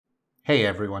Hey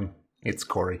everyone, it's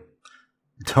Corey.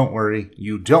 Don't worry,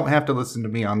 you don't have to listen to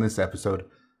me on this episode.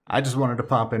 I just wanted to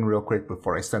pop in real quick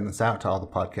before I send this out to all the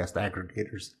podcast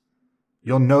aggregators.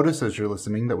 You'll notice as you're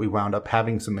listening that we wound up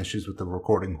having some issues with the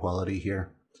recording quality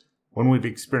here. When we've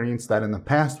experienced that in the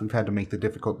past, we've had to make the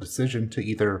difficult decision to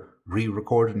either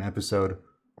re-record an episode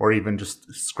or even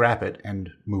just scrap it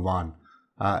and move on.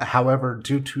 However,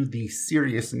 due to the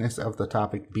seriousness of the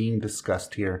topic being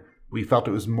discussed here, we felt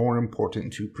it was more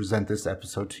important to present this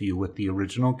episode to you with the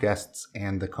original guests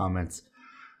and the comments.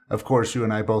 Of course, you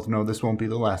and I both know this won't be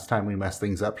the last time we mess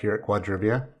things up here at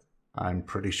Quadrivia. I'm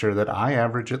pretty sure that I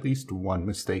average at least one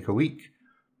mistake a week.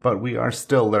 But we are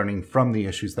still learning from the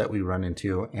issues that we run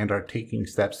into and are taking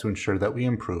steps to ensure that we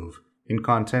improve in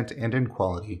content and in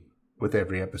quality with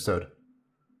every episode.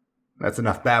 That's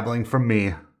enough babbling from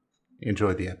me.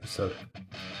 Enjoy the episode.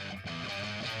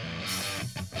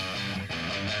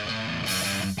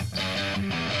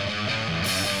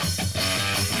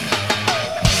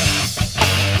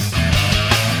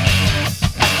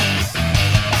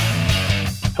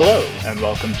 Hello, and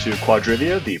welcome to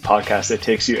Quadrivia, the podcast that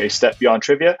takes you a step beyond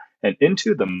trivia and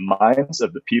into the minds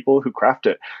of the people who craft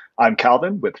it. I'm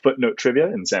Calvin with Footnote Trivia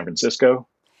in San Francisco.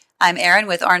 I'm Erin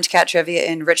with Orange Cat Trivia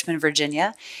in Richmond,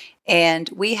 Virginia. And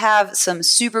we have some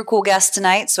super cool guests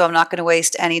tonight, so I'm not going to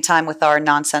waste any time with our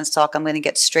nonsense talk. I'm going to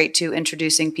get straight to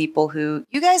introducing people who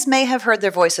you guys may have heard their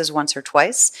voices once or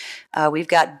twice. We've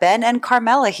got Ben and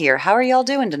Carmela here. How are y'all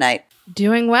doing tonight?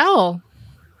 Doing well.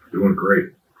 Doing great.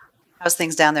 How's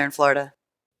things down there in Florida?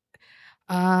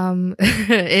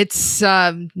 It's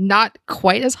not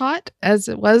quite as hot as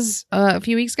it was a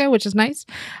few weeks ago, which is nice.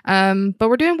 But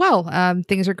we're doing well.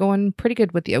 Things are going pretty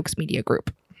good with the Oaks Media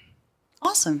Group.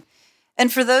 Awesome.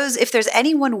 And for those, if there's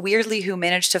anyone weirdly who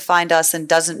managed to find us and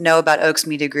doesn't know about Oaks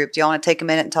Media Group, do you want to take a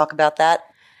minute and talk about that?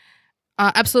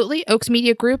 Absolutely. Oaks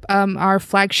Media Group, our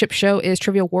flagship show is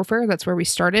Trivial Warfare. That's where we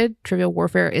started. Trivial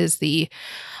Warfare is the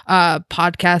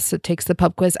podcast that takes the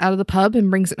pub quiz out of the pub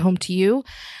and brings it home to you.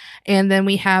 And then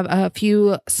we have a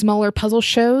few smaller puzzle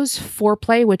shows,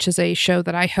 Foreplay, which is a show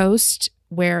that I host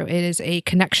where it is a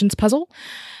connections puzzle.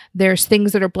 There's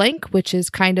Things That Are Blank, which is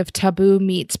kind of Taboo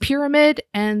meets Pyramid,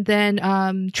 and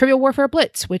then Trivial Warfare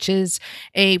Blitz, which is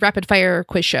a rapid fire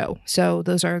quiz show. So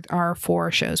those are our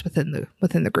four shows within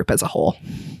the group as a whole.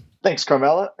 Thanks,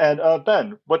 Carmela. And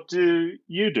Ben, what do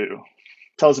you do?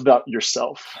 Tell us about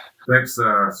yourself. Thanks.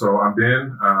 So I'm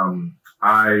Ben.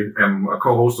 I am a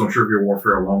co-host on Trivial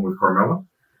Warfare along with Carmela.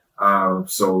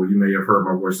 So you may have heard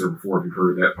my voice there before if you've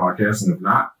heard that podcast, and if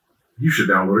not, you should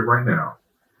download it right now.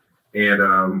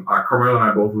 And Carmela and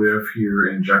I both live here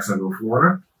in Jacksonville,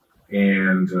 Florida,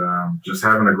 and just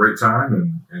having a great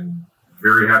time and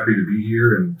very happy to be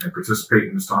here and participate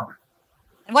in this topic.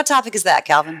 And what topic is that,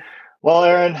 Calvin? Well,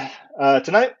 Erin,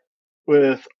 tonight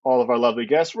with all of our lovely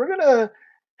guests, we're going to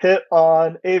hit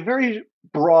on a very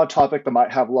broad topic that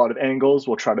might have a lot of angles.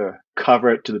 We'll try to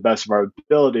cover it to the best of our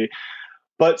ability.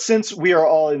 But since we are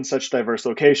all in such diverse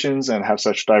locations and have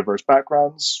such diverse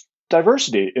backgrounds,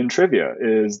 diversity in trivia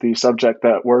is the subject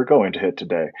that we're going to hit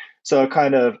today. So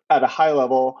kind of at a high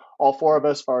level, all four of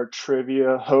us are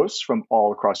trivia hosts from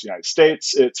all across the United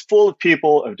States. It's full of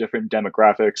people of different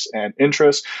demographics and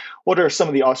interests. What are some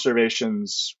of the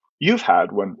observations you've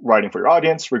had when writing for your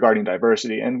audience regarding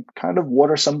diversity, and kind of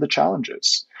what are some of the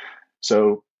challenges?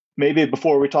 So maybe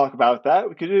before we talk about that,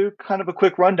 we could do kind of a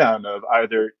quick rundown of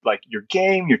either like your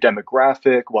game, your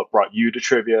demographic, what brought you to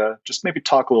trivia. Just maybe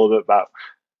talk a little bit about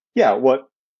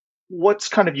what's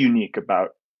kind of unique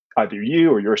about either you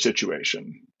or your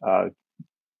situation.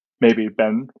 Maybe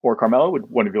Ben or Carmela, would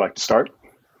one of you like to start?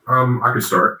 I could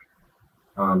start.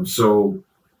 So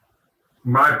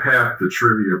my path to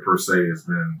trivia per se has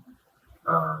been,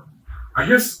 I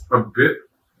guess, a bit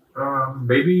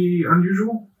maybe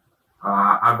unusual.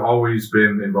 I've always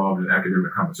been involved in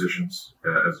academic competitions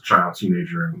as a child,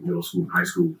 teenager, in middle school, and high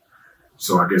school.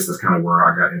 So I guess that's kind of where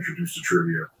I got introduced to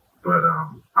trivia. But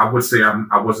I would say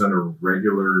I wasn't a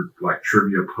regular like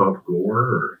trivia pub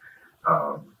goer,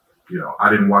 or I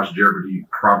didn't watch Jeopardy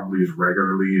probably as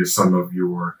regularly as some of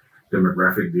your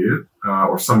demographic did,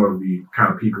 or some of the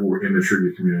kind of people who were in the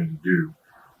trivia community do.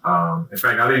 In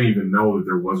fact, I didn't even know that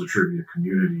there was a trivia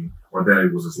community or that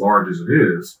it was as large as it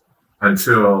is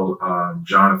until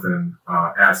Jonathan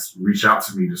reached out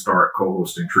to me to start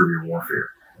co-hosting Trivia Warfare.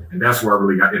 And that's where I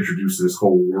really got introduced to this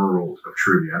whole world of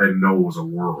trivia. I didn't know it was a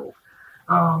world.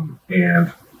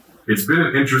 And it's been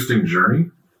an interesting journey,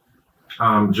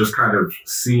 just kind of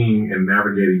seeing and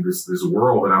navigating this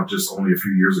world that I've just only a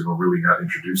few years ago really got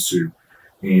introduced to.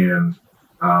 And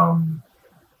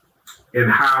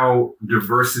how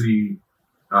diversity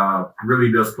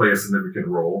really does play a significant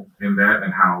role in that,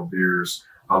 and how there's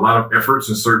a lot of efforts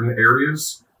in certain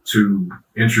areas to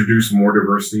introduce more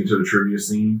diversity into the trivia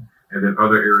scene, and then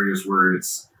other areas where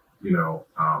it's,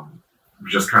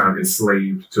 just kind of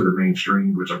enslaved to the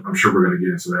mainstream, which I'm sure we're going to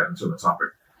get into that into the topic.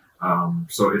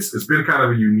 So it's been kind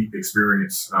of a unique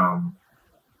experience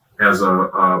as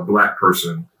a Black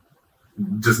person,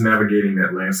 just navigating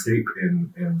that landscape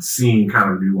and seeing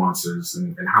kind of nuances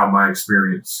and how my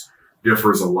experience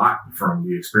differs a lot from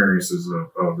the experiences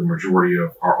of the majority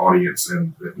of our audience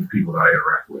and the people that I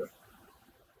interact with.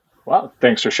 Wow,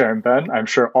 thanks for sharing, Ben. I'm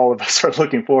sure all of us are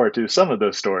looking forward to some of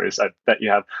those stories. I bet you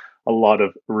have a lot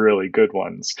of really good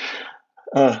ones.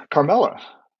 Carmela,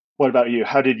 what about you?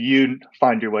 How did you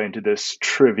find your way into this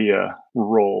trivia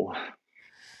role?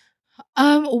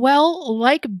 Well,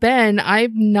 like Ben,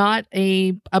 I'm not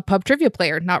a pub trivia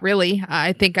player. Not really.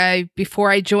 I think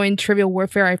before I joined Trivial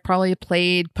Warfare, I probably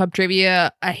played pub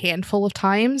trivia a handful of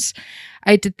times.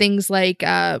 I did things like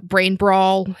Brain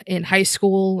Brawl in high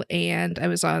school, and I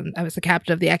was the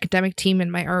captain of the academic team in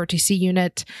my ROTC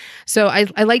unit. So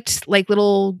I liked like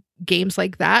little games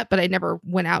like that, but I never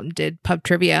went out and did pub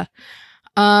trivia.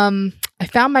 I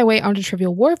found my way onto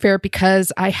Trivial Warfare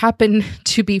because I happened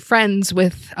to be friends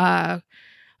with, I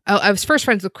was first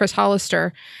friends with Chris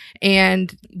Hollister,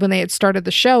 and when they had started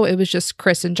the show, it was just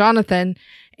Chris and Jonathan,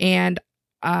 and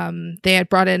they had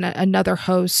brought in another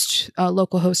host, a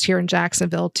local host here in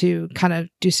Jacksonville, to kind of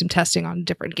do some testing on a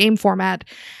different game format.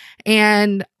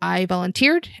 And I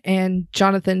volunteered, and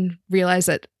Jonathan realized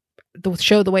that the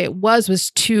show, the way it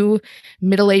was two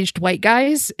middle-aged white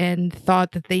guys, and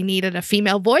thought that they needed a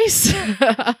female voice.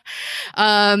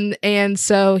 And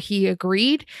so he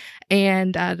agreed.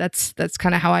 And that's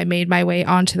kind of how I made my way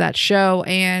onto that show.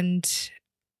 And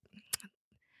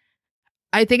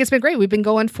I think it's been great. We've been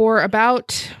going for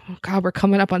about, we're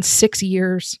coming up on 6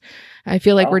 years. I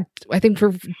feel like I think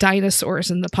we're dinosaurs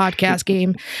in the podcast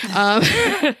game.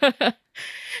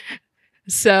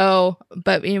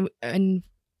 And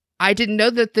I didn't know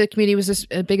that the community was as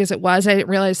big as it was. I didn't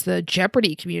realize the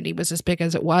Jeopardy community was as big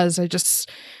as it was.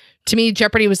 To me,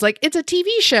 Jeopardy was like, it's a TV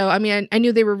show. I mean, I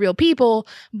knew they were real people,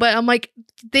 but I'm like,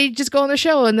 they just go on the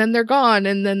show and then they're gone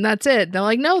and then that's it. They're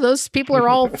like, no, those people are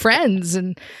all friends,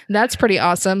 and that's pretty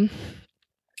awesome.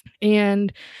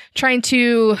 And trying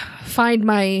to find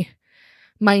my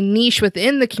niche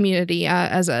within the community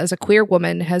as a queer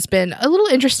woman has been a little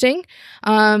interesting.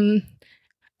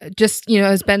 Just,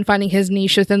 has been finding his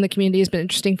niche within the community has been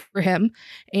interesting for him.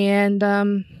 And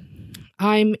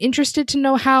I'm interested to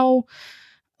know how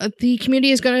the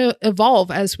community is going to evolve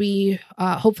as we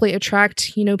hopefully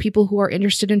attract, people who are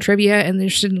interested in trivia and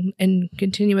interested in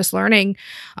continuous learning,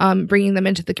 bringing them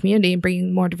into the community and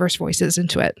bringing more diverse voices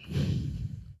into it.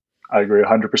 I agree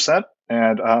 100%.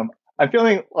 And I'm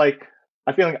feeling like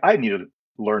I need to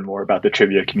learn more about the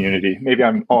trivia community. Maybe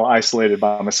I'm all isolated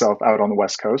by myself out on the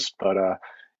West Coast, but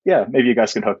yeah, maybe you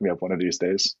guys can hook me up one of these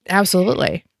days.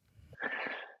 Absolutely.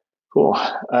 Cool.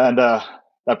 And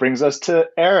that brings us to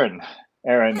Aaron.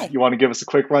 Aaron, Hi. You want to give us a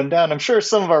quick rundown? I'm sure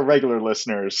some of our regular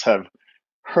listeners have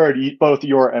heard both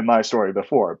your and my story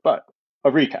before, but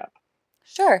a recap.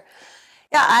 Sure.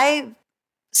 Yeah,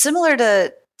 similar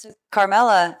to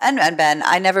Carmela and Ben,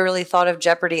 I never really thought of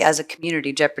Jeopardy as a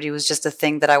community. Jeopardy was just a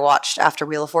thing that I watched after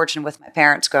Wheel of Fortune with my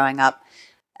parents growing up.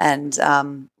 And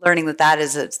learning that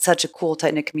is such a cool,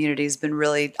 tight-knit community has been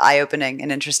really eye-opening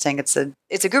and interesting. It's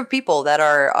a group of people that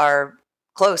are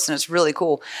close, and it's really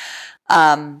cool.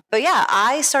 But yeah,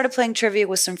 I started playing trivia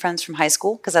with some friends from high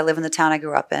school because I live in the town I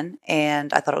grew up in,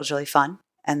 and I thought it was really fun.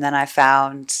 And then I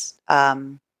found a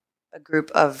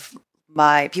group of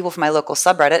my people from my local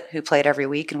subreddit who played every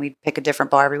week, and we'd pick a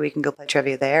different bar every week and go play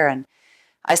trivia there. And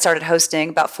I started hosting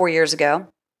about 4 years ago.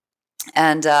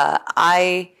 And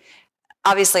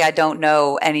Obviously, I don't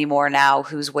know anymore now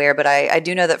who's where, but I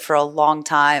do know that for a long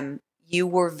time, you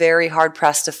were very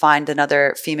hard-pressed to find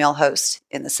another female host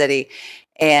in the city.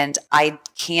 And I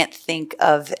can't think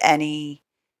of any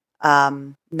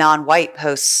non-white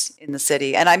hosts in the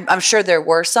city. And I'm sure there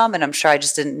were some, and I'm sure I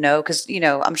just didn't know because,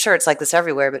 I'm sure it's like this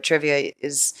everywhere, but trivia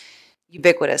is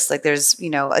ubiquitous. Like there's,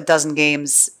 a dozen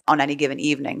games on any given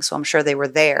evening. So I'm sure they were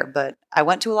there, but I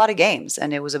went to a lot of games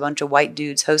and it was a bunch of white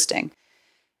dudes hosting.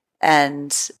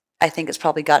 And I think it's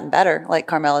probably gotten better. Like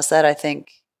Carmela said, I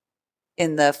think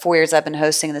in the 4 years I've been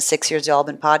hosting and the 6 years y'all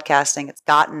been podcasting, it's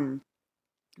gotten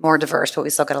more diverse, but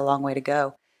we still got a long way to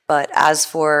go. But as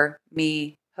for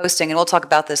me hosting, and we'll talk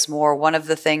about this more, one of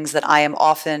the things that I am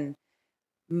often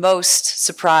most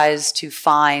surprised to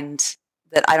find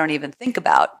that I don't even think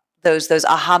about, those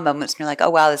aha moments, and you're like, oh,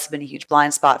 wow, this has been a huge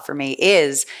blind spot for me,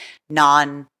 is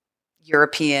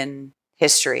European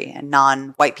history and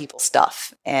non-white people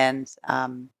stuff. And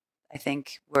I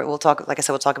think we'll talk, like I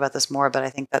said, we'll talk about this more, but I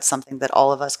think that's something that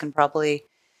all of us can probably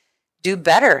do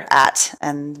better at.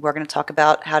 And we're going to talk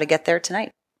about how to get there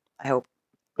tonight, I hope.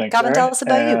 Thanks, Calvin, Aaron. tell us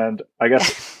about you. And I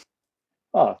guess,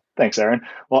 thanks, Aaron.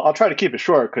 Well, I'll try to keep it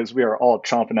short because we are all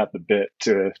chomping at the bit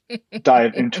to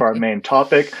dive into our main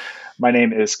topic. My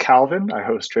name is Calvin. I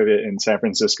host trivia in San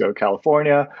Francisco,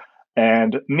 California.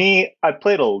 And I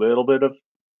played a little bit of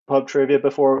pub trivia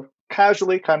before,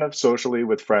 casually, kind of socially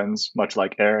with friends, much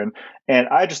like Aaron. And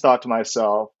I just thought to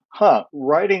myself,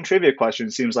 writing trivia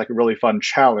questions seems like a really fun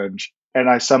challenge. And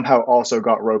I somehow also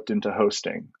got roped into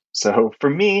hosting. So for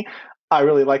me, I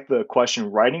really like the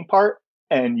question writing part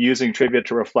and using trivia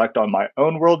to reflect on my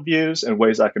own worldviews and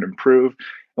ways I can improve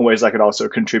and ways I could also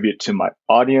contribute to my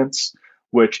audience,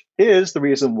 which is the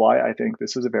reason why I think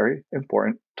this is a very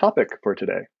important topic for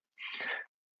today.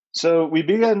 So we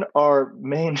begin our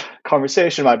main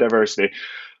conversation about diversity,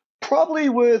 probably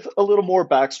with a little more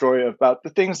backstory about the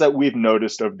things that we've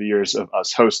noticed over the years of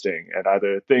us hosting, and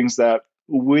either things that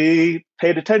we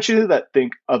paid attention to that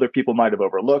think other people might have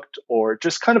overlooked, or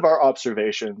just kind of our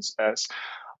observations, as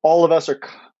all of us are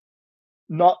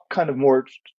not kind of more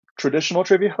traditional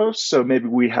trivia hosts, so maybe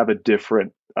we have a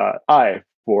different eye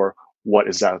for what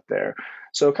is out there.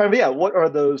 So kind of, what are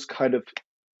those kind of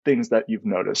things that you've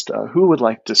noticed? Who would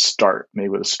like to start, maybe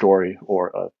with a story or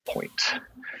a point?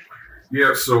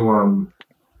 Yeah, so,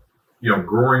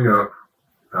 growing up,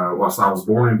 whilst I was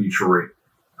born in Detroit,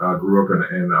 grew up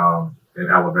in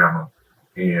Alabama,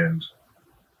 and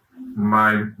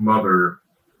my mother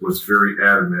was very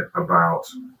adamant about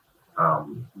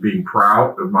being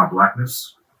proud of my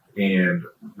Blackness and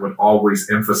would always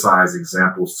emphasize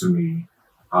examples to me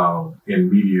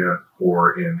in media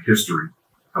or in history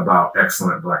about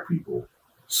excellent Black people.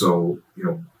 So,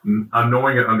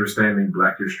 knowing and understanding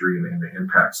Black history and the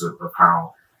impacts of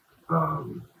how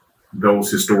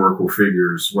those historical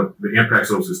figures, what the impacts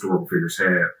those historical figures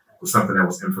had, was something that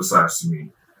was emphasized to me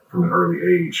from an early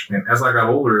age. And as I got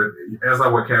older, as I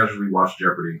would casually watch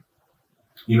Jeopardy,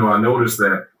 I noticed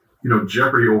that,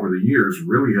 Jeopardy over the years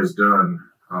really has done,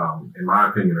 in my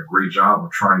opinion, a great job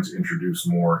of trying to introduce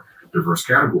more diverse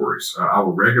categories. I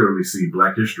would regularly see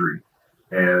Black history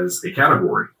as a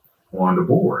category on the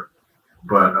board.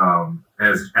 But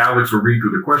as Alex would read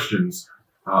through the questions,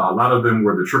 a lot of them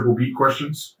were the triple beat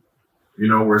questions,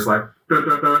 where it's like, dun,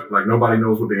 dun, dun, like nobody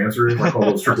knows what the answer is, like all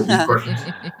those triple beat questions.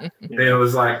 And it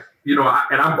was like,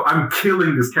 I'm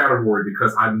killing this category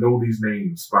because I know these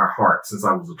names by heart since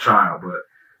I was a child. But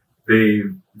they,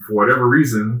 for whatever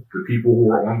reason, the people who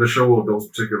were on the show at those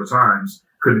particular times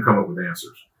couldn't come up with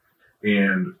answers.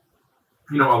 And,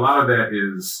 a lot of that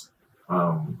is,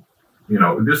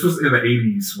 this was in the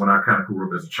 80s when I kind of grew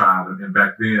up as a child. And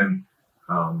back then,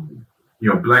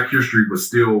 Black history was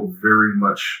still very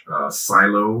much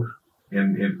siloed.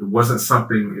 And it wasn't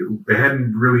something, it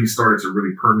hadn't really started to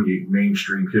really permeate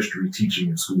mainstream history teaching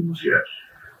in schools yet.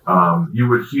 You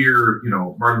would hear,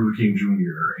 Martin Luther King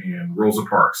Jr. and Rosa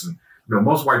Parks. And,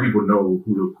 most white people know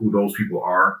who those people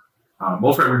are.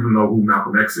 Most white people know who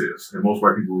Malcolm X is. And most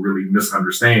white people really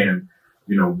misunderstand,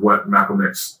 what Malcolm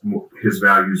X, his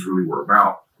values really were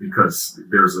about, because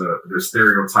there's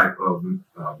stereotype of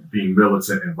being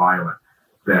militant and violent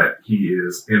that he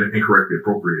is incorrectly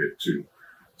appropriated to.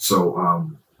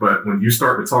 So, but when you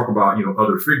start to talk about,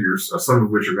 other figures, some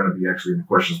of which are going to be actually in the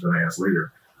questions I'm going to ask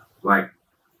later, like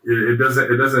it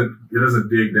doesn't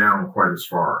dig down quite as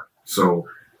far. So,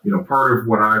 part of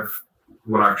what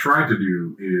I've tried to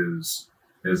do is,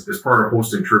 as part of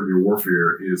hosting Trivia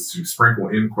Warfare, is to sprinkle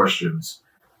in questions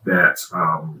that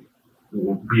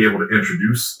will be able to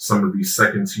introduce some of these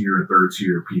second tier and third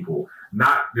tier people.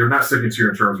 They're not second tier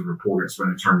in terms of importance, but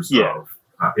in terms of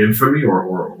infamy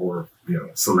or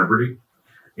celebrity,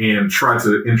 and try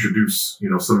to introduce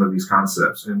some of these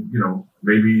concepts. And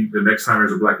maybe the next time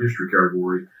there's a Black history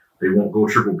category, they won't go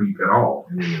triple beat at all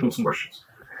in any of those questions.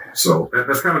 So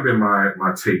that's kind of been my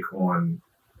take on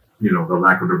the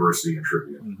lack of diversity in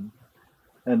trivia. Mm-hmm.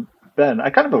 And Ben, I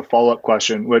kind of have a follow-up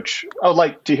question, which I would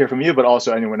like to hear from you, but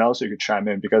also anyone else who could chime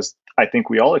in, because I think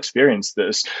we all experience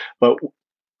this. But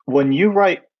when you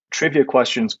write trivia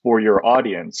questions for your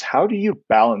audience, how do you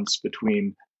balance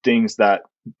between things that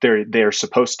they're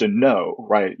supposed to know,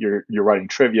 right? You're writing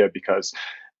trivia because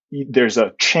there's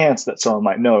a chance that someone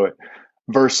might know it,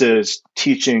 versus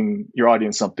teaching your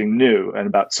audience something new and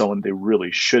about someone they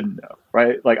really should know,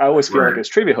 right? Like I always feel like as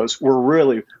trivia hosts, we're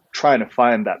really trying to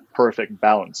find that perfect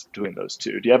balance between those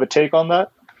two. Do you have a take on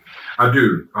that? I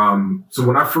do. So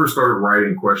when I first started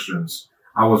writing questions,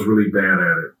 I was really bad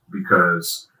at it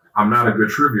because I'm not a good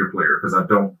trivia player because I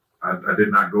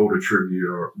did not go to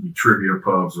trivia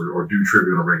pubs or do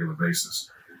trivia on a regular basis.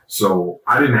 So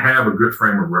I didn't have a good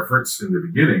frame of reference in the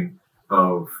beginning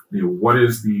of, what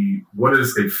is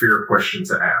a fair question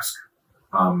to ask?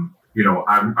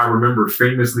 I remember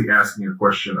famously asking a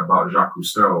question about Jacques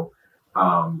Cousteau,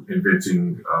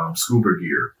 inventing, scuba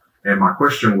gear. And my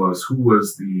question was, who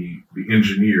was the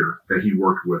engineer that he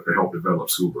worked with to help develop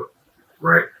scuba?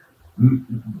 Right.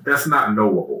 That's not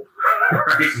knowable.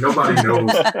 Right?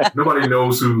 Nobody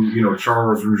knows who,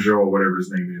 Charles Rougeau or whatever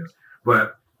his name is.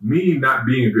 But me not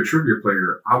being a good trivia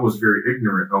player, I was very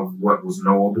ignorant of what was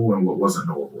knowable and what wasn't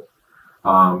knowable.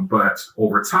 But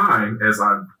over time, as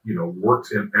I've,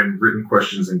 worked and written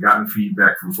questions and gotten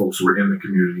feedback from folks who are in the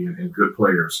community and good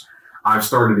players, I've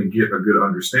started to get a good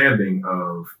understanding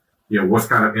of, what's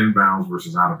kind of inbounds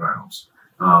versus out of bounds.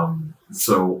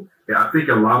 So I think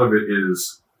a lot of it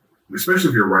is, especially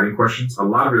if you're writing questions, a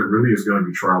lot of it really is going to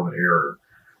be trial and error.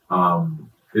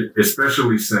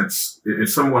 Especially since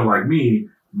it's someone like me,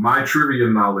 my trivia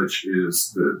knowledge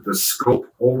is the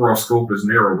overall scope is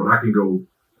narrow, but I can go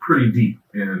pretty deep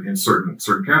in certain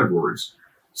categories.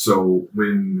 So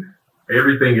when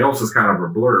everything else is kind of a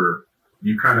blur,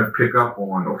 you kind of pick up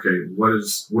on, okay, what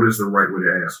is the right way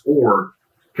to ask? Or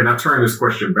can I turn this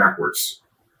question backwards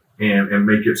and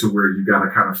make it to where you got to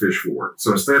kind of fish for it?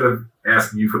 So instead of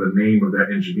asking you for the name of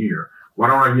that engineer, why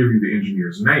don't I give you the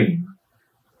engineer's name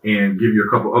and give you a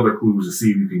couple other clues to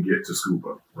see if you can get to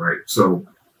scuba, right? So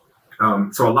a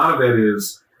lot of that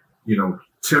is,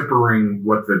 tempering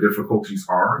what the difficulties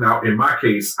are. Now, in my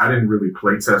case, I didn't really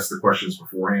play test the questions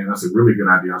beforehand. That's a really good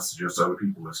idea I suggest to other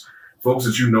people is folks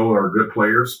that are good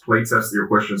players, play test your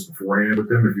questions beforehand with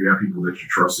them if you have people that you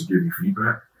trust to give you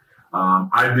feedback.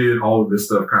 I did all of this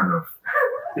stuff kind of,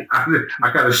 I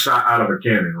kind of shot out of a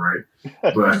cannon, right?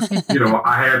 But,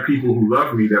 I had people who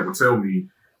loved me that would tell me,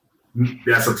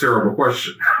 that's a terrible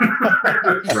question,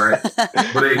 right?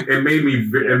 But it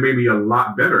made me a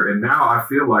lot better. And now I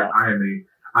feel like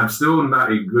I'm still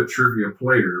not a good trivia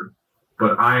player,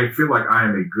 but I feel like I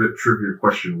am a good trivia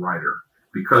question writer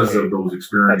because of those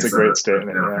experiences. That's a great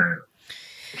statement.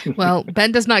 Well,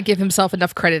 Ben does not give himself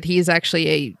enough credit. He is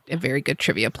actually a very good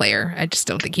trivia player. I just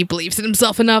don't think he believes in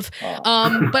himself enough.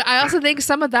 But I also think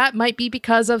some of that might be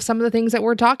because of some of the things that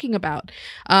we're talking about.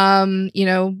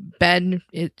 Ben,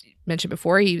 mentioned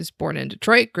before, he was born in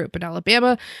Detroit, grew up in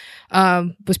Alabama,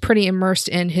 was pretty immersed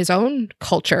in his own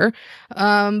culture.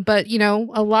 But,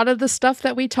 a lot of the stuff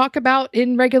that we talk about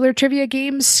in regular trivia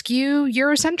games skew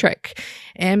Eurocentric.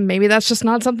 And maybe that's just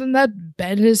not something that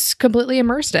Ben is completely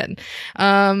immersed in.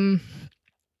 And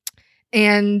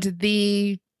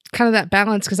the kind of that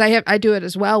balance, because I do it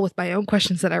as well with my own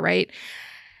questions that I write.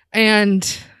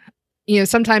 And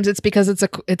sometimes it's because it's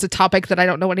a topic that I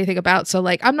don't know anything about. So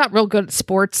like, I'm not real good at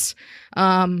sports,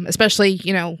 especially,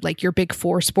 like your big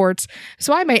four sports.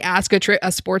 So I may ask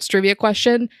a sports trivia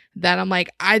question that I'm like,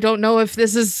 I don't know if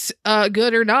this is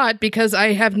good or not because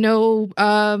I have no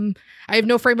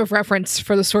frame of reference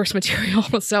for the source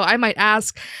material. So I might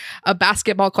ask a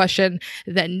basketball question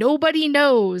that nobody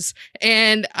knows.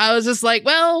 And I was just like,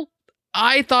 well,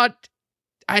 I thought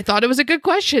it was a good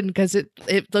question because it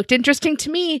looked interesting to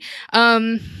me.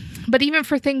 But even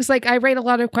for things like I write a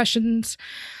lot of questions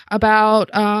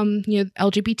about,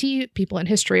 LGBT people in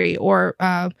history or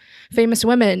famous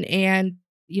women. And,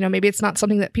 maybe it's not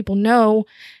something that people know.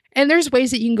 And there's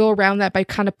ways that you can go around that by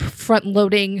kind of front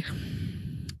loading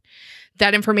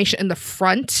that information in the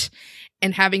front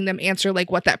and having them answer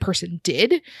like what that person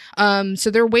did.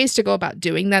 So there are ways to go about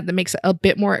doing that makes it a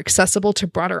bit more accessible to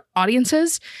broader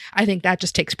audiences. I think that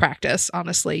just takes practice,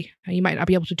 honestly. You might not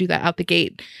be able to do that out the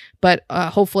gate, but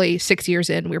hopefully 6 years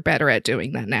in, we're better at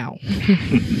doing that now.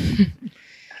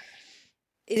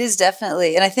 It is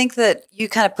definitely. And I think that you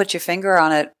kind of put your finger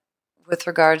on it with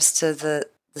regards to the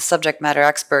subject matter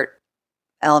expert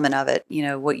element of it.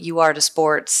 What you are to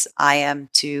sports, I am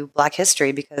to Black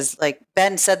history, because like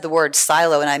Ben said the word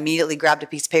silo and I immediately grabbed a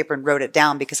piece of paper and wrote it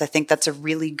down because I think that's a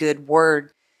really good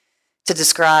word to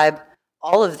describe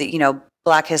all of the,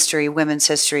 Black history, women's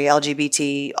history,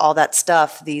 LGBT, all that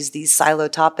stuff, these silo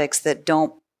topics that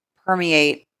don't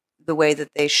permeate the way that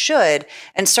they should,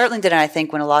 and certainly didn't. I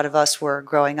think when a lot of us were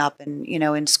growing up and,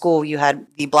 in school, you had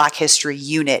the Black history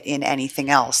unit in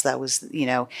anything else that was,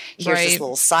 here's this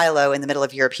little silo in the middle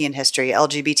of European history,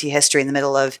 LGBT history in the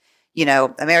middle of,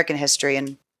 American history.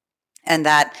 And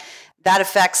that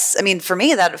affects, for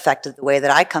me, that affected the way that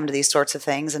I come to these sorts of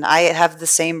things. And I have the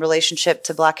same relationship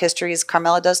to Black history as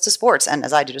Carmela does to sports and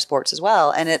as I do to sports as well.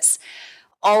 And it's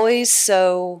always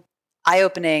so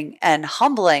eye-opening and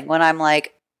humbling when I'm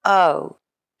like, oh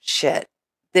shit,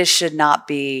 this should not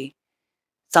be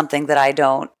something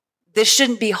that this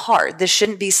shouldn't be hard. This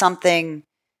shouldn't be something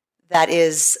that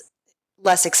is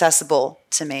less accessible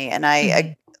to me. And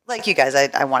I like you guys,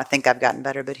 I want to think I've gotten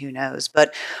better, but who knows?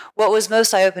 But what was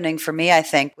most eye-opening for me, I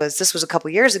think, this was a couple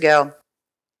years ago.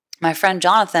 My friend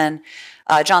Jonathan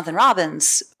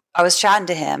Robbins, I was chatting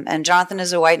to him, and Jonathan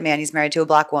is a white man. He's married to a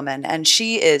black woman, and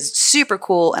she is super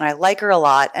cool, and I like her a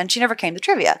lot, and she never came to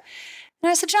trivia. And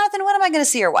I said, Jonathan, when am I going to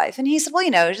see your wife? And he said, well,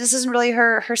 this isn't really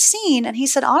her scene. And he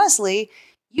said, honestly,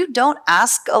 you don't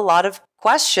ask a lot of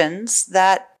questions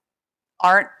that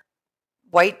aren't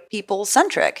white people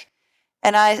centric.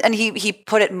 And he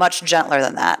put it much gentler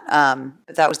than that.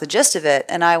 But that was the gist of it.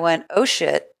 And I went, oh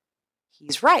shit,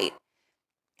 he's right.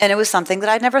 And it was something that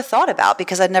I'd never thought about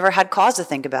because I'd never had cause to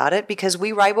think about it, because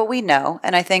we write what we know.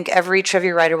 And I think every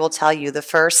trivia writer will tell you the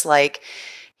first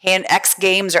X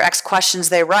games or X questions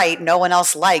they write, no one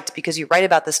else liked, because you write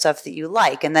about the stuff that you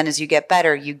like. And then as you get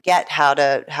better, you get how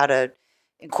to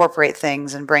incorporate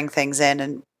things and bring things in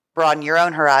and broaden your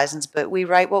own horizons. But we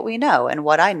write what we know. And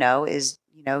what I know is,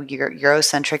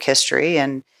 Eurocentric history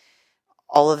and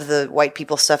all of the white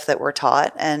people stuff that we're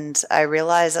taught. And I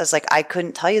realized, I was like, I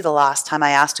couldn't tell you the last time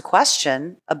I asked a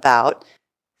question about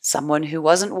someone who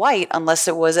wasn't white unless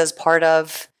it was as part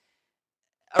of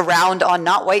a round on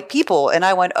not white people. And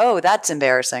I went, oh, that's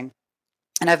embarrassing.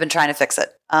 And I've been trying to fix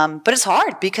it. But it's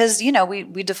hard because,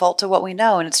 we default to what we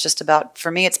know. And it's just about, for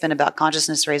me, it's been about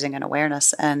consciousness raising and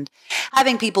awareness and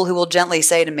having people who will gently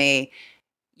say to me,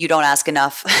 you don't ask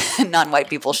enough non-white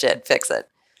people shit, fix it.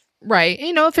 Right.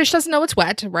 A fish doesn't know it's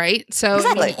wet, right? So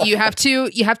exactly. you have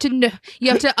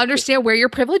to understand where your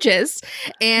privilege is.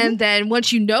 And then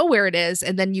once you know where it is,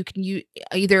 and then you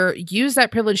either use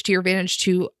that privilege to your advantage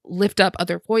to lift up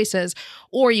other voices,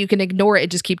 or you can ignore it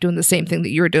and just keep doing the same thing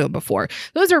that you were doing before.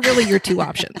 Those are really your two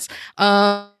options.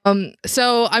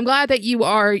 So I'm glad that you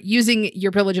are using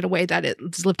your privilege in a way that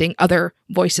it's lifting other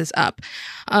voices up.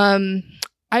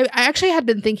 I actually had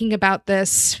been thinking about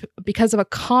this because of a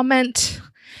comment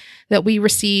that we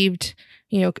received.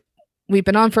 We've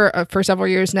been on for several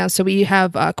years now, so we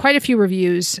have quite a few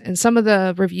reviews, and some of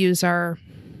the reviews are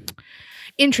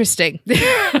interesting.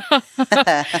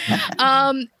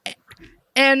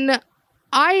 And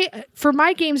for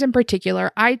my games in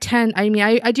particular, I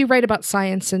do write about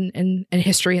science and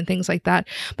history and things like that,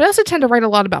 but I also tend to write a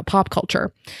lot about pop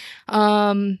culture.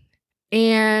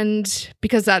 And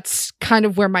because that's kind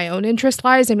of where my own interest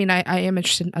lies. I am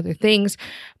interested in other things,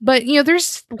 but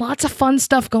there's lots of fun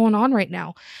stuff going on right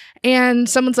now. And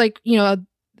someone's like,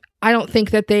 I don't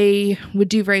think that they would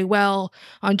do very well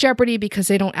on Jeopardy because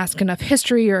they don't ask enough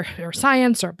history or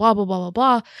science or blah, blah, blah, blah,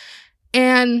 blah.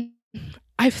 And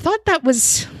I've thought that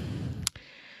was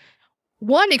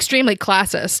one, extremely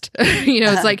classist.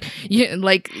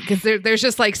 It's because there's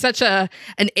just such an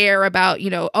air about,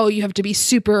 you have to be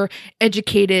super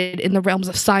educated in the realms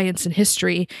of science and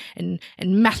history and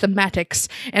mathematics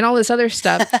and all this other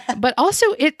stuff. But also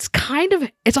it's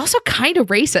also kind of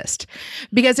racist,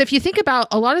 because if you think about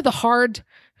a lot of the hard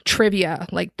trivia,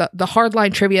 like the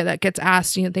hardline trivia that gets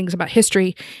asked, things about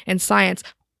history and science,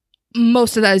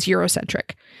 most of that is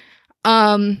Eurocentric.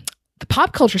 The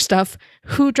pop culture stuff,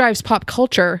 who drives pop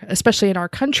culture, especially in our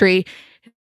country,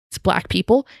 it's Black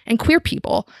people and queer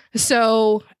people.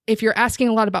 So if you're asking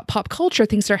a lot about pop culture,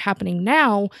 things that are happening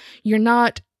now, you're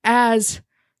not as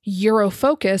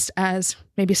Euro-focused as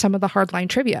maybe some of the hardline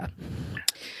trivia.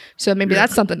 So maybe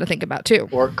that's something to think about too.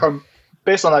 Or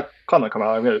based on that comment,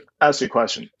 Kamala, I'm going to ask you a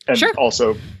question. And sure.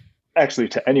 Also, actually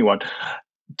to anyone,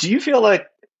 do you feel like,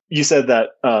 you said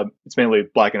that it's mainly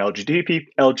Black and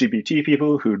LGBT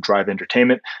people who drive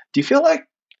entertainment. Do you feel like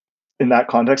in that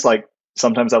context,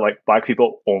 sometimes that Black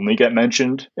people only get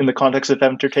mentioned in the context of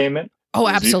entertainment? Oh,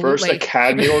 absolutely. The first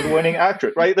Academy Award winning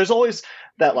actress, right? There's always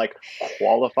that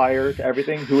qualifier to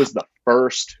everything. Who is the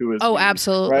first? Who is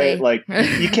absolutely. Right?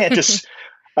 You can't just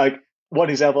one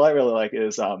example I really like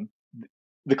is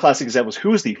the classic example is,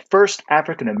 who is the first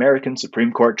African American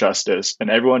Supreme Court justice? And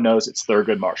everyone knows it's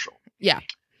Thurgood Marshall. Yeah.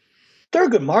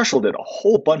 Thurgood Marshall did a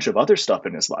whole bunch of other stuff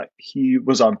in his life. He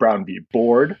was on Brown v.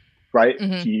 Board, right?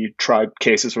 Mm-hmm. He tried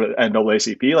cases for the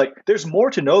NAACP. There's more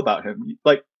to know about him.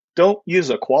 Don't use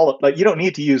you don't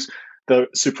need to use the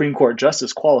Supreme Court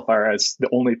justice qualifier as the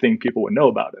only thing people would know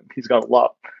about him. He's got a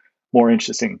lot more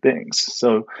interesting things.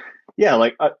 So, yeah,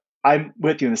 I'm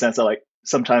with you in the sense that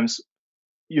sometimes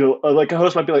a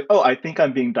host might be like, oh, I think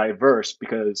I'm being diverse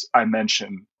because I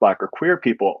mention Black or queer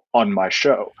people on my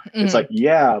show. Mm-hmm. It's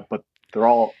yeah, but they're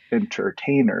all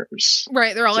entertainers.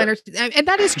 Right. They're all entertainers. And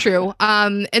that is true.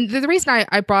 And the reason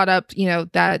I brought up,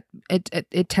 that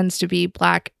it tends to be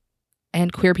Black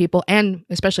and queer people, and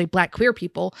especially Black queer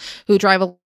people who drive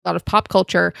a lot of pop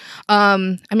culture. I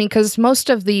mean, because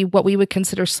most of what we would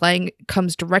consider slang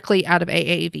comes directly out of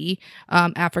AAV,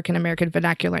 African American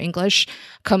Vernacular English,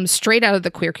 comes straight out of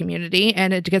the queer community,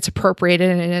 and it gets appropriated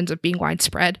and it ends up being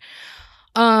widespread.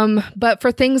 But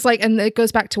for things like, and it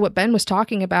goes back to what Ben was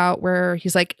talking about, where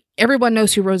he's like, everyone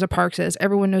knows who Rosa Parks is,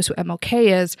 everyone knows who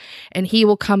MLK is, and he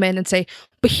will come in and say,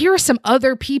 but here are some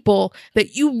other people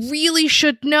that you really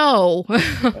should know,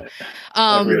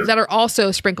 that are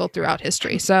also sprinkled throughout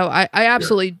history. So I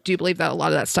absolutely do believe that a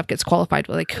lot of that stuff gets qualified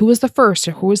with, like, who was the first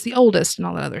or who was the oldest and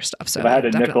all that other stuff. So if I had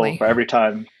a nickel for every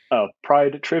time a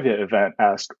Pride trivia event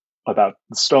asked about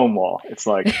the Stonewall, it's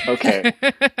like, okay,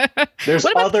 there's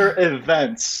other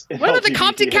events. What about the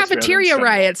Compton cafeteria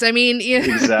riots? I mean,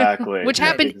 exactly, which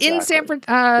happened in San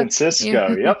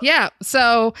Francisco. Yep. Yeah.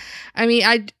 So, I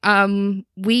mean,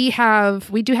 we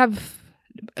do have.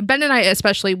 Ben and I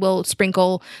especially will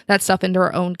sprinkle that stuff into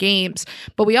our own games,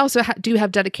 but we also do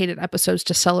have dedicated episodes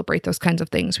to celebrate those kinds of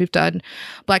things. We've done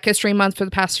Black History Month for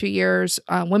the past few years.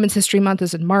 Women's History Month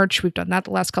is in March. We've done that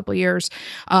the last couple of years.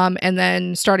 And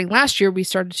then starting last year, we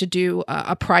started to do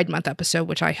a Pride Month episode,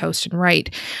 which I host and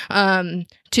write.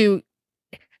 To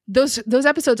those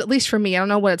episodes, at least for me, I don't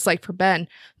know what it's like for Ben,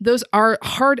 those are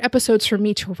hard episodes for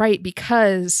me to write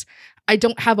because I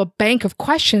don't have a bank of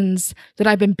questions that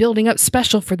I've been building up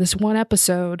special for this one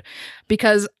episode,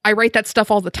 because I write that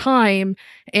stuff all the time.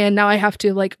 And now I have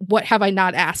to, like, what have I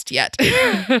not asked yet?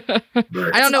 Right.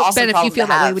 I don't know, Ben, if you feel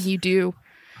that way when you do.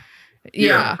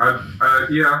 Yeah.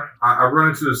 I run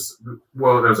into this.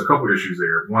 Well, there's a couple issues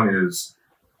there. One is,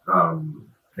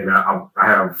 and I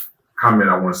have comment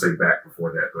I want to say back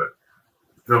before that, but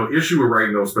the issue with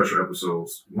writing those special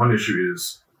episodes, one issue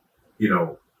is,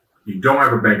 you don't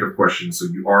have a bank of questions, so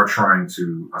you are trying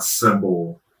to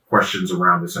assemble questions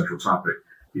around the central topic.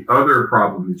 The other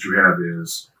problem that you have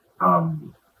is,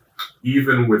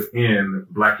 even within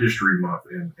Black History Month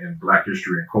and Black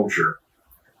history and culture,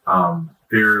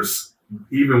 there's,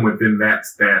 even within that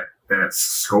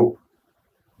scope,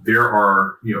 there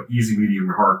are, easy, medium,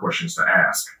 and hard questions to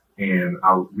ask. And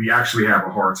we actually have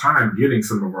a hard time getting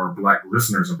some of our Black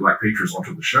listeners and Black patrons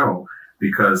onto the show,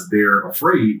 because they're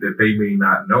afraid that they may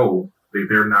not know, that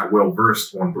they're not well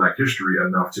versed on Black history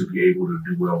enough to be able to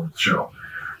do well in the show. Right.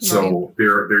 So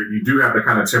you do have to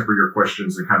kind of temper your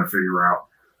questions and kind of figure out,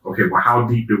 okay, well, how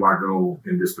deep do I go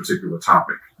in this particular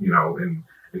topic? And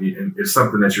it's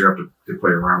something that you have to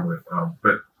play around with.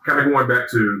 But kind of going back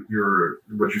to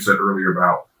what you said earlier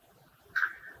about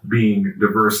being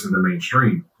diverse in the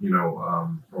mainstream,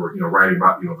 or writing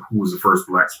about, who was the first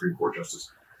Black Supreme Court justice.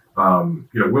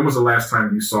 When was the last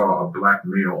time you saw a Black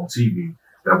male on TV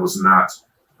that was not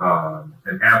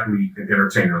an athlete, an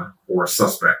entertainer, or a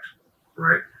suspect,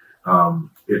 right?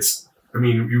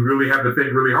 You really have to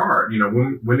think really hard.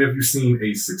 When have you seen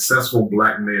a successful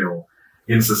Black male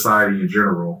in society in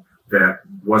general that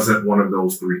wasn't one of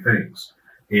those three things?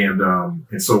 And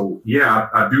so, yeah,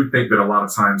 I do think that a lot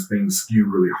of times things skew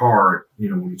really hard,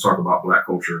 when you talk about Black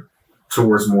culture,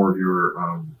 towards more of your,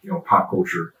 pop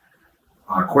culture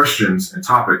questions and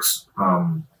topics.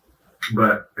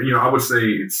 But I would say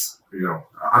it's,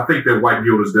 I think that white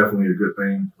guilt is definitely a good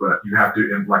thing, but you have to,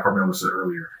 and like Carmela said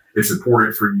earlier, it's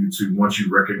important for you to, once you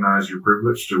recognize your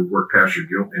privilege, to work past your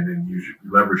guilt and then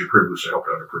leverage your privilege to help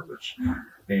the underprivileged.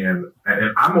 And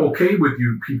I'm okay with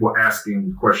people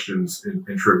asking questions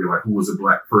in trivia, like who was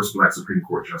the first Black Supreme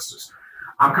Court justice.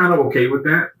 I'm kind of okay with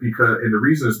that, and the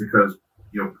reason is because,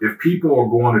 if people are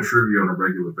going to trivia on a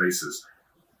regular basis,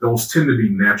 those tend to be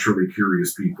naturally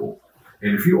curious people.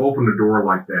 And if you open the door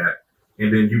like that,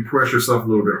 and then you press yourself a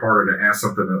little bit harder to ask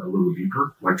something a little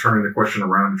deeper, like turning the question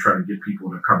around and trying to get people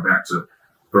to come back to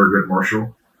Thurgood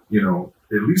Marshall,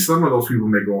 at least some of those people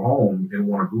may go home and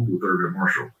want to Google Thurgood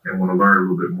Marshall and want to learn a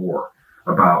little bit more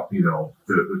about,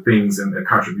 the things and the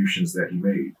contributions that he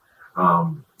made.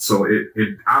 So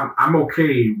I'm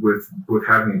okay with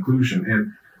having inclusion.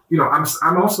 And,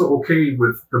 I'm also okay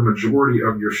with the majority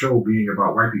of your show being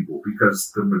about white people, because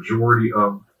the majority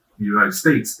of the United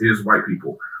States is white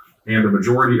people. And the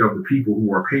majority of the people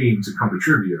who are paying to come to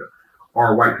trivia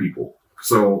are white people.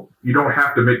 So you don't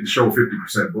have to make the show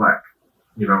 50% Black.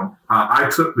 I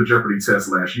took the Jeopardy test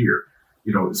last year.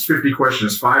 It's 50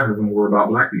 questions. 5 of them were about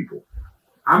Black people.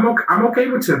 I'm okay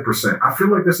with 10%. I feel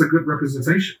like that's a good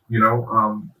representation.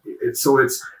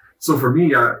 So for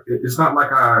me, it's not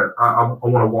like I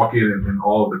want to walk in and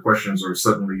all of the questions are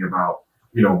suddenly about,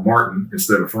 Martin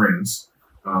instead of Friends.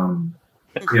 And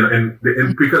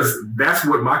because that's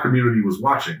what my community was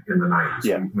watching in the 90s.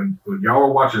 Yeah. When y'all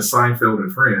were watching Seinfeld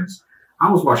and Friends,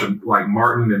 I was watching like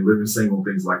Martin and Living Single and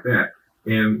things like that.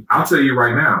 And I'll tell you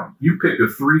right now, you pick the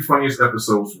 3 funniest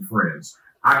episodes from Friends.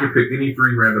 I can pick any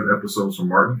 3 random episodes from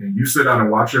Martin, and you sit down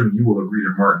and watch them, and you will agree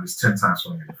that Martin is 10 times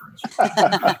funnier than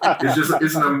Friends.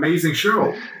 It's an amazing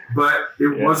show, but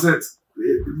it wasn't,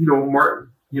 Martin,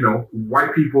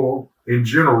 white people in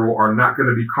general are not going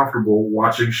to be comfortable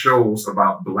watching shows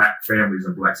about Black families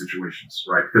and Black situations,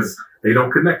 right? Because they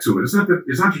don't connect to it. It's not that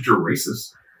you're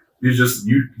racist.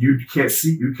 You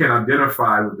can't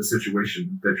identify with the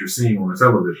situation that you're seeing on the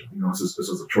television. It's just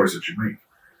a choice that you make.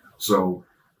 So,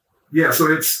 yeah,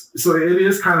 so it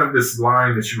is kind of this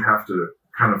line that you have to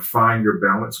kind of find your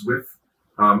balance with.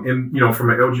 And from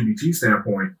an LGBT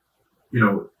standpoint,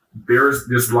 there's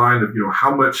this line of,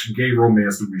 how much gay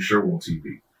romance do we show on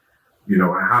TV?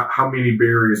 How many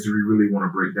barriers do we really want to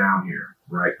break down here,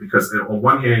 right? Because on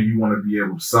one hand, you want to be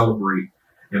able to celebrate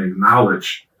and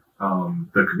acknowledge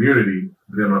the community.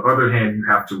 Then on the other hand, you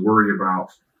have to worry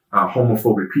about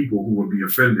homophobic people who would be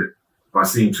offended by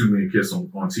seeing too many kids on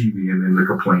TV, and then the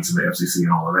complaints in the FCC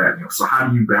and all of that. So how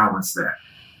do you balance that?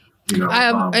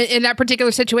 In that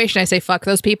particular situation, I say fuck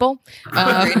those people. So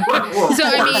I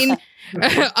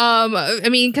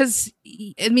mean, because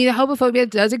homophobia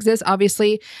does exist,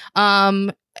 obviously.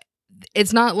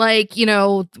 It's not like,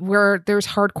 where there's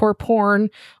hardcore porn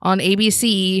on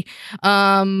ABC,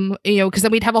 because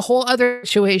then we'd have a whole other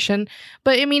situation.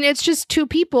 But I mean, it's just 2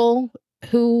 people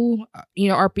who,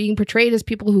 are being portrayed as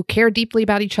people who care deeply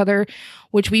about each other,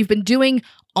 which we've been doing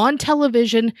on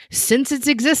television since its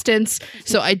existence.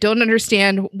 So I don't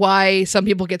understand why some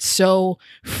people get so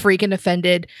freaking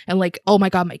offended and like, oh my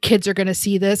God, my kids are going to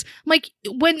see this. Like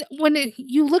when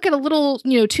you look at a little,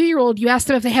 2-year-old, you ask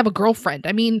them if they have a girlfriend.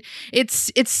 I mean,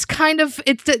 it's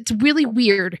really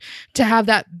weird to have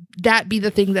that be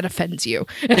the thing that offends you.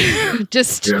 I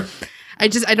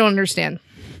don't understand.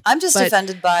 I'm just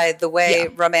offended by the way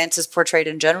romance is portrayed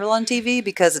in general on TV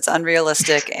because it's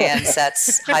unrealistic and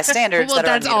sets high standards. Well,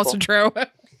 that's also true.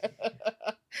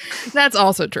 That's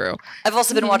also true. I've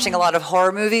also been watching a lot of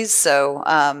horror movies, so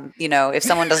if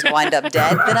someone doesn't wind up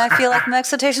dead, then I feel like my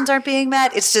expectations aren't being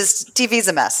met. It's just TV's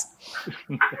a mess.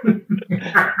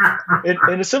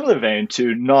 In a similar vein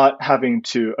to not having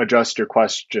to adjust your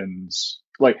questions,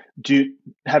 like,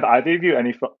 have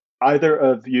either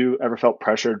of you ever felt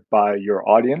pressured by your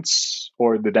audience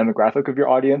or the demographic of your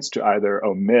audience to either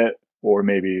omit or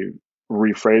maybe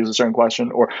rephrase a certain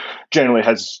question, or generally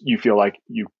you feel like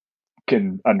you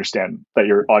can understand that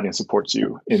your audience supports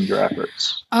you in your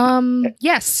efforts?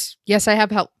 Yes, I have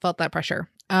felt that pressure.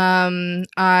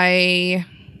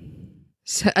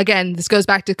 Again, this goes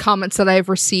back to comments that I've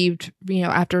received,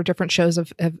 after different shows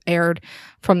have aired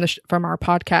from our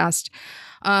podcast.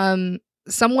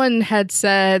 Someone had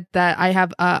said that I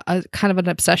have a kind of an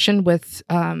obsession with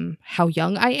how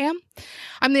young I am.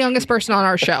 I'm the youngest person on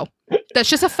our show. That's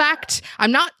just a fact.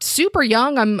 I'm not super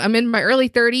young. I'm in my early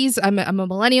 30s. I'm a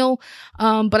millennial,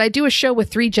 but I do a show with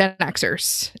 3 Gen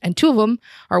Xers, and 2 of them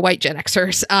are white Gen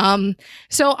Xers.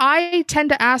 So I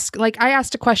tend to ask, I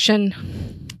asked a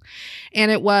question, and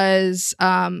it was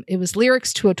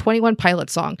lyrics to a 21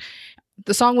 Pilots song.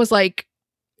 The song was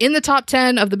in the top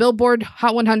 10 of the Billboard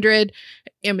Hot 100.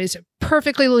 It was a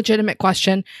perfectly legitimate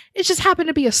question. It just happened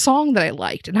to be a song that I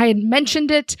liked. And I had mentioned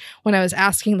it when I was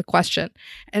asking the question.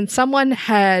 And someone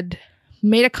had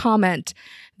made a comment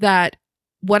that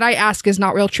what I ask is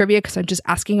not real trivia because I'm just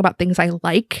asking about things I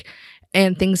like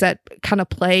and things that kind of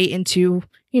play into,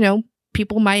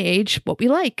 people my age, what we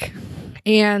like.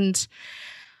 And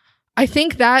I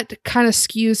think that kind of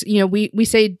skews, we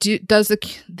say, does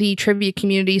the trivia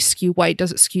community skew white?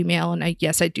 Does it skew male? And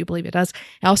yes, I do believe it does.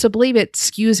 I also believe it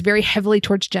skews very heavily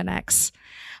towards Gen X,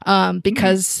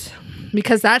 because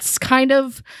that's kind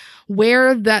of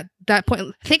where that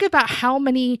point. Think about how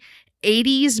many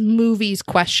 80s movies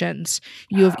questions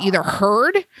you have either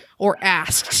heard or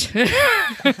asked.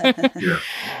 Yeah.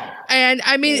 And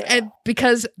I mean,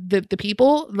 because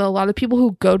a lot of people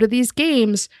who go to these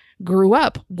games grew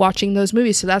up watching those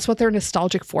movies, so that's what they're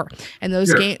nostalgic for. And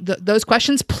those those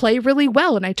questions play really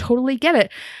well, and I totally get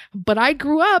it. But I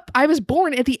was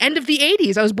born at the end of the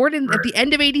 80s. I was born at the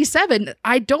end of 87.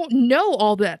 I don't know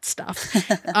all that stuff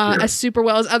as super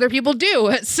well as other people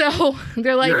do. So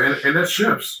they're like, and that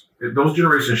shifts. Those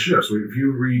generation shifts. If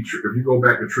you go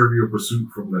back to Trivial Pursuit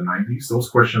from the 90s, those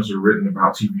questions are written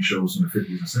about TV shows in the 50s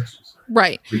and 60s.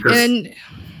 Right. Because,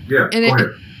 go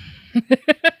ahead.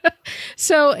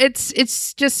 So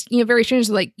it's just, very strange.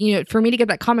 Like, for me to get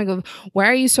that comment of, why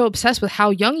are you so obsessed with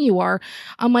how young you are?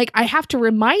 I'm like, I have to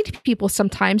remind people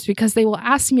sometimes because they will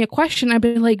ask me a question. I'd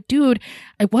be like, dude,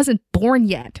 I wasn't born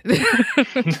yet.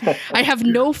 I have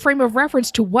no frame of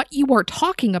reference to what you are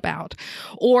talking about.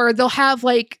 Or they'll have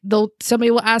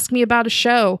somebody will ask me about a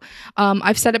show.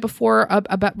 I've said it before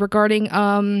about regarding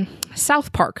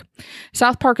South Park.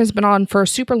 South Park has been on for a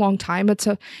super long time.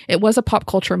 It was a pop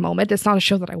culture moment. It's not a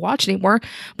show that I watch anymore.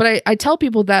 But I tell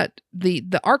people that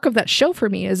the arc of that show for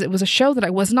me is it was a show that I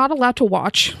was not allowed to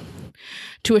watch,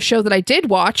 to a show that I did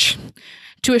watch,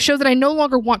 to a show that I no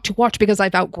longer want to watch because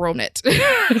I've outgrown it.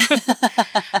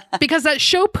 Because that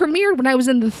show premiered when I was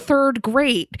in the 3rd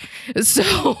grade.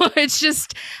 So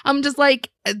I'm just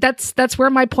like, that's where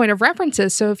my point of reference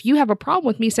is. So if you have a problem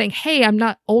with me saying, hey, I'm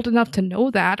not old enough to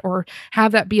know that, or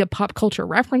have that be a pop culture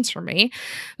reference for me,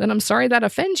 then I'm sorry that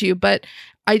offends you. But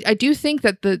I do think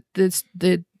that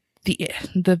the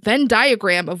Venn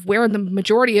diagram of where the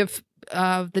majority of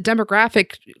the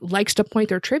demographic likes to point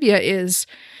their trivia is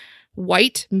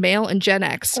white, male, and Gen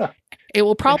X. Huh. It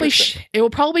will probably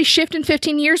shift in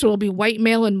 15 years. It will be white,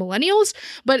 male, and millennials.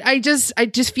 But I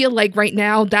just feel like right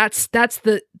now that's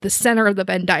the center of the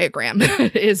Venn diagram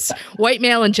is white,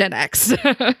 male, and Gen X.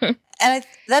 And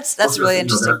that's really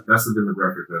interesting. That's the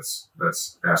demographic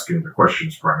that's asking the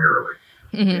questions primarily.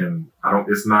 Mm-hmm. And I don't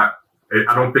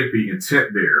think the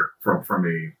intent there from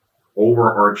a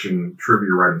overarching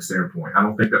trivia writing standpoint, I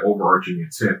don't think the overarching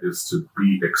intent is to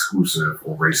be exclusive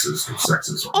or racist or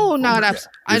sexist.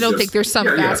 I don't think there's some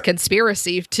vast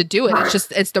conspiracy to do it. Right.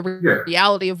 It's the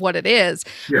reality of what it is.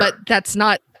 Yeah. But that's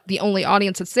not the only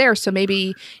audience that's there. So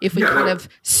maybe if we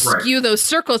skew those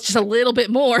circles just a little bit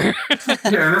more. And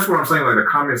that's what I'm saying. Like, the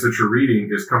comments that you're reading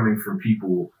is coming from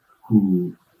people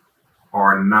who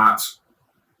are not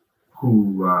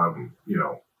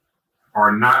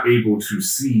able to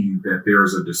see that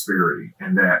there's a disparity,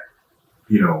 and that,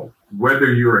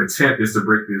 whether your intent is to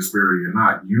break the disparity or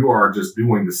not, you are just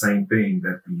doing the same thing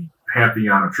that the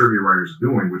pantheon of trivia writers are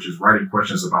doing, which is writing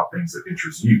questions about things that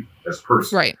interest you as a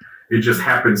person. Right. It just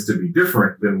happens to be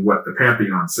different than what the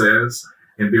pantheon says.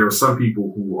 And there are some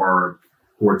people who are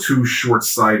too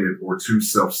short-sighted or too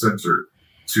self-centered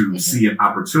to see an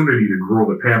opportunity to grow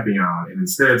the pantheon, and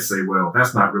instead say, well,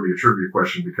 that's not really a trivia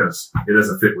question because it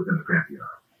doesn't fit within the pantheon.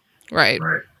 Right.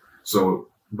 Right. So,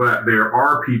 but there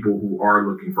are people who are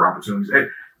looking for opportunities. And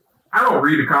I don't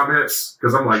read the comments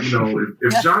because I'm like,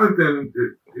 if Jonathan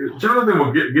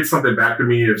will get something back to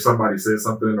me if somebody says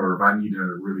something, or if I need to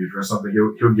really address something,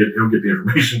 he'll get the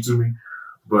information to me.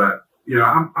 But,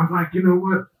 I'm like, you know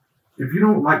what? If you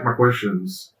don't like my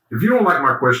questions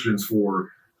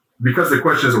because the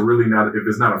questions are really not, if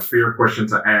it's not a fair question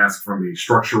to ask from a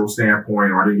structural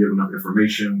standpoint, or I didn't give enough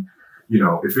information,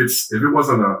 if it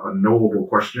wasn't a knowable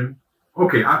question,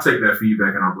 okay, I'll take that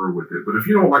feedback and I'll grow with it. But if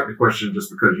you don't like the question just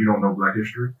because you don't know Black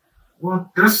history,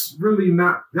 well, that's really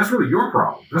your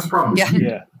problem. That's a problem with you.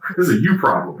 Yeah. This is a you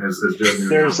problem, as Jeremy.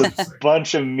 There's a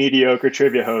bunch of mediocre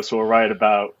trivia hosts who will write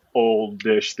about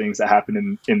oldish things that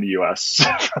happen in the U.S.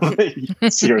 from the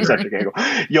Eurocentric angle.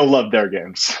 You'll love their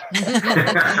games.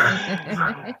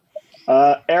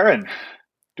 Aaron,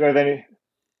 do you have any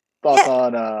thoughts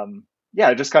on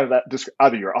just kind of that, just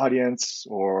either your audience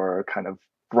or kind of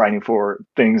writing for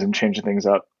things and changing things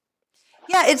up?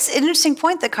 Yeah, it's an interesting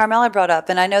point that Carmela brought up,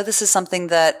 and I know this is something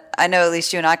that I know at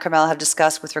least you and I, Carmela, have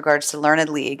discussed with regards to Learned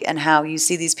League, and how you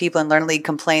see these people in Learned League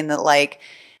complain that like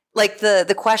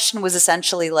the question was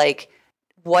essentially like,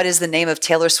 what is the name of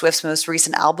Taylor Swift's most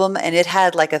recent album? And it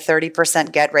had like a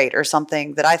 30% get rate or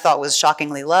something that I thought was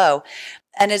shockingly low.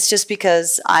 And it's just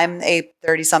because I'm a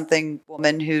 30-something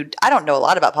woman who, I don't know a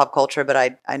lot about pop culture,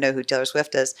 but I know who Taylor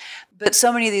Swift is. But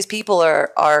so many of these people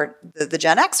are the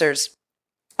Gen Xers.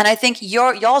 And I think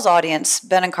y'all's audience,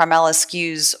 Ben and Carmela,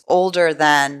 skews older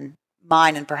than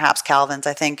mine and perhaps Calvin's.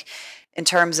 I think in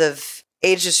terms of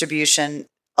age distribution,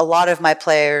 a lot of my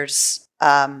players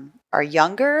are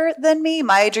younger than me,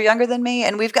 my age or younger than me.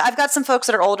 And I've got some folks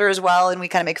that are older as well, and we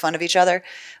kind of make fun of each other.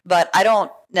 But I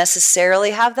don't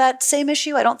necessarily have that same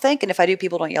issue, I don't think. And if I do,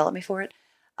 people don't yell at me for it.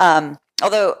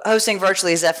 Although hosting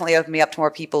virtually has definitely opened me up to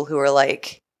more people who are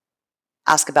like,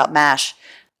 ask about MASH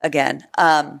again.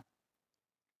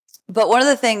 But one of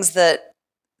the things that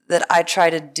I try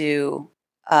to do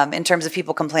in terms of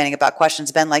people complaining about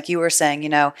questions, Ben, like you were saying,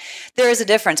 there is a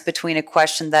difference between a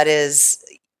question that is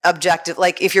objective.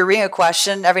 Like if you're reading a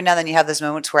question, every now and then you have those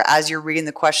moments where as you're reading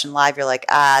the question live, you're like,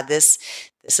 this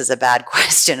is a bad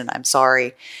question and I'm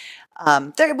sorry.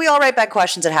 We all write bad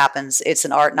questions. It happens. It's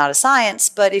an art, not a science.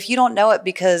 But if you don't know it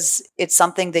because it's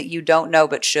something that you don't know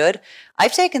but should,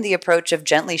 I've taken the approach of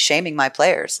gently shaming my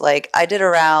players. Like I did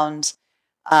around,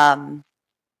 I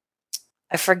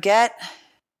forget.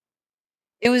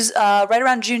 It was right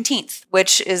around Juneteenth,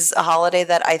 which is a holiday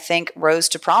that I think rose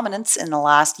to prominence in the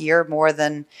last year more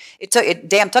than it took. It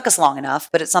took us long enough,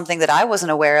 but it's something that I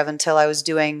wasn't aware of until I was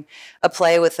doing a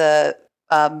play with a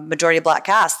majority Black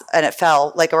cast, and it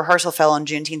fell like a rehearsal fell on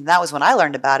Juneteenth. And that was when I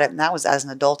learned about it, and that was as an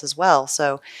adult as well.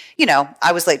 So,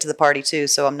 I was late to the party too.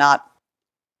 So I'm not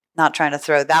trying to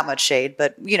throw that much shade,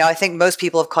 but I think most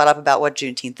people have caught up about what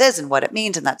Juneteenth is and what it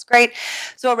means, and that's great.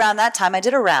 So around that time, I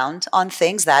did a round on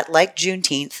things that, like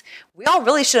Juneteenth, we all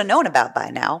really should have known about by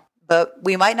now, but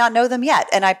we might not know them yet.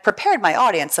 And I prepared my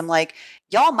audience. I'm like,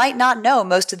 y'all might not know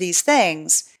most of these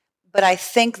things, but I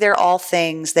think they're all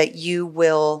things that you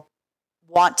will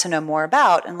want to know more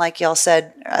about. And like y'all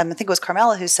said, I think it was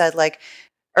Carmela who said,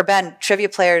 or Ben, trivia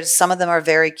players, some of them are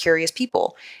very curious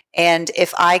people. And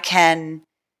if I can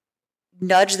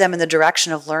nudge them in the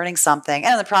direction of learning something,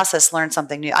 and in the process learn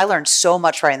something new. I learned so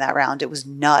much right in that round. It was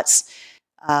nuts.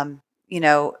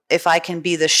 If I can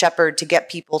be the shepherd to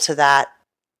get people to that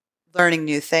learning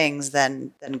new things,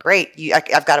 then great.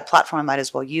 I've got a platform. I might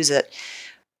as well use it.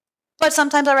 But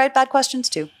sometimes I write bad questions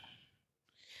too.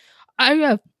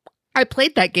 I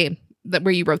played that game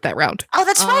where you wrote that round. Oh,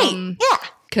 that's right. Yeah.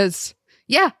 Because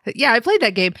Yeah, I played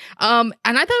that game. And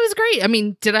I thought it was great. I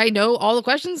mean, did I know all the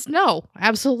questions? No,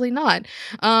 absolutely not.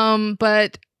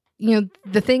 But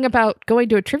the thing about going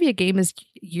to a trivia game is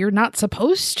you're not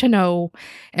supposed to know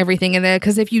everything in there,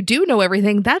 because if you do know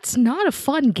everything, that's not a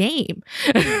fun game.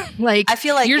 I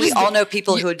feel like we all know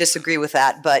people who would disagree with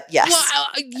that, but yes. Well,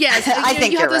 yes, I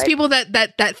think you have those right. people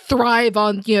that thrive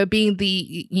on being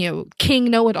the king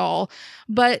know-it-all,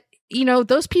 but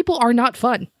those people are not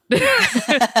fun.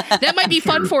 That might be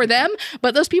fun for them,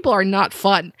 but those people are not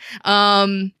fun.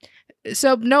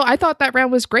 So no, I thought that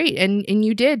round was great, and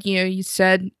you did. You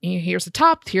said, here's the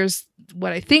top, here's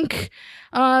what I think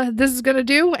this is gonna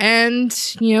do, and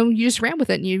you just ran with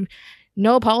it. And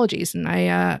no apologies, and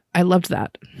I loved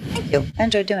that. Thank you. I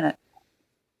enjoyed doing it.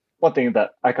 One thing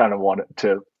that I kind of wanted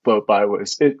to float by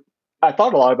was it. I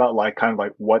thought a lot about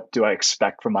what do I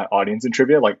expect from my audience in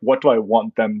trivia? Like, what do I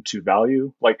want them to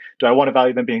value? Like, do I want to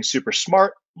value them being super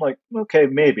smart? Like, okay,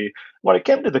 maybe. What I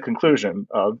came to the conclusion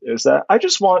of is that I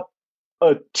just want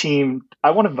a team. I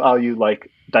want to value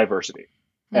diversity.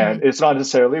 And it's not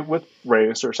necessarily with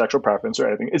race or sexual preference or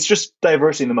anything. It's just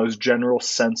diversity in the most general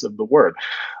sense of the word.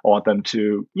 I want them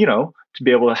to, to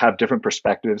be able to have different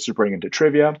perspectives to bring into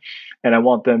trivia. And I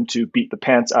want them to beat the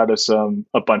pants out of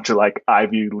a bunch of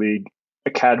Ivy League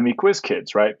Academy quiz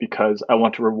kids, right? Because I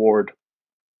want to reward,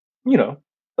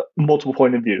 multiple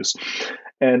point of views.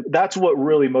 And that's what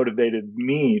really motivated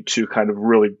me to kind of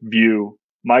really view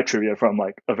my trivia from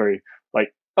a very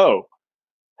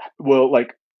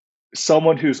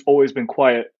someone who's always been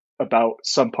quiet about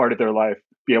some part of their life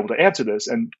be able to answer this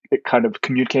and it kind of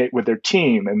communicate with their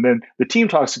team, and then the team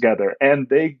talks together and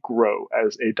they grow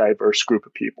as a diverse group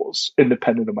of peoples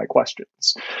independent of my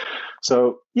questions.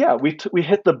 So yeah, we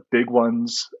hit the big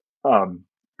ones. I'm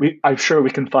sure we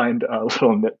can find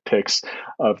little nitpicks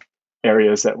of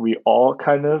areas that we all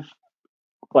kind of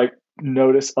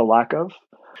notice a lack of.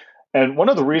 And one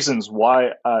of the reasons why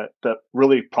that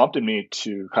really prompted me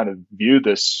to kind of view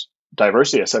this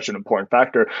diversity as such an important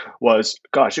factor was,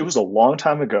 it was a long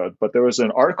time ago, but there was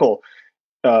an article,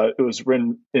 it was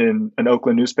written in an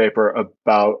Oakland newspaper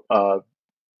about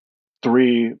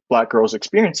 3 Black girls'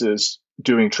 experiences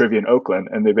doing trivia in Oakland.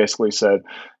 And they basically said,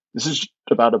 this is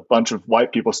about a bunch of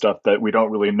white people stuff that we don't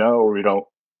really know, or we don't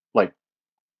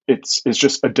it's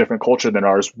just a different culture than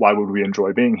ours. Why would we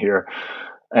enjoy being here?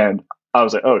 And I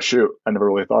was like, oh shoot, I never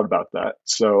really thought about that.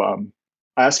 So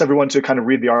I asked everyone to kind of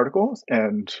read the article,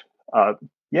 and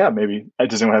maybe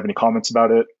does anyone have any comments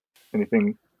about it?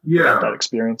 Anything about that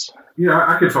experience? Yeah,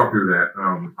 I could talk through that.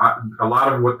 A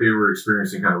lot of what they were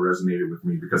experiencing kind of resonated with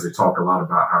me, because they talk a lot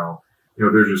about how,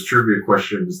 there's just trivia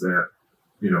questions that,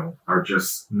 are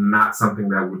just not something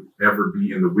that would ever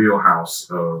be in the wheelhouse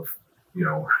of,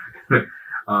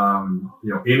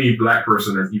 any Black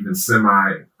person that's even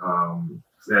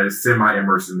that is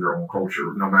semi-immersed in their own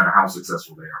culture, no matter how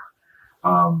successful they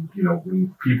are.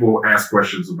 When people ask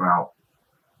questions about,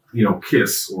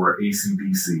 KISS or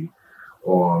AC/DC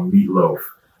or Meatloaf,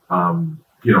 I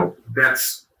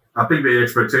think the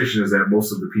expectation is that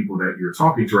most of the people that you're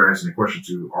talking to or asking the question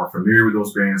to are familiar with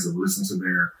those bands, have listened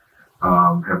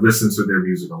to their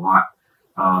music a lot.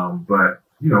 But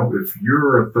if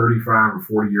you're a 35 or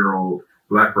 40-year-old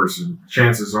Black person,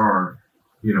 chances are,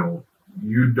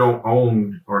 you don't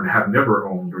own or have never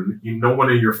owned, or no one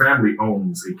in your family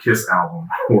owns a Kiss album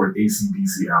or an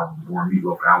AC/DC album or a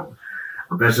Meatloaf album.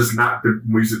 But that's just not the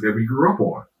music that we grew up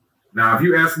on. Now, if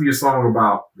you ask me a song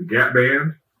about the Gap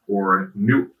Band or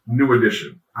New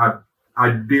Edition, I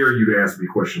dare you to ask me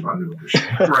a question about New Edition.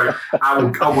 Right? I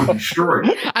would destroy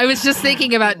it. I was just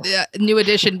thinking about New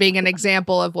Edition being an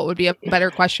example of what would be a better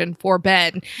question for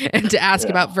Ben and to ask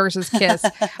about versus Kiss.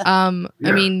 I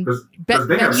mean, because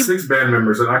they have 6 band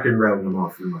members and I can rattle them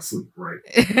off in my sleep, right?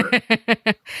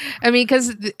 I mean,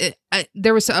 because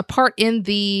there was a part in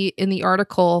the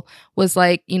article was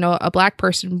like, you know, a black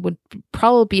person would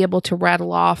probably be able to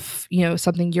rattle off, you know,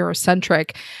 something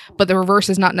Eurocentric, but the reverse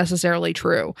is not necessarily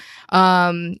true.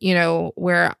 You know,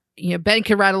 where, you know, Ben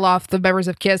can rattle off the members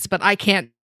of Kiss, but I can't.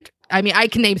 I mean, I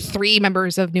can name 3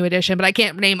 members of New Edition, but I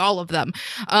can't name all of them.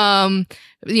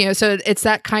 You know, so it's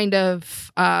that kind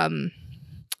of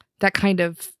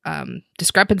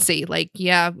discrepancy. Like,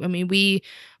 yeah, I mean,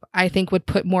 I think would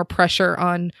put more pressure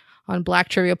on black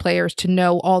trivia players to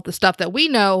know all the stuff that we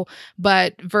know,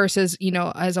 but versus, you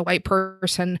know, as a white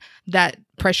person, that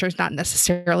pressure is not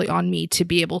necessarily on me to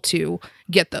be able to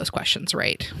get those questions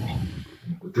right.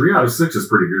 3 out of 6 is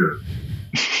pretty good.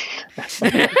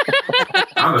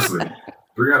 Honestly,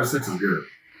 3 out of 6 is good.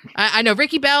 I know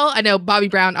Ricky Bell, I know Bobby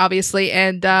Brown, obviously,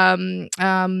 and Ronnie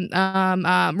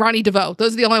DeVoe.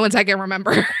 Those are the only ones I can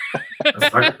remember.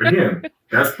 Again,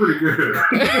 that's pretty good.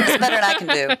 It's better than I can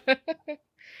do.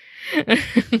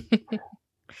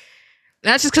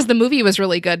 That's just because the movie was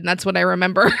really good, and that's what I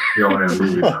remember. Yeah.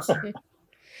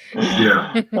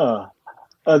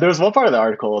 There was one part of the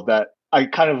article that I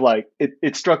kind of like,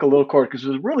 it struck a little chord because it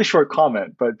was a really short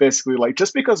comment, but basically, like,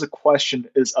 just because a question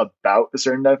is about a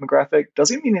certain demographic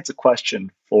doesn't mean it's a question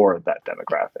for that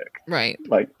demographic. Right.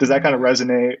 Like, does that kind of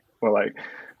resonate? Or like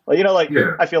you know, like,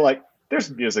 I feel like there's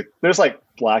like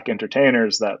black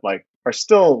entertainers that like are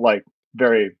still like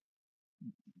very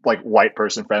like white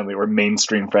person friendly or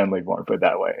mainstream friendly, if you want to put it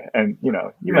that way. And you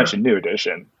know, you mentioned New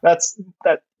Edition. That's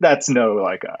no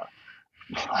like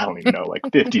I don't even know, like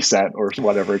 50 Cent or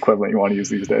whatever equivalent you want to use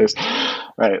these days,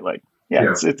 right? Like,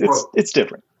 it's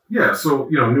different. Yeah, so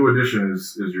you know, New Edition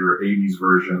is your '80s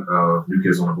version of New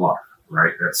Kids on the Block,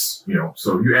 right? That's, you know,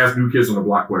 so if you ask New Kids on the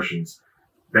Block questions,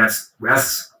 that's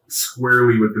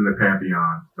squarely within the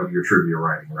pantheon of your trivia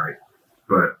writing, right?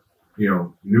 But you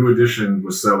know, New Edition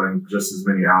was selling just as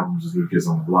many albums as New Kids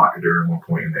on the Block during one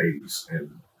point in the '80s, and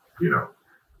you know,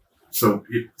 so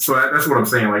that's what I'm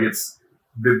saying. Like, it's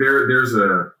there's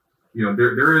a, you know,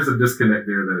 there is a disconnect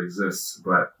there that exists.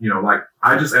 But you know, like,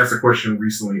 I just asked a question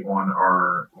recently on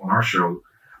our show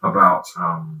about,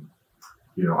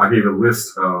 you know, I gave a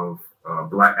list of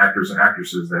black actors and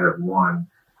actresses that have won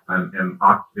an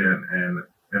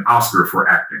Oscar for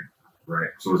acting, right?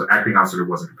 So it was an acting Oscar that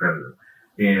wasn't competitive.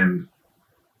 And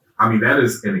I mean, that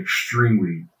is an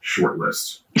extremely short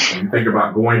list. When you think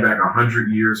about going back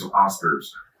 100 years of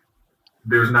Oscars,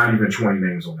 there's not even 20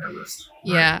 names on that list.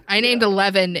 Right? Yeah, I named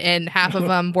 11 and half of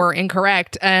them were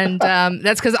incorrect. And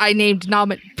that's because I named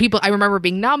people I remember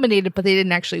being nominated, but they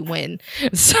didn't actually win.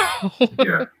 So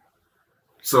yeah.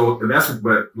 So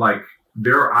but like,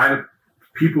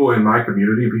 people in my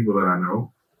community, people that I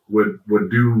know would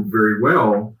do very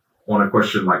well on a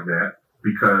question like that,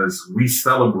 because we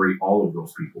celebrate all of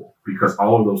those people, because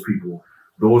all of those people,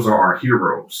 those are our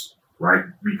heroes, right?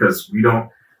 Because we don't,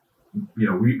 you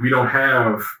know, we don't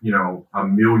have, you know,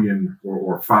 1 million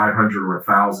or 500 or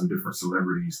 1,000 different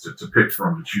celebrities to pick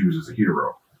from to choose as a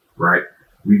hero, right?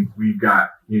 We've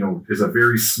got, you know, it's a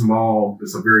very small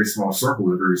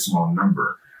circle, a very small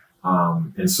number.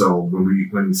 And so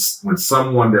when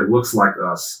someone that looks like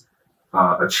us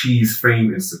achieves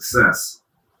fame and success,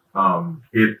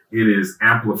 it is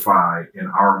amplified in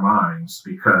our minds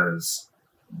because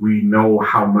we know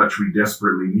how much we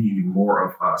desperately need more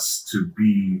of us to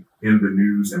be in the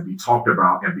news and be talked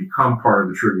about and become part of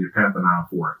the trivia pantheon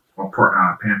for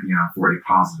a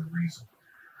positive reason.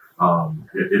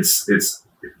 It's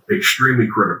extremely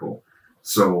critical.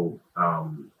 So,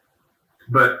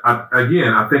 but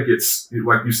I think it's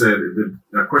like you said,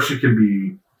 the question can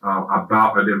be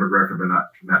about a demographic, but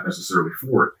not necessarily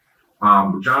for it.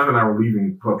 Jonathan and I were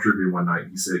leaving Pub Trivia one night.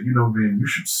 He said, you know, man, you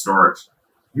should start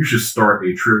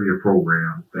a trivia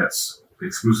program that's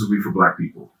exclusively for Black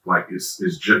people. Like,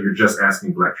 you're just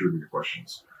asking Black trivia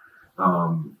questions.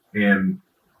 And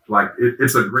like,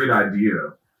 it's a great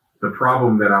idea. The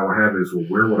problem that I would have is, well,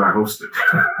 where would I host it?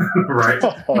 Right?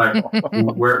 Like,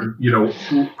 where, you know,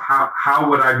 how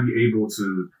would I be able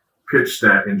to pitch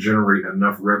that and generate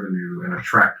enough revenue and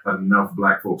attract enough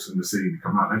Black folks in the city to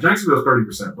come out. Now, Jacksonville is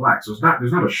 30% Black, so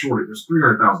there's not a shortage. There's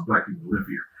 300,000 Black people who live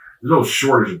here. There's no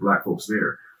shortage of Black folks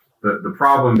there. The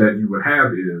problem that you would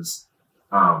have is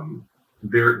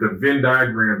the Venn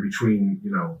diagram between,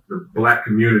 you know, the Black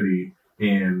community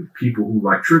and people who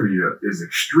like trivia is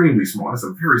extremely small. It's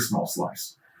a very small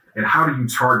slice. And how do you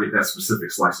target that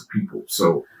specific slice of people?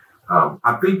 So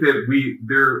I think that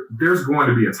there's going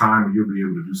to be a time when you'll be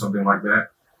able to do something like that.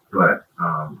 But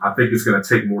I think it's going to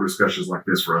take more discussions like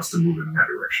this for us to move in that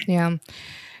direction. Yeah.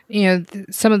 You know,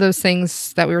 some of those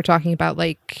things that we were talking about,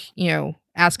 like, you know,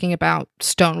 asking about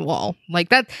Stonewall, like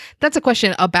that's a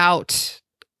question about,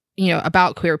 you know,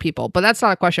 about queer people, but that's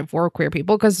not a question for queer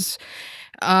people, because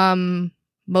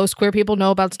most queer people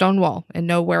know about Stonewall and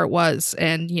know where it was,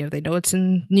 and, you know, they know it's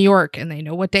in New York, and they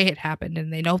know what day it happened,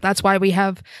 and they know that's why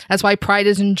Pride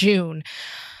is in June.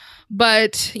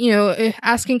 But, you know,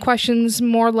 asking questions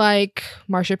more like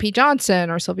Marsha P. Johnson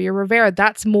or Sylvia Rivera,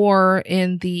 that's more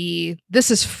in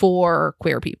this is for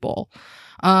queer people.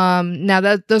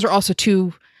 Now those are also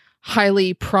two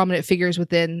highly prominent figures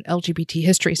within LGBT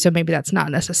history, so maybe that's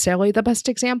not necessarily the best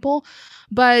example.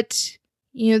 But,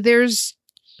 you know, there's,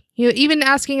 you know, even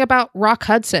asking about Rock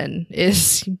Hudson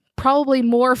is probably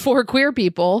more for queer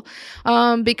people,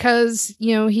 because,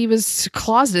 you know, he was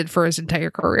closeted for his entire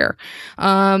career.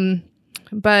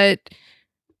 But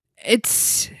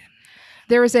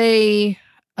there is a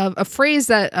phrase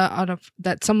that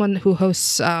that someone who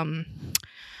hosts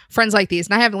Friends Like These,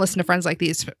 and I haven't listened to Friends Like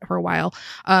These for a while,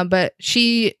 but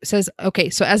she says, okay,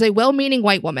 so as a well-meaning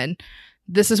white woman,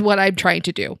 this is what I'm trying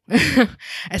to do.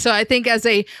 And so I think as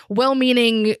a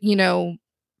well-meaning, you know,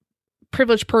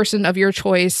 privileged person of your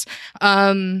choice,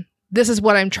 this is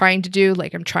what I'm trying to do.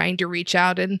 Like, I'm trying to reach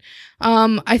out, and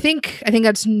I think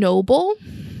that's noble,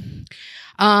 and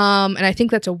I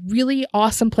think that's a really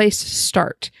awesome place to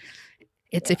start.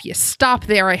 It's if you stop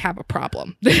there, I have a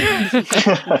problem.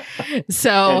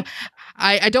 So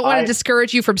I don't want to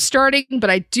discourage you from starting, but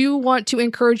I do want to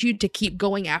encourage you to keep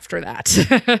going after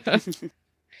that.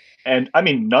 And I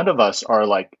mean, none of us are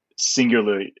like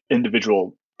singularly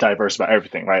individual diverse about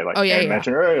everything, right? Like I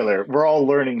mentioned earlier, we're all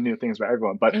learning new things about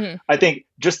everyone. But I think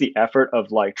just the effort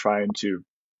of like trying to,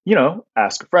 you know,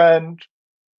 ask a friend,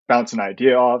 bounce an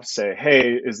idea off, say,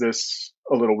 hey, is this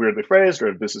a little weirdly phrased, or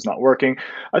if this is not working?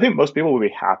 I think most people will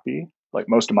be happy. Like,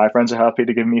 most of my friends are happy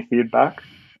to give me feedback.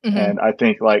 And I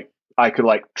think like I could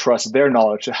like trust their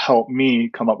knowledge to help me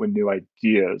come up with new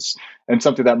ideas, and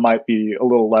something that might be a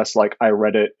little less like I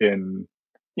read it in,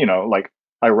 you know, like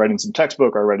I read in some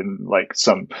textbook, or I read in like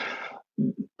some,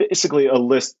 basically a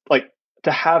list, like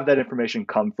to have that information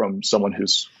come from someone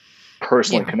who's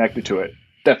personally connected to it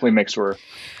definitely makes for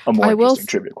a more interesting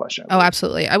trivia question. Oh,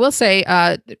 absolutely. I will say,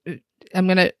 I'm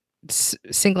going to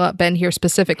single out Ben here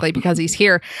specifically because he's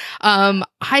here.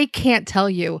 I can't tell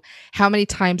you how many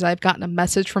times I've gotten a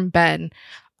message from Ben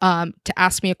to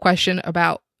ask me a question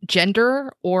about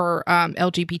gender or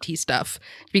LGBT stuff,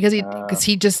 because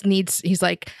he just needs, he's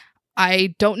like,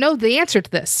 I don't know the answer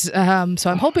to this, so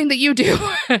I'm hoping that you do.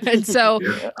 And so,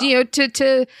 you know,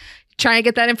 to try and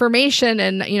get that information,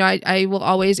 and, you know, I will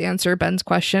always answer Ben's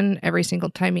question every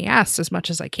single time he asks, as much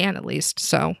as I can, at least.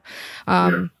 So,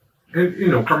 And, you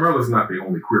know, Carmela's not the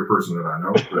only queer person that I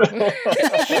know. But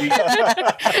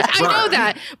I know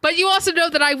that. But you also know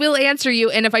that I will answer you.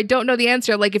 And if I don't know the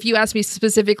answer, like if you ask me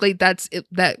specifically that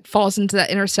falls into that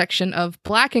intersection of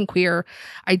Black and queer,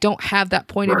 I don't have that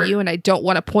point of view, and I don't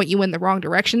want to point you in the wrong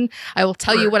direction. I will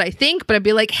tell you what I think, but I'd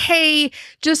be like, hey,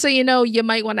 just so you know, you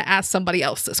might want to ask somebody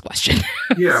else this question.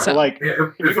 Yeah. So, like,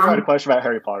 if you find a question about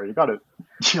Harry Potter, you got to...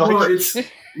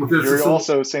 You're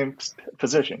also same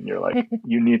position. You're like,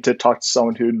 you need to talk to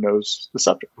someone who knows the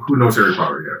subject. Who knows Harry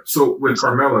Potter, yeah. So with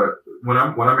Carmela, when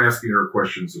I'm asking her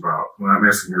questions I'm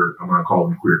going to call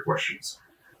them queer questions.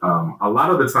 A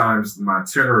lot of the times my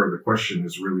tenor of the question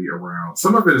is really around,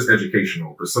 some of it is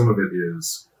educational, but some of it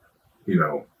is, you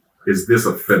know, is this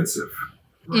offensive?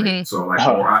 Right. So like,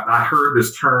 or I heard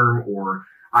this term, or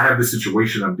I have this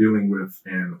situation I'm dealing with,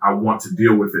 and I want to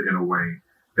deal with it in a way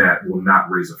that will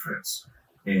not raise offense.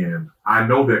 And I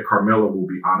know that Carmela will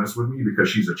be honest with me because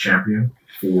she's a champion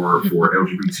for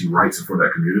LGBT rights and for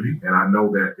that community. And I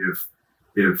know that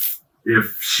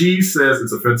if she says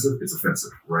it's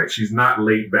offensive, right? She's not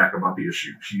laid back about the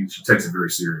issue. She takes it very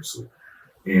seriously.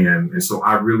 And so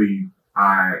I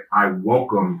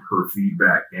welcome her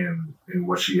feedback and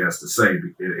what she has to say.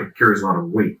 It carries a lot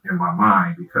of weight in my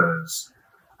mind because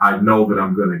I know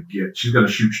that she's going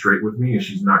to shoot straight with me, and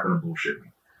she's not going to bullshit me.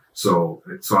 So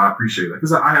I appreciate that,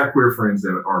 because I have queer friends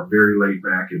that are very laid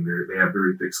back, and they have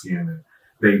very thick skin,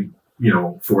 and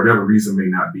for whatever reason may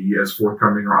not be as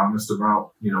forthcoming or honest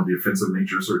about, the offensive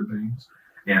nature of certain things.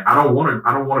 And I don't want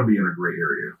to be in a gray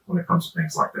area when it comes to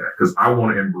things like that, because I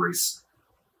want to embrace,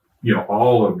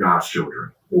 all of God's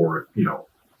children, or,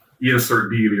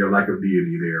 insert deity or lack of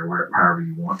deity there, however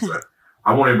you want. But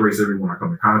I want to embrace everyone I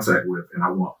come in contact with, and I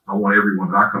want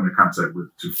everyone that I come in contact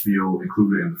with to feel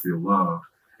included and to feel loved.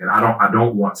 And I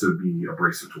don't want to be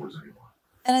abrasive towards anyone.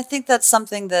 And I think that's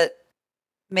something that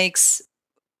makes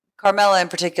Carmela in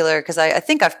particular, because I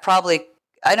think I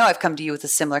know I've come to you with the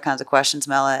similar kinds of questions,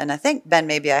 Mela, and I think, Ben,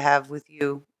 maybe I have with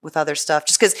you with other stuff,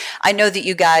 just because I know that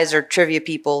you guys are trivia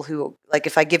people who, like,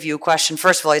 if I give you a question,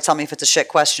 first of all, you tell me if it's a shit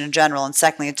question in general, and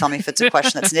secondly, you tell me if it's a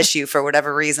question that's an issue for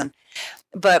whatever reason.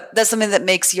 But that's something that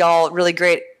makes y'all really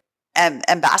great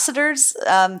ambassadors,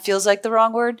 feels like the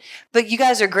wrong word, but you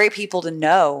guys are great people to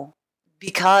know,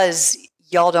 because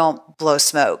y'all don't blow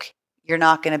smoke. You're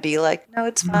not going to be like, no,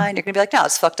 it's fine. You're going to be like, no,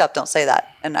 it's fucked up. Don't say that.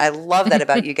 And I love that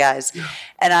about you guys. Yeah.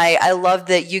 And I love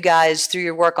that you guys, through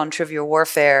your work on Trivial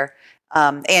Warfare,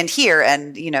 and here,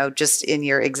 and, just in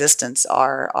your existence,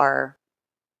 are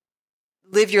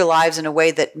live your lives in a way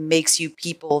that makes you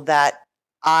people that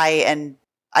I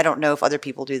don't know if other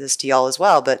people do this to y'all as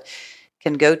well, but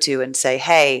can go to and say,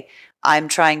 hey, I'm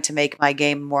trying to make my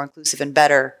game more inclusive and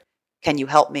better. Can you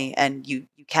help me? And you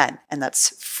can. And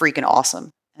that's freaking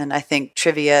awesome. And I think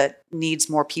trivia needs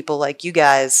more people like you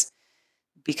guys,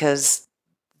 because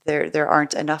there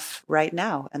aren't enough right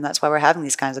now. And that's why we're having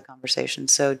these kinds of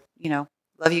conversations. So,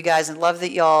 love you guys, and love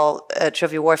that y'all at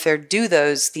Trivia Warfare do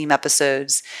those theme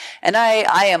episodes. And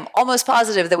I am almost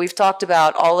positive that we've talked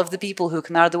about all of the people who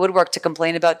come out of the woodwork to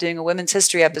complain about doing a women's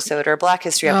history episode or a Black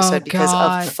history episode because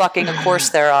of fucking, of course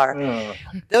there are.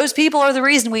 Those people are the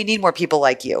reason we need more people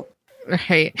like you.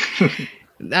 Right.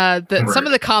 Some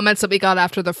of the comments that we got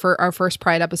after our first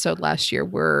Pride episode last year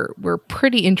were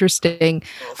pretty interesting,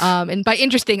 and by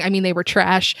interesting I mean they were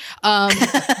trash. But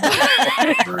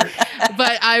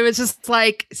I was just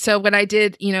like, so when I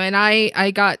did, and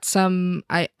I got some,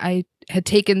 I had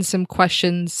taken some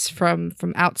questions from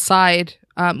outside,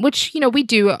 which we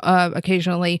do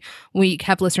occasionally. We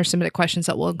have listeners submitted questions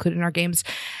that we'll include in our games,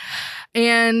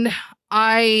 and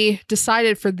I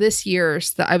decided for this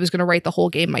year's that I was going to write the whole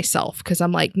game myself, because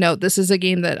I'm like, no, this is a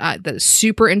game that is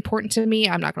super important to me.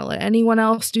 I'm not going to let anyone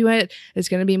else do it. It's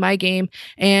going to be my game.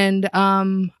 And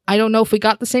I don't know if we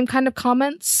got the same kind of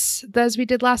comments as we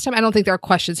did last time. I don't think their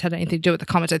questions had anything to do with the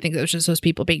comments. I think it was just those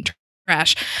people being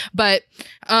trash. But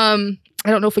I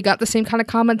don't know if we got the same kind of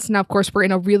comments. Now, of course, we're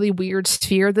in a really weird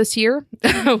sphere this year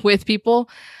with people.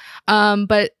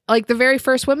 But like the very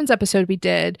first women's episode we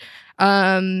did,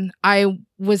 I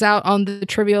was out on the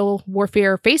Trivial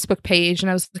Warfare Facebook page,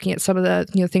 and I was looking at some of the,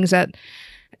 things that,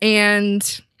 and,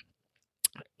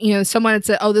 someone had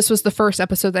said, oh, this was the first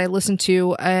episode that I listened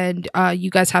to, and,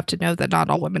 you guys have to know that not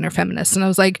all women are feminists. And I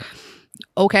was like,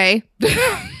 okay.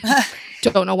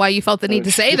 Don't know why you felt the need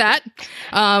to say that.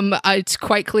 It's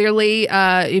quite clearly,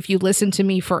 if you listen to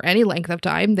me for any length of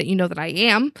time, that you know that I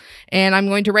am, and I'm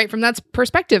going to write from that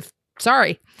perspective.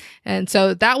 Sorry. And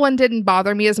so that one didn't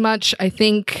bother me as much. I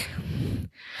think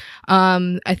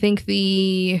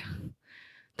the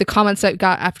comments that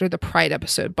got after the Pride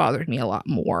episode bothered me a lot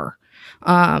more.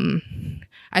 I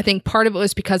think part of it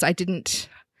was because that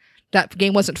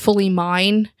game wasn't fully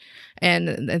mine.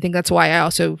 And I think that's why I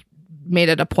also made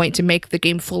it a point to make the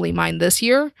game fully mine this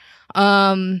year.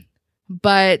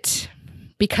 But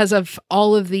because of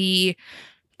all of the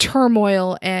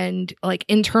turmoil and like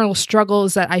internal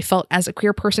struggles that I felt as a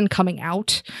queer person coming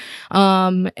out,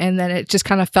 and then it just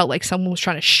kind of felt like someone was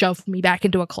trying to shove me back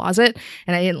into a closet,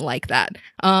 and I didn't like that.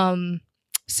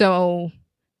 So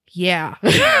yeah.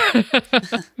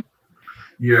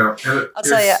 Yeah, I'll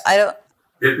tell you,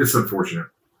 it's unfortunate.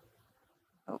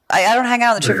 I don't hang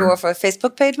out on the Trivia Warfare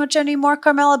Facebook page much anymore,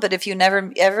 Carmela, but if you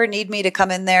never ever need me to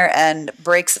come in there and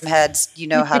break some heads, you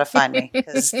know how to find me,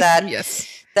 because that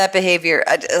that behavior,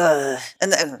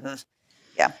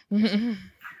 yeah.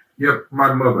 Yeah,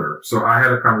 my mother. So I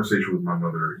had a conversation with my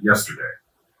mother yesterday.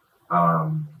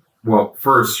 Well,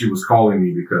 first she was calling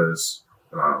me because,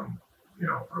 a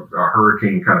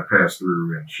hurricane kind of passed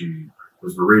through, and she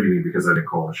was berating me because I didn't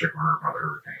call and check on her about the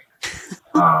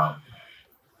hurricane.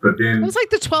 But then it was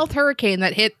like the 12th hurricane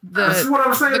that hit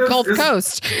the Gulf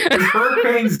Coast. It's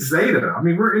Hurricane Zeta. I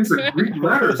mean, we're into Greek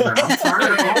letters now. I'm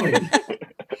tired of calling.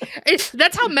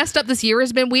 That's how messed up this year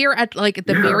has been. We are at like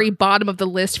the very bottom of the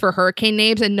list for hurricane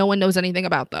names, and no one knows anything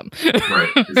about them. Right,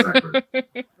 exactly.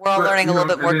 We're all learning a little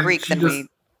bit more Greek than we.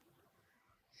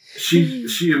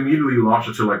 she immediately launched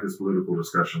into like this political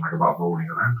discussion, like about voting,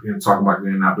 and talking about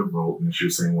getting out to vote. And she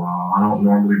was saying, "Well, I don't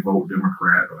normally vote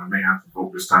Democrat, but I may have to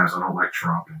vote this time, so I don't like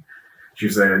Trump." And she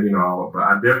said, "You know,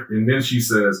 but and then she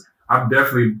says, I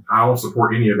don't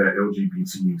support any of that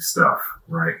LGBT stuff,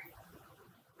 right?"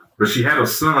 But she had a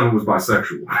son who was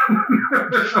bisexual.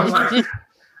 I'm like,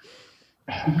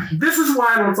 this is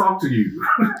why I don't talk to you.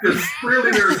 Because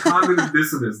clearly there's cognitive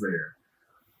dissonance there.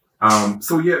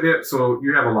 So you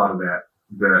have a lot of that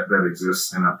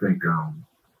exists, and I think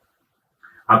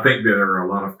that there are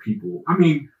a lot of people. I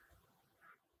mean,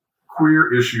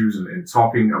 queer issues and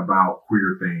talking about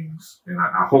queer things, and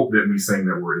I hope that me saying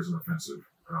that word isn't offensive,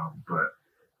 but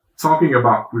talking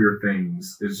about queer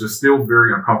things is just still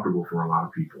very uncomfortable for a lot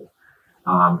of people.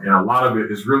 And a lot of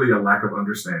it is really a lack of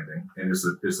understanding, and it's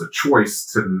a choice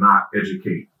to not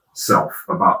educate self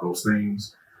about those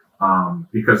things,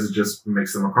 because it just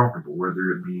makes them uncomfortable, whether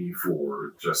it be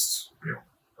for just,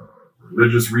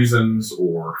 religious reasons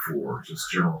or for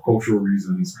just general cultural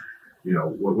reasons,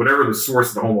 whatever the source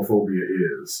of the homophobia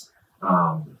is.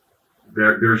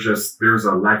 There's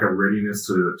a lack of readiness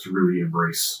to really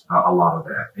embrace a lot of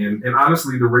that. And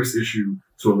honestly, the race issue,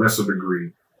 to a lesser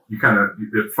degree,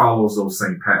 it follows those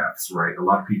same paths, right? A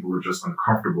lot of people are just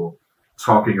uncomfortable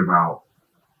talking about,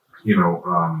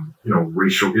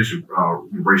 racial issue,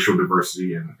 racial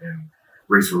diversity and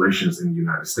race relations in the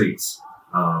United States.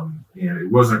 And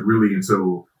it wasn't really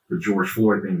until the George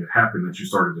Floyd thing that happened that you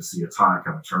started to see a tide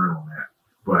kind of turn on that.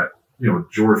 But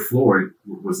George Floyd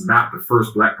was not the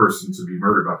first Black person to be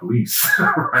murdered by police,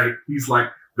 right? He's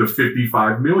like the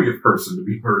 55 millionth person to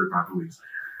be murdered by police.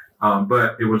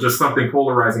 But it was just something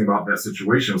polarizing about that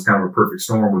situation. It was kind of a perfect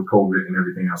storm with COVID and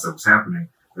everything else that was happening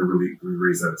that really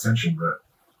raised that attention. But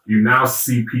you now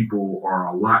see people are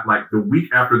a lot, like the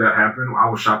week after that happened, I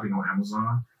was shopping on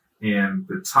Amazon, and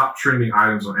the top trending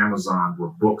items on Amazon were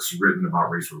books written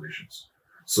about race relations.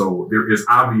 So there is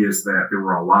obvious that there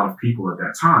were a lot of people at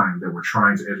that time that were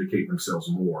trying to educate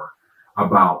themselves more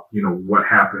about, what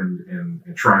happened and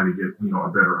trying to get, a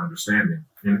better understanding.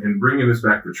 And bringing this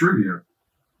back to trivia,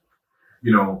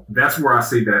 that's where I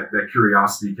say that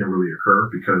curiosity can really occur,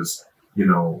 because,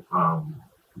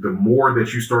 the more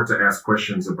that you start to ask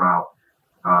questions about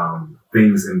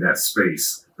things in that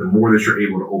space, the more that you're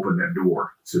able to open that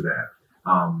door to that.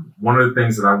 One of the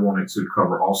things that I wanted to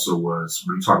cover also was,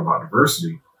 when you talk about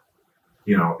diversity,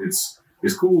 it's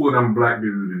cool when I'm a Black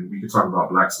dude and we can talk about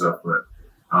Black stuff, but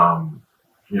one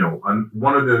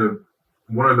of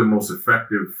the most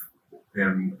effective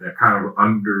and that kind of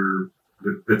under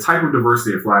the type of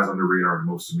diversity that flies under the radar the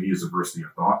most to me is diversity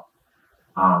of thought.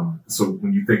 So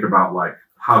when you think about like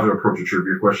how to approach a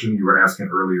trivia question, you were asking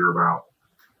earlier about,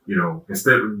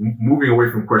 instead of moving away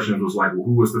from questions was like, well,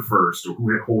 who was the first, or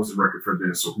who holds the record for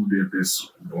this, or who did this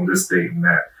on this date and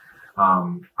that.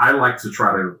 I like to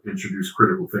try to introduce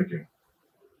critical thinking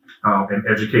and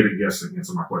educated guessing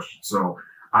into my questions. So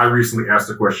I recently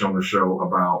asked a question on the show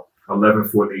about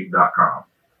 11foot8.com.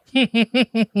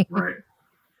 Right.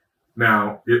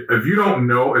 Now, if you don't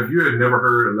know, if you had never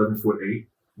heard 11foot8,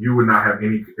 you would not have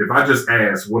any. If I just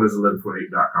asked, what is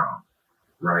 11foot8.com?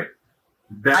 Right.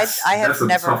 I have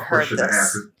never heard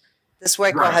this. This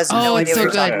white girl has no idea what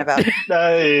you're talking about.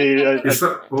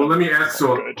 Well, let me ask.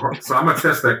 So I'm going to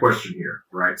test that question here.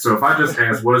 Right. So if I just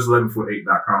ask, what is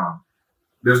 11foot8.com?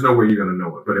 There's no way you're going to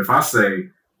know it. But if I say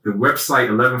the website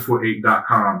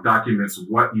 11foot8.com documents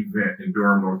what event in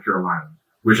Durham, North Carolina,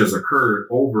 which has occurred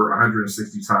over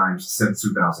 160 times since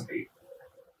 2008.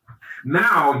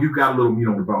 Now you've got a little meat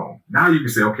on the bone. Now you can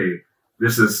say, okay,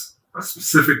 this is a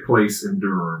specific place in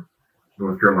Durham,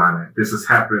 North Carolina. This has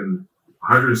happened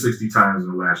 160 times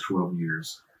in the last 12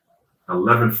 years.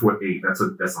 11foot8. That's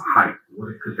a height. What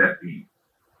could that be?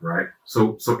 Right.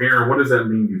 So Aaron, what does that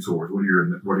lean you towards?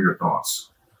 What are your thoughts?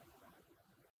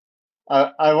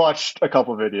 I watched a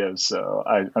couple videos, so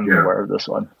I'm aware of this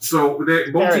one. So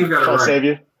both teams got it right. Can I save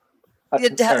you?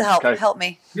 You'd have to help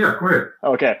me. Yeah, go ahead.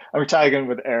 Okay, I'm tagging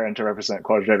with Aaron to represent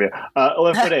Quadrivia.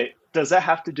 11foot8. Does that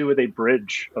have to do with a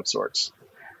bridge of sorts?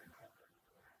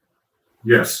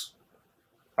 Yes.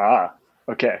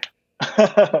 Okay.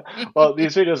 Well,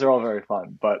 these videos are all very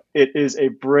fun, but it is a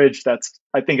bridge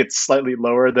I think it's slightly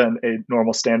lower than a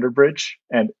normal standard bridge,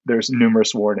 and there's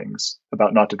numerous warnings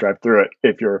about not to drive through it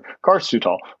if your car's too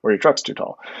tall or your truck's too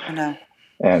tall. I know.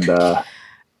 And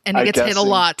it gets hit a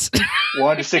lot.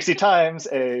 160 times,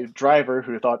 a driver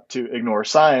who thought to ignore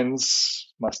signs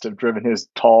must have driven his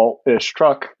tallest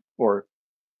truck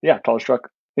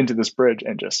into this bridge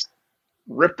and just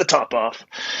ripped the top off.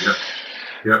 Yep.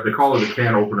 Yeah, they call it a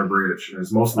can opener bridge, and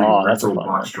it's mostly rental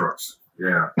box trucks.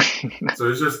 Yeah.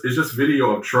 So it's just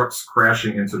video of trucks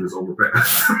crashing into this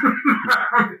overpass,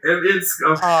 and it's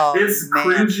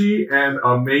cringy and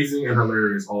amazing and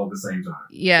hilarious all at the same time.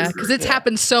 Yeah, because it's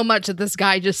happened so much that this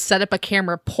guy just set up a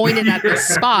camera pointed at the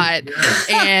spot,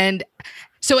 and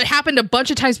so it happened a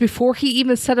bunch of times before he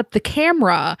even set up the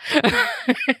camera.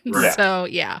 Right. So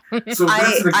yeah. So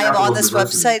I am on this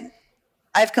website.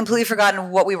 I've completely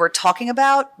forgotten what we were talking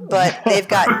about, but they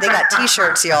got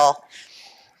T-shirts, y'all.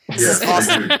 This is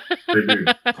awesome. They do.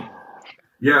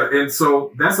 Yeah, and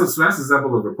so that's an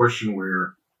example of a question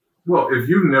where, well, if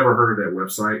you've never heard of that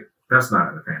website, that's not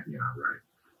in the Pantheon, right?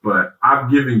 But I've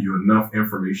given you enough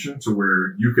information to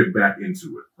where you could back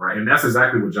into it, right? And that's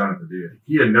exactly what Jonathan did.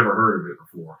 He had never heard of it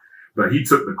before, but he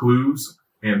took the clues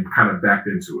and kind of backed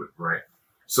into it, right?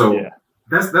 So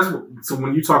so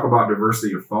when you talk about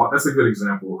diversity of thought, that's a good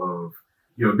example of,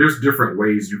 there's different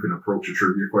ways you can approach a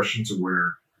trivia question to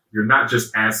where you're not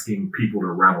just asking people to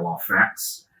rattle off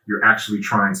facts. You're actually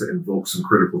trying to invoke some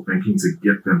critical thinking to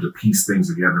get them to piece things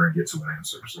together and get to an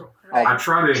answer. So I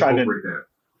try to incorporate that.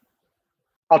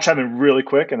 I'll chime in really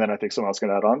quick, and then I think someone else can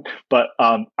add on. But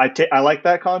I like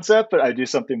that concept, but I do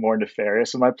something more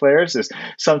nefarious with my players.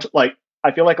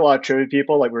 I feel like a lot of trivia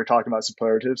people, like we were talking about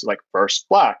superlatives, like first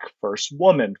black, first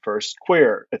woman, first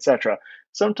queer, etc.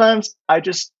 Sometimes I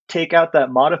just take out that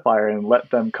modifier and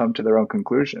let them come to their own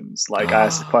conclusions. Like I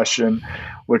asked a question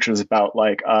which was about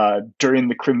during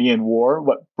the Crimean War,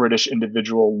 what British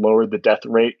individual lowered the death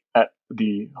rate at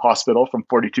the hospital from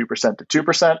 42% to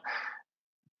 2%?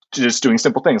 Just doing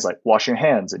simple things like washing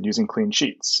hands and using clean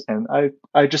sheets. And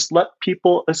I just let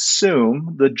people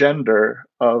assume the gender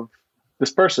of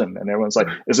this person. And everyone's like,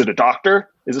 is it a doctor?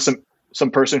 Is it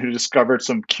some person who discovered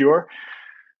some cure?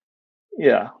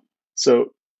 Yeah.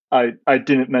 So I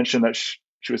didn't mention that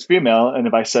she was female. And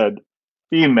if I said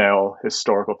female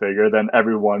historical figure, then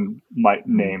everyone might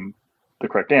name the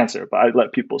correct answer. But I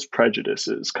let people's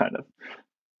prejudices kind of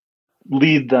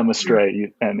lead them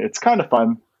astray. And it's kind of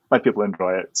fun. Like people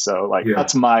enjoy it. So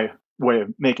that's my way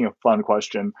of making a fun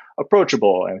question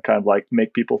approachable and kind of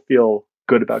make people feel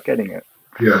good about getting it.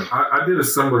 Yeah, I did a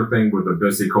similar thing with the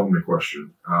Bessie Coleman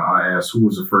question. I asked who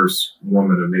was the first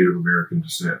woman of Native American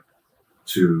descent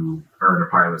to earn a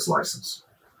pilot's license.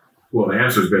 Well, the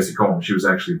answer is Bessie Coleman. She was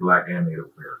actually Black and Native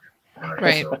American.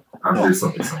 Right. So I did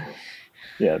something similar.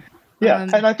 Yeah. Yeah.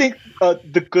 And I think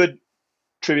the good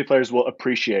trivia players will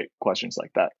appreciate questions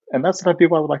like that. And that's the type of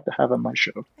people I would like to have on my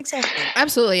show. Exactly.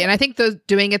 Absolutely. And I think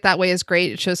doing it that way is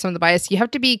great. It shows some of the bias. You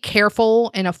have to be careful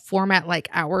in a format like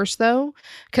ours, though,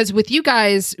 because with you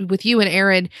and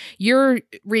Aaron, you're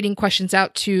reading questions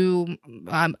out to,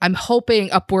 I'm hoping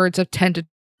upwards of 10 to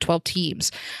 12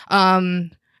 teams.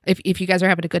 If you guys are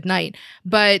having a good night.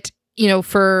 But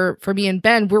for me and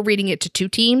Ben, we're reading it to 2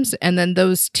 teams, and then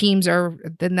those teams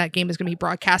then that game is going to be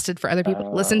broadcasted for other people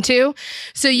to listen to.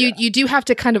 So you do have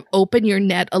to kind of open your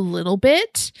net a little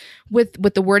bit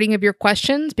with the wording of your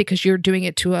questions because you're doing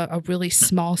it to a really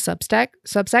small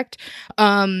subsect.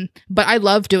 But I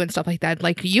love doing stuff like that.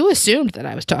 Like you assumed that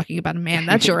I was talking about a man.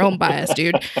 That's your own bias,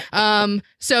 dude.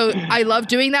 So I love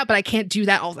doing that, but I can't do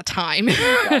that all the time.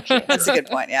 Gotcha. That's a good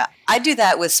point. Yeah. I do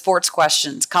that with sports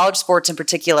questions, college sports in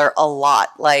particular, a lot.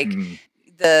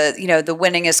 The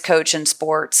winningest coach in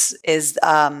sports is,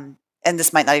 and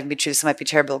this might not even be true, this might be a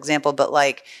terrible example, but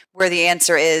where the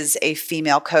answer is a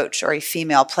female coach or a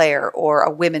female player or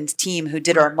a women's team who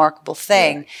did a remarkable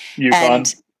thing.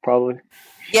 UConn, probably.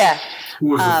 Yeah. Who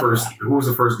was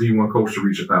the first D1 coach to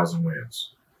reach 1,000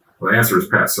 wins? Well, the answer is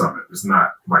Pat Summitt. It's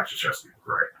not Mike Krzyzewski,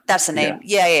 right? That's the name.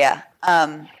 Yeah.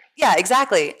 Yeah,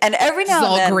 exactly. And every now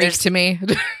and then, all Greek to me.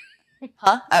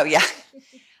 Huh? Oh, yeah.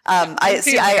 I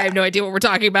have no idea what we're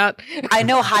talking about. I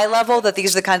know high level that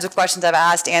these are the kinds of questions I've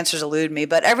asked. Answers elude me,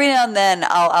 but every now and then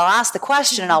I'll ask the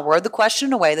question and I'll word the question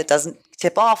in a way that doesn't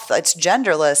tip off. It's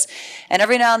genderless, and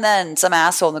every now and then some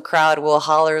asshole in the crowd will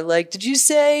holler "Did you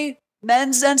say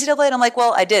men's NCAA?" And I'm like,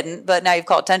 "Well, I didn't, but now you've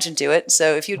called attention to it.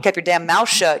 So if you'd kept your damn mouth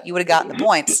shut, you would have gotten the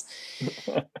points."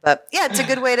 But yeah, it's a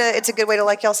good way to,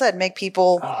 like y'all said, make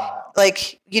people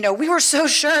we were so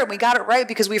sure and we got it right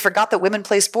because we forgot that women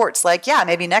play sports.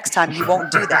 Maybe next time you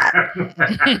won't do that.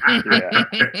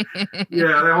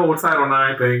 Yeah, that whole Title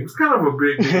IX thing was kind of a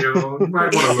big deal. You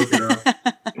might want to look it up.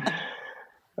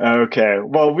 Okay,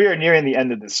 well, we are nearing the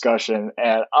end of the discussion,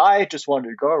 and I just wanted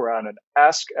to go around and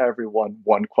ask everyone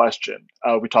one question.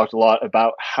 We talked a lot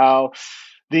about how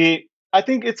I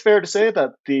think it's fair to say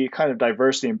that the kind of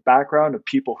diversity and background of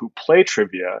people who play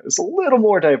trivia is a little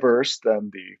more diverse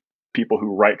than the people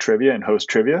who write trivia and host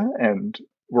trivia, and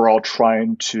we're all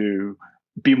trying to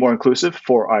be more inclusive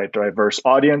for a diverse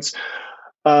audience.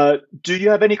 Do you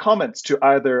have any comments to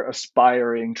either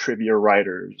aspiring trivia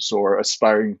writers or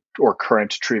aspiring or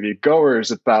current trivia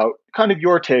goers about kind of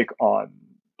your take on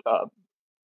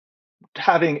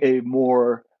having a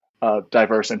more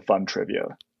diverse and fun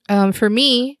trivia? For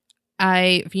me,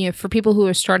 for people who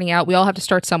are starting out, we all have to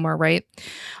start somewhere, right?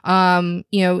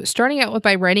 Starting out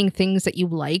by writing things that you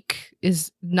like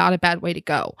is not a bad way to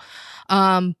go.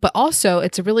 But also,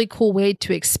 it's a really cool way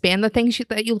to expand the things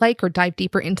that you like or dive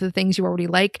deeper into the things you already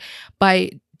like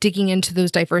by digging into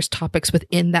those diverse topics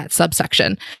within that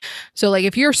subsection. So, like,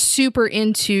 if you're super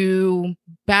into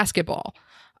basketball,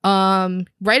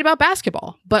 write about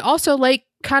basketball, but also, like,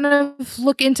 kind of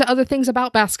look into other things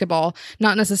about basketball,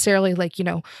 not necessarily like,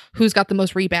 who's got the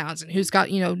most rebounds and who's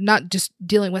got, not just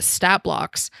dealing with stat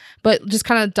blocks, but just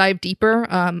kind of dive deeper.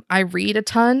 I read a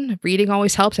ton. Reading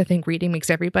always helps. I think reading makes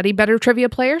everybody better trivia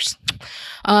players.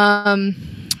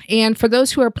 And for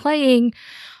those who are playing,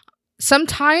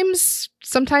 sometimes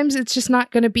it's just not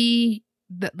going to be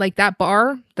that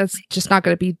bar. That's just not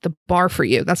going to be the bar for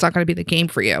you. That's not going to be the game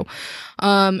for you.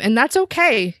 And that's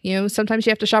okay. Sometimes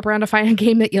you have to shop around to find a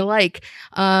game that you like.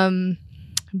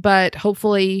 But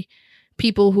hopefully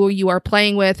people who you are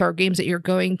playing with or games that you're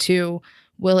going to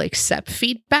will accept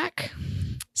feedback.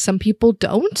 Some people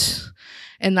don't.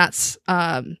 And that's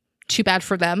too bad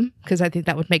for them, because I think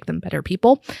that would make them better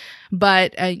people.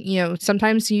 But,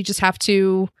 sometimes you just have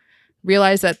to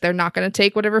realize that they're not going to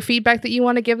take whatever feedback that you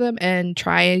want to give them and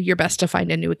try your best to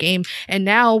find a new game. And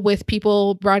now with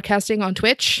people broadcasting on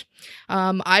Twitch,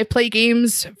 I play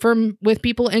games with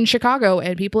people in Chicago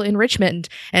and people in Richmond,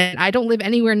 and I don't live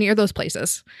anywhere near those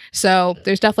places. So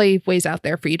there's definitely ways out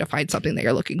there for you to find something that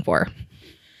you're looking for.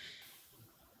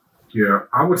 Yeah,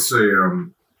 I would say,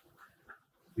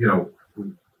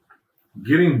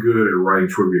 getting good at writing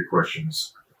trivia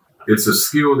questions, it's a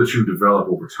skill that you develop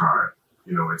over time.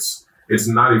 It's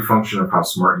not a function of how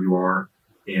smart you are.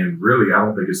 And really, I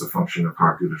don't think it's a function of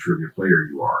how good a trivia player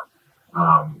you are.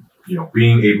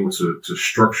 Being able to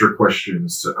structure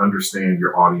questions, to understand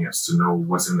your audience, to know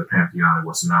what's in the Pantheon and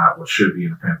what's not, what should be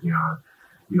in the Pantheon,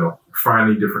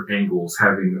 finding different angles,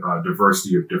 having a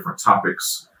diversity of different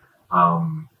topics.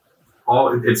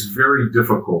 It's very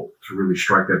difficult to really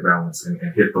strike that balance and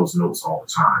hit those notes all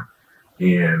the time.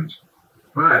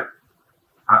 But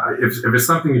if it's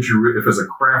something that if it's a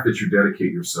craft that you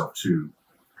dedicate yourself to,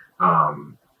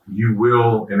 you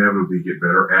will inevitably get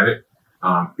better at it.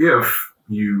 If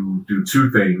you do two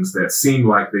things that seem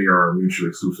like they are mutually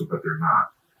exclusive, but they're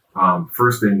not.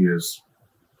 First thing is,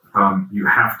 you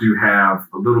have to have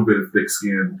a little bit of thick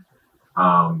skin,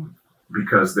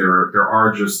 because there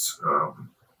are just,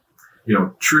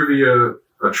 trivia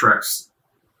attracts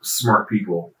smart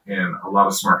people, and a lot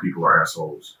of smart people are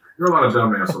assholes. There are a lot of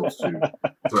dumb assholes too,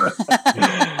 but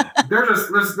there's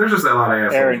just a lot of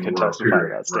assholes Aaron in can the world. testify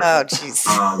Period. that. Oh,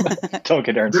 jeez. Don't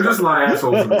get Aaron. There's just a lot of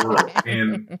assholes in the world,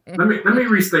 and let me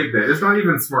restate that it's not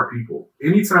even smart people.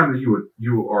 Anytime that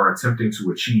you are attempting to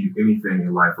achieve anything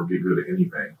in life or get good at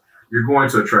anything, you're going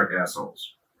to attract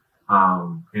assholes,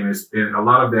 and a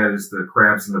lot of that is the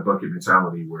crabs in the bucket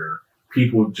mentality, where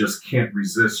people just can't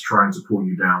resist trying to pull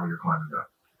you down when you're climbing up.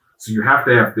 So you have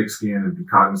to have thick skin and be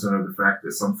cognizant of the fact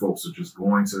that some folks are just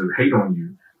going to hate on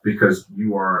you because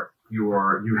you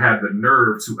had the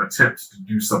nerve to attempt to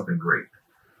do something great.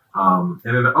 And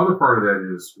then the other part of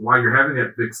that is, while you're having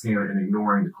that thick skin and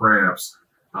ignoring the crabs,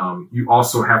 you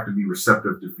also have to be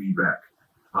receptive to feedback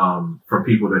from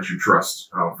people that you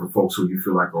trust, from folks who you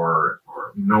feel like are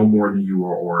know more than you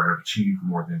or have achieved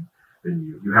more than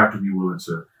you. You have to be willing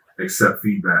to accept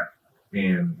feedback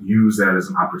and use that as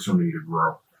an opportunity to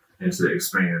grow and to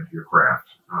expand your craft,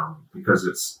 because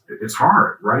it's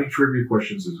hard. Writing trivia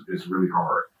questions is really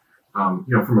hard.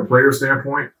 From a player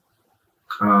standpoint,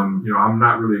 I'm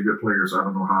not really a good player, so I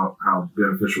don't know how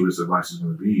beneficial this advice is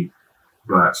going to be.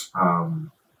 But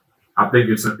I think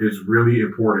it's really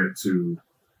important to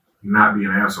not be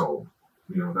an asshole.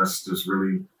 That's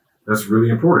really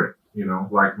important.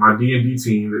 Like my D&D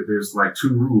team, there's like 2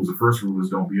 rules. The first rule is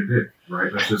don't be a dick,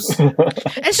 right? That's just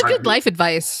it's good life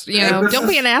advice. Don't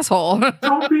be an asshole.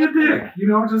 Don't be a dick.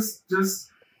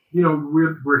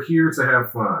 We're here to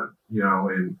have fun.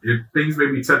 And if things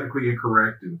may be technically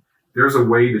incorrect, and there's a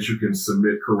way that you can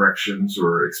submit corrections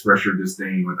or express your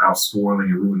disdain without spoiling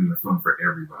and ruining the fun for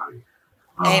everybody.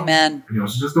 Amen. So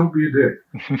just don't be a dick.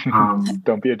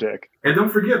 Don't be a dick. And don't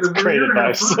forget that we're here to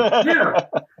have fun. Yeah.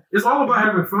 It's all about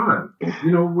having fun.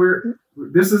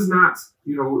 This is not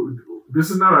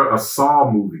a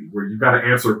Saw movie where you got to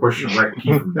answer a question right to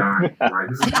keep from dying, right?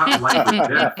 This is not life or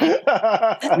death. You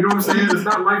know what I'm saying? It's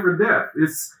not life or death.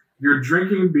 you're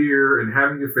drinking beer and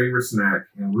having your favorite snack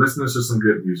and listening to some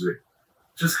good music.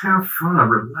 Just have fun.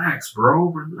 Relax, bro.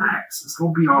 Relax. It's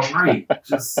going to be all right.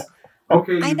 Just,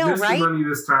 okay, you missed the money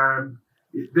this time.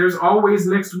 There's always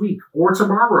next week or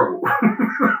tomorrow.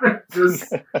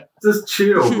 just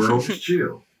chill, bro. Just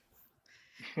chill.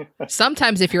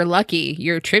 Sometimes, if you're lucky,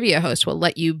 your trivia host will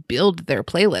let you build their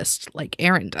playlist like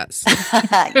Aaron does.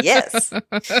 Yes. And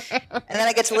then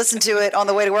I get to listen to it on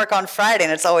the way to work on Friday,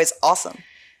 and it's always awesome.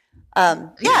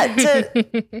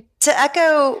 To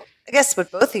echo, I guess,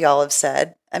 what both of y'all have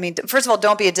said. I mean, first of all,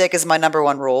 don't be a dick is my number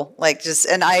one rule. Like,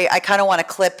 and I kind of want to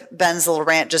clip Ben's little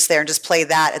rant just there and just play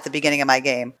that at the beginning of my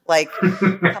game. Like,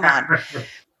 come on.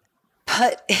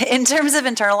 But in terms of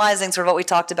internalizing sort of what we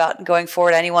talked about going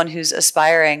forward, anyone who's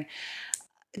aspiring,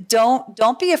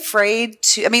 don't be afraid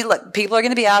to, I mean, look, people are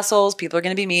going to be assholes. People are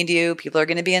going to be mean to you. People are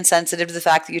going to be insensitive to the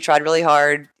fact that you tried really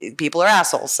hard. People are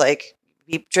assholes. Like,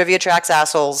 trivia attracts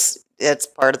assholes. It's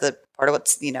part of what's,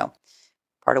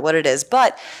 part of what it is.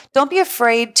 But don't be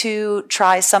afraid to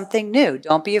try something new.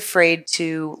 Don't be afraid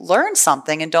to learn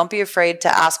something, and don't be afraid to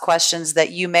ask questions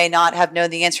that you may not have known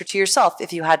the answer to yourself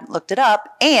if you hadn't looked it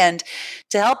up. And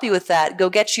to help you with that, go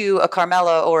get you a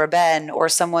Carmela or a Ben or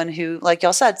someone who, like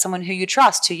y'all said, someone who you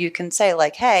trust, who you can say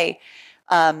like, hey,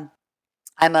 I'm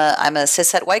a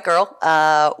cishet white girl.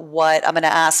 I'm going to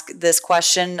ask this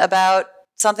question about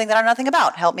something that I know nothing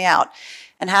about. Help me out.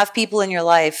 And have people in your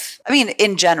life, I mean,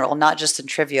 in general, not just in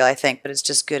trivia, I think, but it's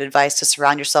just good advice to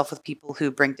surround yourself with people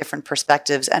who bring different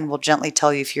perspectives and will gently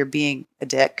tell you if you're being a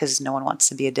dick, because no one wants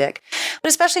to be a dick. But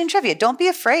especially in trivia, don't be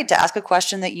afraid to ask a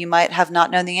question that you might have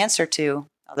not known the answer to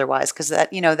otherwise, because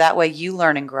that way you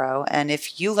learn and grow. And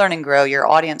if you learn and grow, your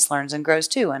audience learns and grows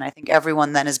too. And I think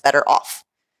everyone then is better off.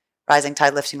 Rising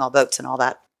tide lifting all boats and all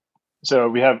that. So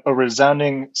we have a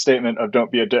resounding statement of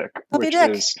don't be a dick, which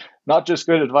is not just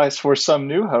good advice for some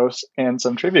new hosts and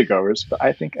some trivia goers, but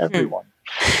I think everyone.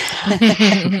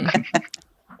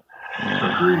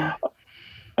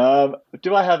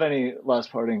 Do I have any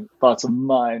last parting thoughts of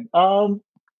mine? One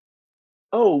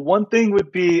thing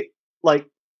would be, like,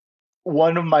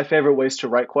 one of my favorite ways to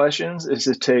write questions is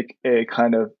to take a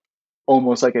kind of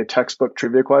almost like a textbook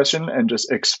trivia question and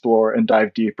just explore and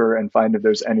dive deeper and find if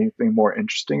there's anything more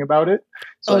interesting about it.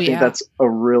 So I think that's a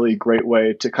really great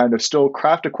way to kind of still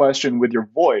craft a question with your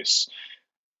voice,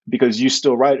 because you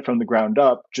still write it from the ground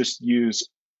up. Just use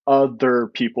other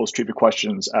people's trivia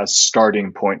questions as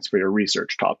starting points for your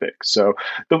research topic. So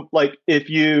if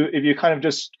you kind of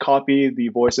just copy the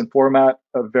voice and format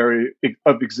of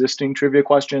existing trivia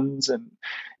questions, and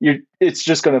it's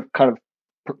just going to kind of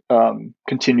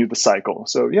continue the cycle.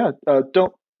 So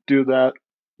don't do that.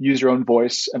 Use your own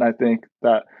voice. And I think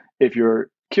that if you're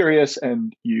curious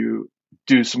and you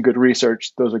do some good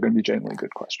research, those are going to be genuinely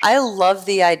good questions. I love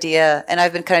the idea, and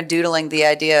I've been kind of doodling the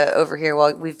idea over here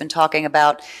while we've been talking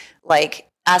about, like,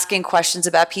 asking questions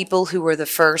about people who were the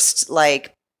first,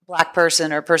 like, Black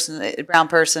person or brown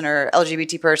person or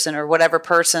LGBT person or whatever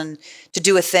person to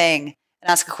do a thing,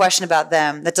 and ask a question about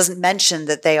them that doesn't mention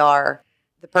that they are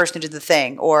the person who did the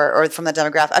thing or from the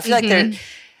demographic. I feel like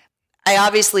I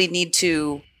obviously need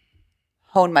to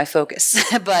hone my focus,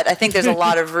 but I think there's a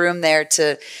lot of room there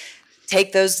to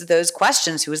take those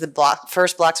questions. Who was the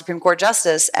first Black Supreme Court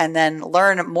justice, and then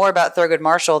learn more about Thurgood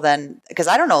Marshall because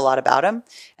I don't know a lot about him,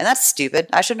 and that's stupid.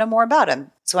 I should know more about him.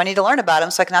 So I need to learn about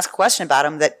him so I can ask a question about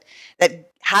him that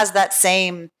has that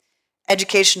same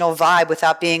educational vibe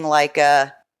without being like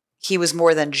he was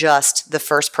more than just the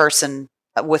first person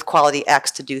with quality X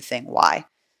to do thing Y.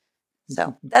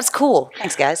 So that's cool.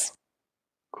 Thanks, guys.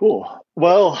 Cool.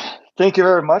 Well, thank you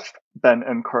very much, Ben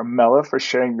and Carmela, for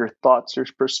sharing your thoughts, your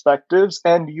perspectives,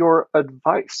 and your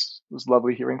advice. It was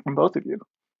lovely hearing from both of you.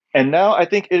 And now I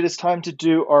think it is time to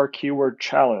do our keyword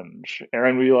challenge.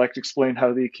 Aaron, would you like to explain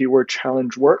how the keyword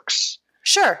challenge works?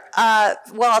 Sure. Well,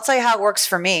 I'll tell you how it works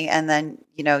for me, and then,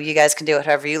 you guys can do it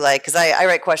however you like, because I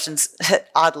write questions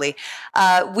oddly.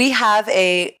 We have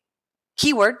a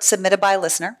keyword submitted by a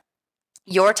listener.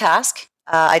 Your task,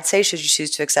 I'd say should you choose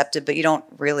to accept it, but you don't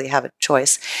really have a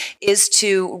choice, is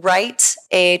to write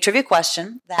a trivia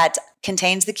question that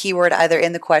contains the keyword either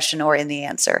in the question or in the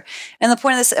answer. And the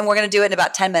point of this, and we're going to do it in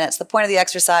about 10 minutes, the point of the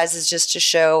exercise is just to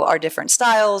show our different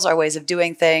styles, our ways of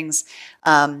doing things.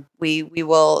 We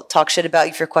will talk shit about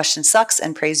you if your question sucks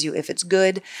and praise you if it's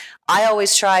good. I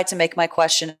always try to make my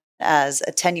question as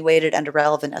attenuated and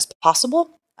irrelevant as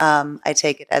possible. I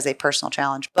take it as a personal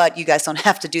challenge, but you guys don't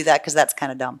have to do that because that's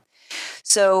kind of dumb.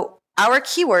 So our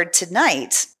keyword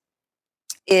tonight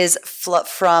is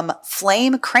from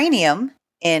Flame Cranium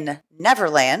in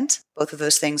Neverland. Both of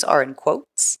those things are in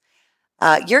quotes.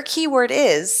 Your keyword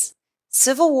is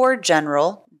Civil War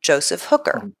General Joseph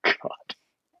Hooker. Oh, God.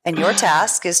 And your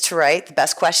task is to write the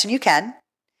best question you can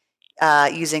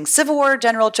using Civil War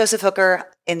General Joseph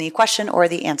Hooker in the question or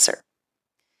the answer.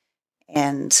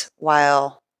 And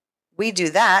while we do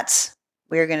that,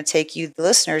 we're going to take you, the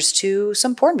listeners, to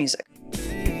some porn music.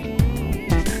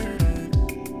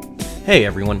 Hey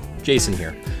everyone, Jason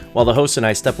here. While the host and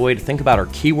I step away to think about our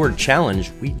keyword challenge,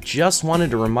 we just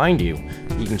wanted to remind you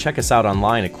can check us out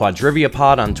online at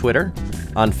QuadriviaPod on Twitter.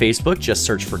 On Facebook, just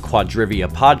search for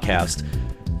Quadrivia Podcast.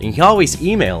 And you can always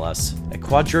email us at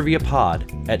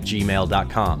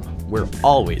quadriviapod@gmail.com. We're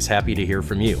always happy to hear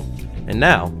from you. And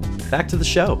now, back to the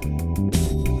show.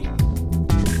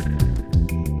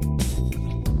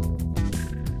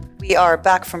 We are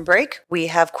back from break. We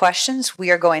have questions. We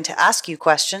are going to ask you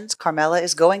questions. Carmela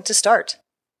is going to start.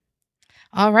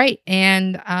 All right.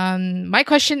 And my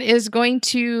question is going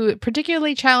to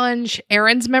particularly challenge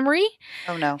Aaron's memory.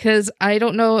 Oh, no. Because I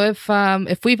don't know if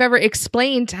we've ever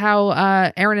explained how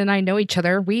Aaron and I know each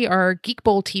other. We are Geek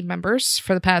Bowl team members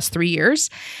for the past 3 years.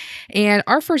 And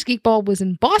our first Geek Bowl was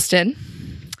in Boston.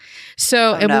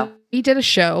 So we did a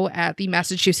show at the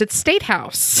Massachusetts State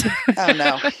House. Oh,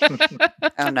 no.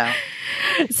 Oh, no.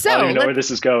 So I don't even know where this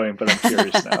is going, but I'm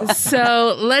curious now.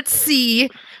 So let's see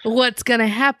what's gonna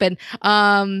happen.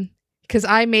 Because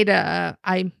I'll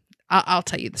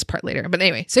tell you this part later. But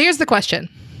anyway, so here's the question.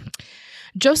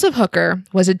 Joseph Hooker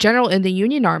was a general in the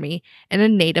Union Army and a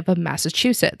native of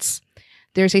Massachusetts.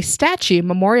 There's a statue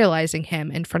memorializing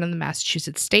him in front of the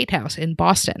Massachusetts State House in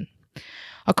Boston.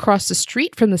 Across the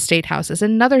street from the State House is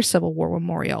another Civil War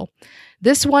memorial.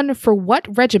 This one for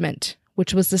what regiment,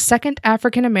 which was the 2nd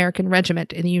African American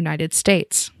Regiment in the United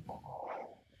States?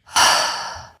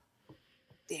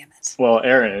 Damn it. Well,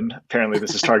 Aaron, apparently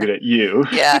this is targeted at you.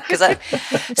 Yeah, because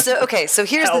so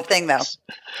here's the thing though.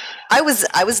 I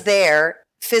was there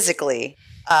physically.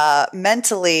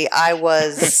 Mentally, I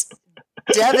was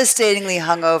devastatingly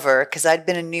hungover because I'd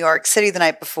been in New York City the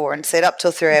night before and stayed up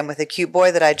till 3 a.m. with a cute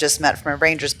boy that I just met from a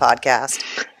Rangers podcast.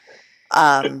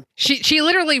 She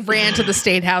literally ran to the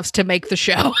State House to make the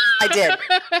show. I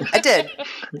did.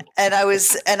 And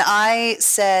I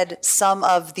said some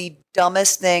of the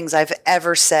dumbest things I've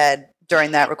ever said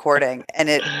during that recording. And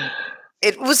it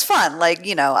was fun. Like,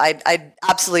 you know, I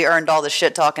absolutely earned all the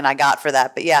shit talking I got for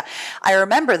that. But yeah, I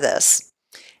remember this.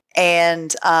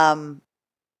 And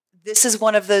this is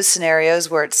one of those scenarios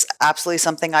where it's absolutely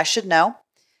something I should know.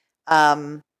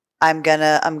 I'm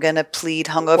gonna plead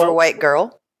hungover white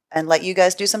girl and let you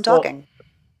guys do some talking.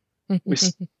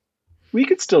 We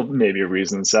could still maybe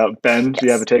reason this out. Ben, do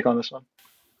you have a take on this one?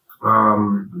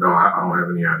 No, I don't have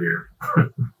any idea.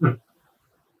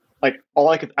 Like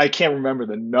I can't remember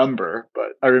the number,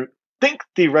 but I think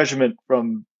the regiment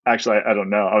from. Actually, I don't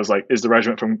know. I was like, is the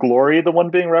regiment from Glory the one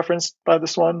being referenced by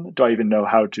this one? Do I even know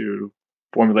how to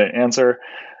formulate an answer?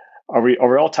 Are we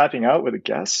all tapping out with a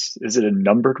guess? Is it a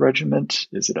numbered regiment?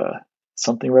 Is it a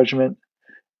something regiment?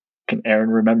 Can Aaron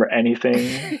remember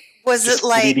anything? Was it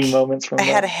like moments from I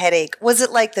had a headache? Was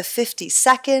it like the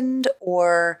 52nd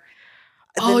or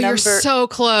the number? You're so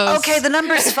close. Okay, the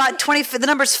numbers 20. The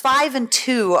numbers 5 and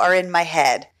 2 are in my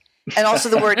head, and also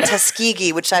the word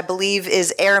Tuskegee, which I believe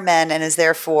is airmen and is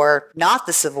therefore not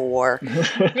the Civil War.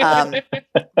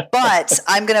 But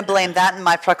I'm going to blame that in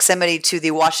my proximity to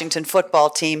the Washington football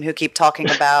team, who keep talking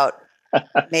about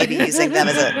maybe using them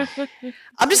as a.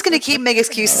 I'm just going to keep making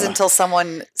excuses until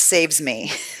someone saves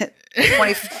me.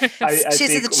 I She's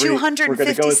think the 252nd. we're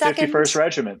going to go with 51st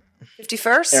Regiment.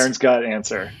 51st? Aaron's got an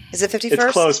answer. Is it 51st?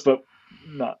 It's close, but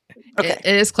not. Okay.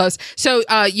 It is close. So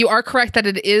you are correct that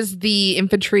it is the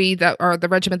infantry or the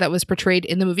regiment that was portrayed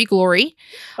in the movie Glory.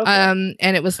 Okay. And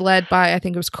it was led by, I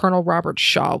think it was Colonel Robert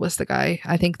Shaw was the guy.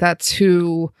 I think that's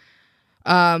who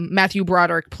Matthew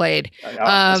Broderick played.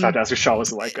 I was about to ask if Shaw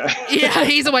was the white guy. Yeah,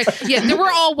 he's a white. Yeah, they were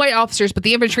all white officers, but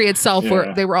the infantry itself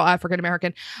they were all African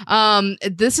American.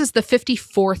 This is the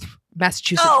 54th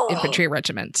Massachusetts Infantry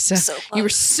Regiment. So you were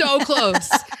so close.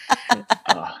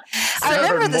 I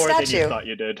remember the more than statue. you thought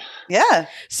you did. Yeah.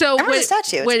 So I remember the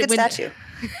statue. It's a good statue.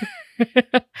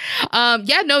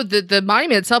 The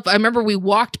monument itself. I remember we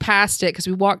walked past it because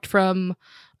we walked from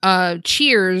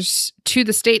Cheers to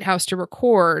the State House to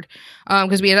record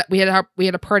because we had a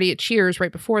party at Cheers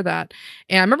right before that,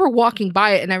 and I remember walking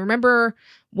by it, and I remember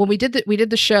when we did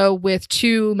the show with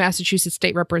 2 Massachusetts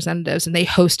state representatives, and they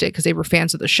hosted because they were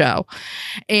fans of the show,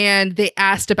 and they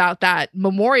asked about that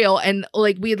memorial, and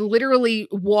like we had literally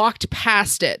walked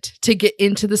past it to get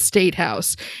into the State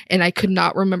House, and I could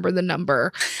not remember the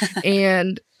number,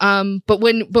 and but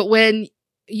when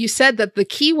you said that the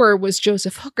keyword was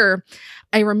Joseph Hooker,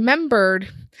 I remembered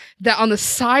that on the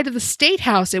side of the State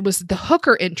House, it was the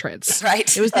Hooker entrance.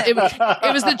 Right. It was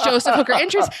the Joseph Hooker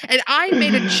entrance. And I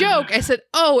made a joke. I said,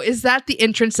 oh, is that the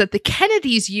entrance that the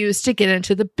Kennedys used to get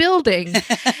into the building?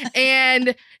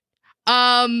 And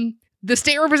the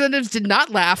state representatives did not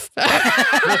laugh.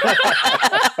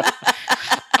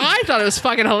 I thought it was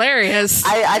fucking hilarious.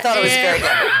 I thought it was very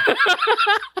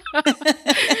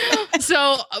good.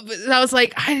 So I was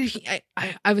like,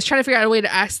 I was trying to figure out a way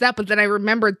to ask that, but then I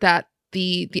remembered that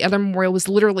the other memorial was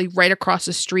literally right across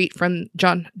the street from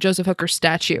Joseph Hooker's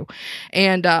statue.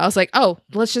 And I was like, oh,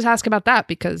 let's just ask about that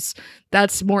because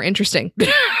that's more interesting.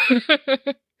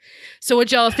 So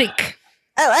what'd y'all think?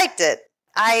 I liked it.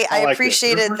 I liked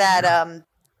appreciated that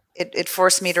it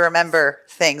forced me to remember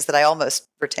things that I almost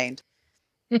retained.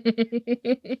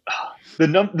 The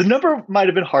number might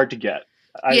have been hard to get.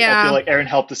 I feel like Aaron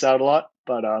helped us out a lot,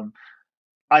 but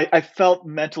I felt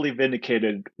mentally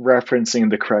vindicated referencing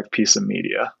the correct piece of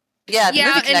media. Yeah, the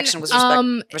movie connection was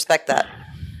respect that.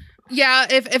 Yeah,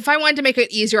 if I wanted to make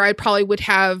it easier, I probably would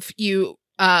have you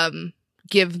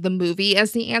give the movie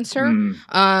as the answer.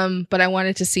 But I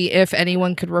wanted to see if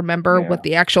anyone could remember what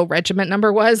the actual regiment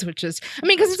number was, which is,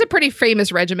 because it's a pretty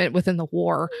famous regiment within the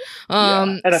war.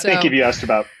 And I think if you asked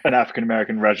about an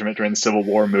African-American regiment during the Civil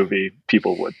War movie,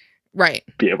 people would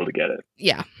be able to get it.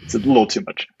 Yeah. It's a little too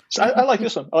much. So I like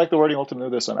this one. I like the wording ultimately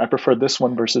of this one. I prefer this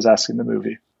one versus asking the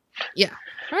movie. Yeah.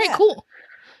 All right, cool.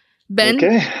 Ben,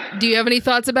 do you have any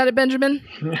thoughts about it, Benjamin?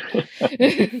 No,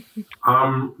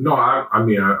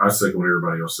 I second what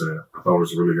everybody else said. I thought it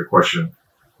was a really good question.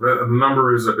 The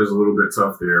number is a little bit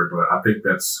tough there, but I think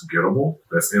that's gettable.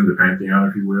 That's in the pantheon,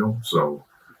 if you will. So,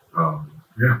 I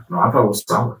thought it was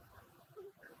solid.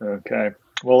 Okay.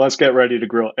 Well, let's get ready to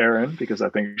grill Erin because I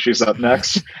think she's up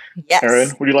next. Yes.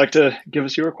 Erin, would you like to give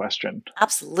us your question?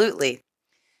 Absolutely.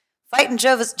 Fighting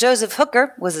Joseph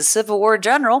Hooker was a Civil War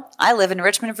general. I live in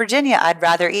Richmond, Virginia. I'd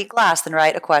rather eat glass than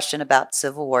write a question about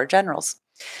Civil War generals.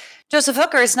 Joseph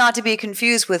Hooker is not to be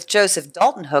confused with Joseph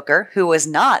Dalton Hooker, who was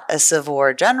not a Civil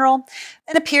War general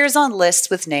and appears on lists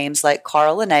with names like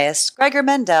Carl Linnaeus, Gregor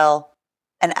Mendel,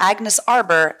 and Agnes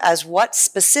Arber as what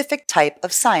specific type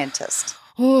of scientist?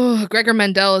 Oh, Gregor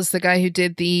Mendel is the guy who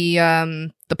did the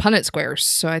Punnett squares.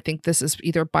 So I think this is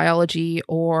either biology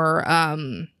or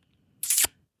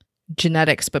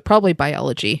genetics, but probably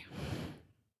biology.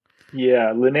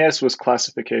 Yeah, Linnaeus was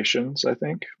classifications, I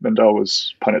think. Mendel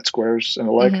was Punnett squares and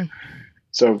the like.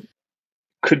 So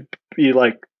could be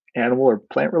like animal or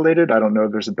plant related. I don't know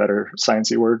if there's a better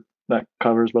sciencey word that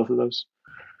covers both of those.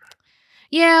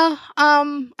 Yeah,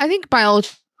 I think biology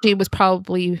was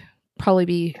probably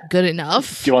be good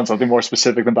enough. Do you want something more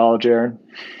specific than biology, Aaron?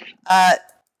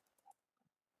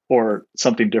 Or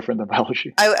something different than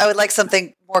biology? I would like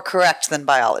something more correct than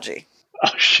biology. Oh,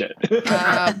 shit.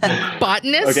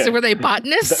 Botanists? Okay. Were they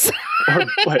botanists?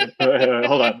 Wait,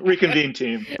 hold on. Reconvene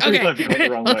team. Okay. Might be going the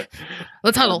wrong way.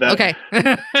 Let's huddle. Okay.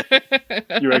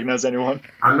 You recognize anyone?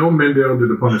 I know Mendel did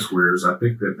the Punnett squares. I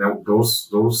think that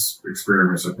those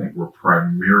experiments, I think, were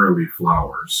primarily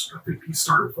flowers. I think he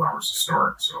started flowers to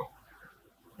start. So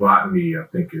botany, I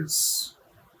think, is...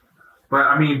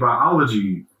 But,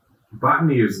 biology...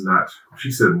 Botany is not,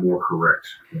 she said, more correct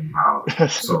than biology.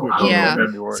 So I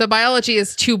don't know. So biology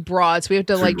is too broad, so we have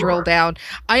to drill down.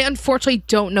 I unfortunately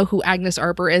don't know who Agnes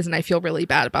Arber is, and I feel really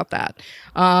bad about that.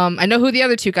 I know who the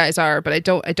other two guys are, but I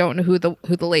don't know who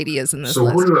the lady is in this list.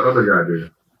 So what did the other guy do?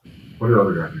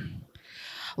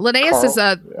 Linnaeus is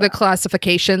the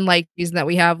classification, like reason that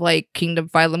we have like kingdom,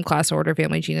 phylum, class, order,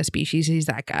 family, genus, species. He's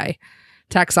that guy.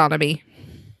 Taxonomy.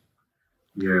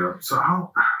 Yeah. So I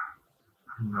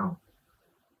don't know.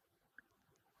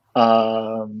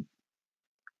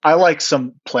 I like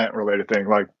some plant related thing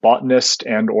like botanist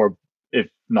and or if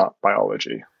not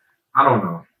biology. I don't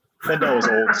know. Mendel was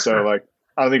old, so I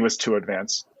don't think it was too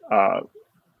advanced.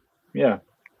 Yeah.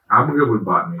 I'm good with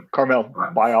botany. Carmel,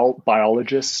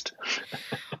 biologist.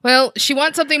 Well, she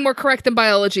wants something more correct than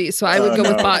biology, so I would go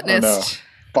with botanist. Oh, no.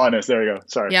 Botanist, there you go.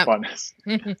 Sorry, yep. Botanist.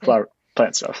 Flower,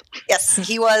 plant stuff. Yes,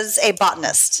 he was a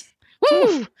botanist.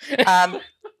 Woo!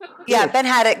 Yeah, Ben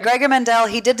had it. Gregor Mendel,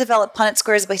 he did develop Punnett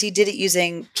squares, but he did it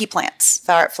using pea plants,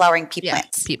 flowering pea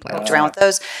plants. Pea plants. Walked around with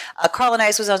those. Carl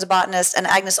Linnaeus was a botanist, and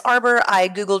Agnes Arber, I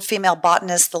Googled female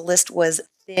botanists. The list was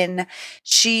thin.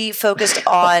 She focused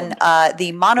on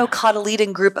the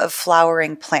monocotyledon group of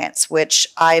flowering plants, which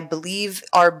I believe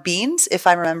are beans, if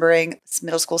I'm remembering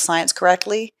middle school science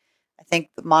correctly. I think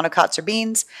monocots are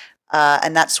beans,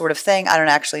 and that sort of thing. I don't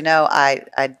actually know.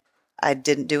 I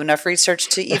didn't do enough research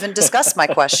to even discuss my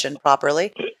question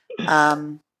properly.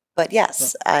 But But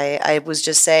yes, I was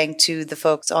just saying to the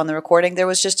folks on the recording, there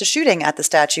was just a shooting at the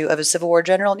statue of a Civil War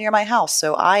general near my house.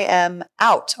 So I am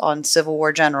out on Civil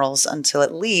War generals until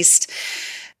at least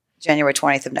January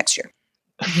 20th of next year.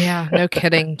 Yeah, no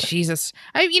kidding. Jesus.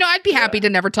 I'd be happy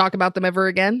to never talk about them ever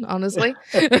again, honestly.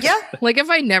 Yeah. Like if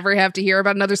I never have to hear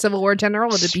about another Civil War general,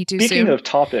 would it be too soon? Speaking of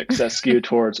topics that skew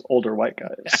towards older white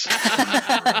guys.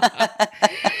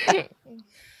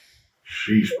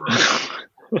 Sheesh, bro.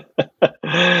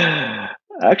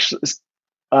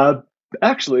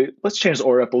 Actually, let's change the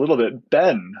order up a little bit.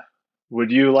 Ben,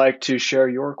 would you like to share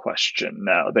your question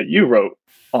now that you wrote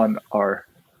on our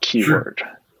keyword?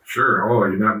 Sure. Oh,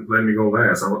 you're not letting me go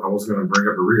last. I was going to bring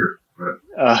up the rear, but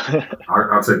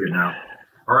I'll take it now.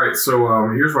 All right. So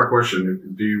here's my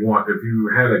question. If you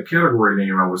had a category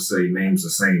name, I would say names the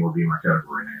same would be my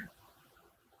category name.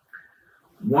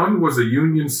 One was a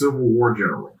Union Civil War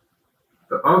general.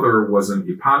 The other was an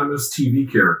eponymous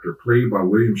TV character played by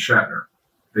William Shatner.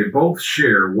 They both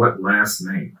share what last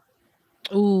name?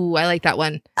 Ooh, I like that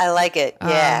one. I like it.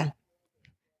 Yeah.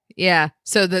 Yeah.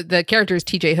 So the character is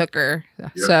T.J. Hooker.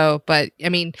 Yep. So, but I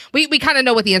mean, we kind of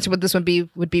know what the answer with this would be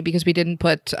because we didn't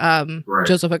put Right.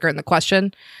 Joseph Hooker in the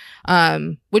question,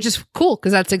 which is cool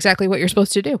because that's exactly what you're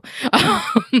supposed to do.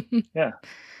 Yeah.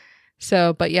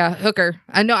 So, but yeah, Hooker.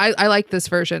 I know I like this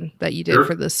version that you did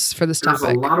for this There's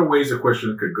topic. a lot of ways a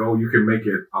question could go. You can make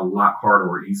it a lot harder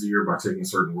or easier by taking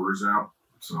certain words out.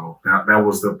 So that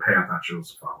was the path I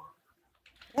chose to follow.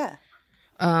 Yeah.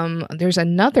 There's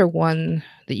another one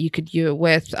that you could use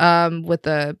with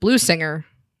the blues singer.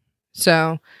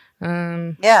 So,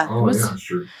 Yeah. Oh, yeah, that's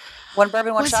true. One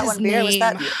bourbon, one What's shot, his one beer. Was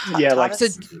that? name? Yeah, like- Thomas?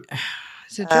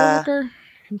 is it Joe Hooker?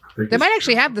 I think They it's might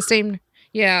actually true. have the same.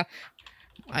 Yeah.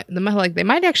 They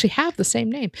might actually have the same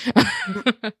name.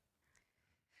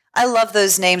 I love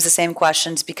those names, the same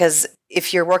questions, because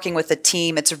if you're working with a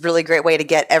team, it's a really great way to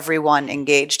get everyone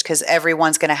engaged because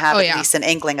everyone's going to have at least an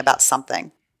inkling about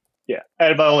something. Yeah.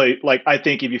 And I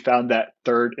think if you found that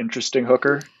third interesting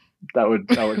hooker, that would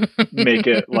make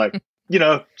it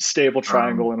stable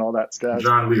triangle and all that stuff.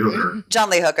 John Lee Hooker. John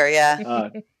Lee Hooker, yeah.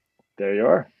 There you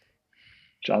are.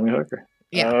 John Lee Hooker.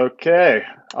 Yeah. Okay.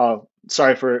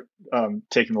 Sorry for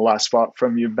taking the last spot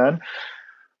from you, Ben.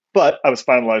 But I was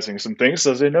finalizing some things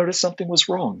as I noticed something was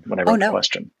wrong when I wrote the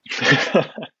question.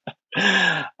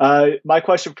 My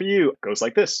question for you goes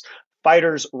like this.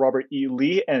 Fighters Robert E.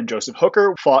 Lee and Joseph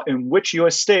Hooker fought in which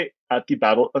U.S. state at the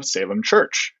Battle of Salem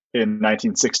Church? In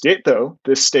 1968, though,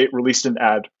 this state released an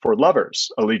ad for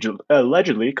lovers,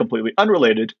 allegedly completely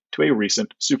unrelated to a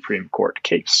recent Supreme Court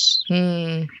case.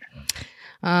 Well,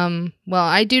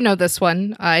 I do know this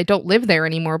one. I don't live there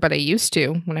anymore, but I used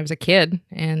to when I was a kid.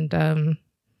 And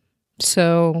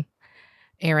so,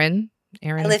 Aaron,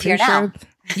 I live here now.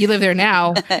 You live there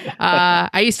now.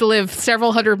 I used to live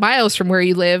several hundred miles from where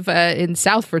you live in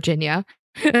South Virginia.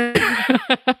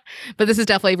 But this is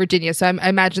definitely Virginia, so I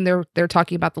imagine they're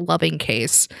talking about the Loving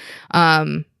case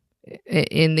in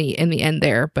the end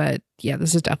there. But yeah,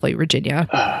 this is definitely Virginia.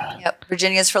 Yep,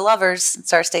 Virginia's for lovers.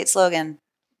 It's our state slogan.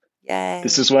 Yay!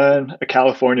 This is when a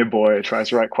California boy tries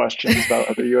to write questions about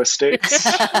other U.S. states.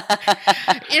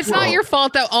 It's not your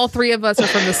fault that all three of us are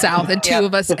from the South, and two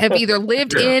of us have either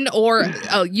lived in or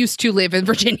used to live in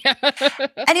Virginia.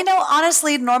 And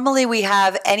honestly, normally we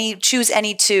have choose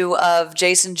any two of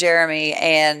Jason, Jeremy,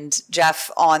 and Jeff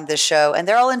on the show, and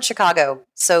they're all in Chicago,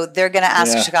 so they're going to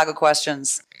ask Chicago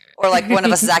questions, or like one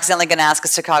of us is accidentally going to ask a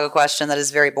Chicago question that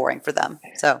is very boring for them.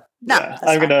 So no,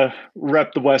 I'm going to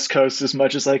rep the West Coast as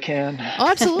much as I can. Oh,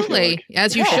 absolutely,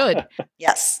 as you should.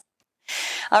 Yes.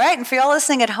 All right. And for y'all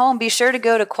listening at home, be sure to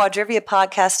go to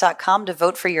quadriviapodcast.com to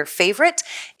vote for your favorite.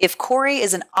 If Corey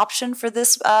is an option for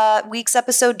this week's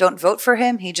episode, don't vote for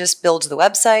him. He just builds the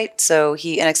website. So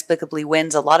he inexplicably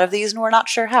wins a lot of these, and we're not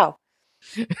sure how.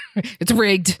 It's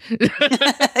rigged.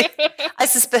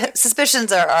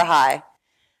 Suspicions are high.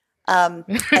 And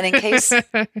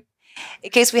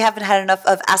in case we haven't had enough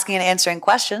of asking and answering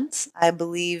questions, I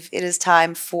believe it is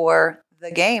time for the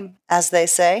game, as they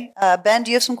say. Ben,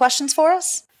 do you have some questions for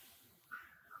us?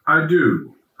 I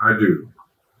do.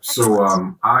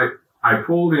 So I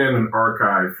pulled in an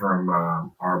archive from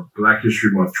our Black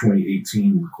History Month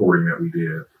 2018 recording that we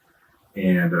did.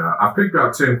 And I picked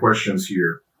out 10 questions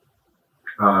here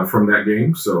from that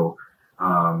game. So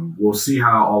we'll see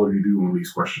how all of you do on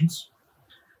these questions.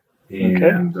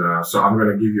 And so I'm going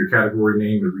to give you a category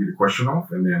name and read the question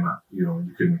off. And then,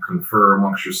 you can confer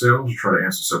amongst yourselves, try to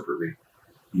answer separately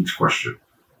each question.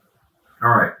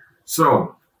 All right.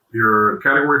 So your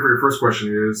category for your first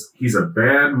question is, he's a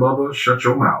bad mother, shut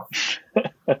your mouth.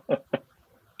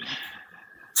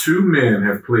 Two men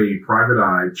have played Private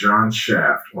Eye John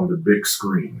Shaft on the big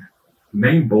screen.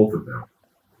 Name both of them.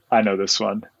 I know this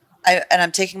one.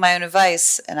 I'm taking my own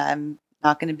advice, and I'm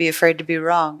not going to be afraid to be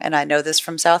wrong. And I know this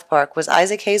from South Park. Was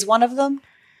Isaac Hayes one of them?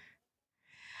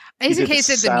 Isaac did Hayes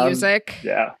the did the sound. music.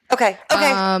 Yeah. Okay.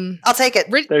 I'll take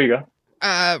it. There you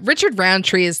go. Richard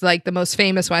Roundtree is like the most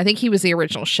famous one. I think he was the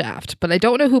original Shaft, but I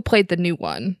don't know who played the new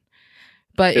one.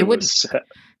 But it wouldn't.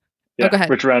 Yeah, go ahead.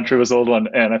 Richard Roundtree was the old one,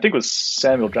 and I think it was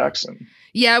Samuel Jackson.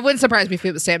 Yeah, it wouldn't surprise me if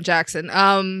it was Sam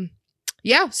Jackson.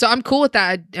 Yeah, so I'm cool with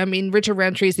that. I mean, Richard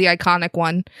Roundtree is the iconic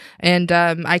one, and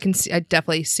I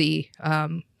definitely see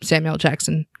Samuel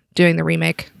Jackson doing the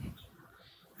remake.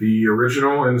 The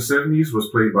original in the 70s was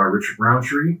played by Richard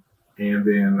Roundtree, and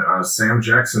then Sam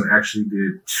Jackson actually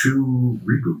did 2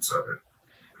 reboots of it.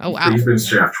 Oh, wow. He's been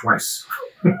Shaft twice.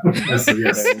 So,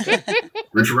 yes.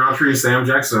 Richard Roundtree and Sam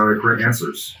Jackson are the correct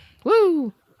answers.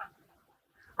 Woo!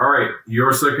 All right,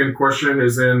 your second question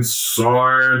is in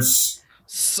science.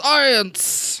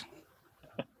 Science!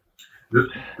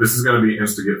 This is going to be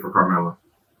instigate for Carmela.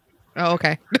 Oh,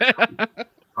 okay.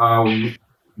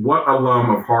 What alum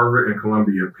of Harvard and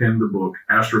Columbia penned the book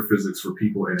Astrophysics for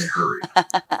People in a Hurry?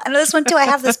 I know this one too. I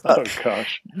have this Oh book.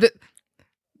 gosh.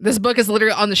 This book is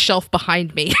literally on the shelf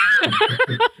behind me.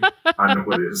 I know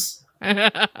what it is.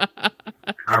 I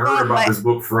heard about this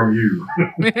book from you.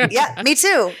 Yeah, me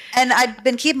too. And I'd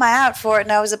been keeping my eye out for it,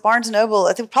 and I was at Barnes & Noble,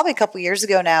 I think probably a couple years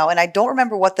ago now, and I don't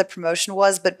remember what the promotion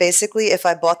was, but basically if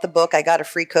I bought the book, I got a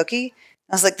free cookie.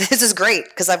 I was like, this is great,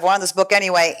 because I've wanted this book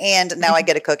anyway, and now I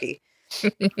get a cookie.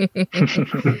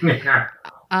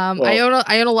 I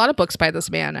own a lot of books by this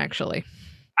man, actually.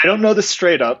 I don't know this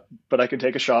straight up, but I can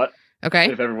take a shot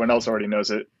Okay. if everyone else already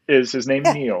knows it. Is his name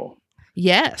Neil?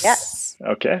 Yes. Yes.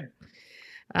 Okay.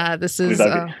 This Who's is,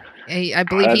 that I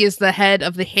believe he is the head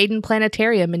of the Hayden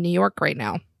Planetarium in New York right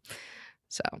now.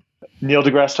 So Neil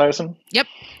deGrasse Tyson? Yeah.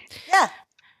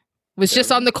 was just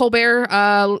on the Colbert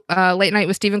Late Night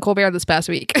with Stephen Colbert this past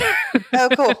week. Oh,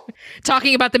 cool.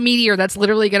 Talking about the meteor that's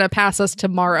literally going to pass us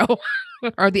tomorrow.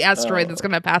 Or the asteroid that's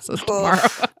going to pass us Cool. tomorrow.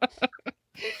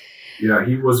 Yeah,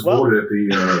 he was voted the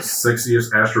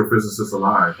sexiest astrophysicist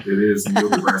alive. It is Neil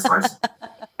deGrasse Tyson.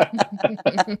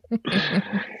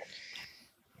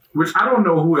 Which I don't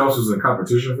know who else was in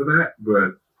competition for that,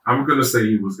 but I'm going to say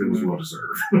it was well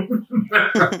deserved.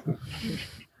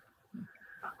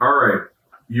 All right.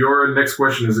 Your next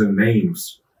question is in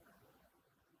names.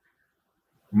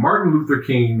 Martin Luther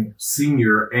King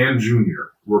Sr. and Jr.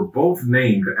 were both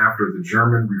named after the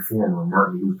German reformer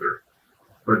Martin Luther,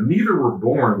 but neither were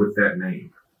born with that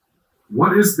name.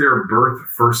 What is their birth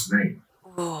first name?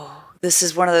 Ooh, this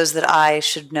is one of those that I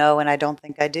should know, and I don't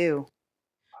think I do.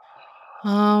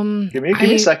 Give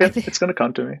me a second. It's going to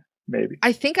come to me. Maybe.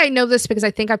 I think I know this because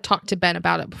I think I've talked to Ben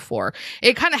about it before.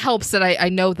 It kind of helps that I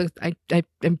know that I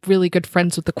am really good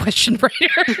friends with the question writer.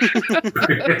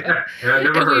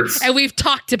 And we've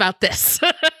talked about this.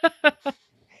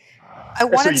 I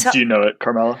want to Do you know it,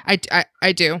 Carmela? I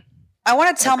do. I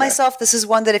want to tell Okay. myself this is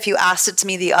one that if you asked it to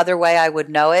me the other way, I would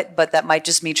know it, but that might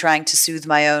just me trying to soothe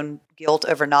my own guilt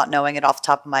over not knowing it off the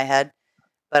top of my head.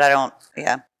 But I don't,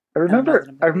 yeah. I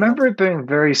remember it being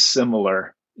very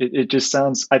similar. It just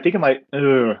sounds, I think it might,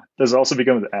 does it also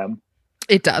begin with M?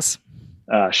 It does.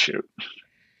 Shoot.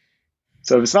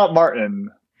 So if it's not Martin.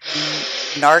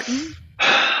 Narton?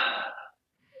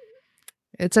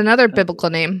 It's another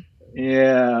biblical name.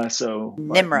 Yeah, so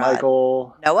Nimrod.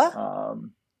 Michael. Noah?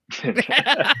 Yep,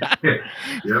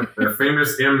 that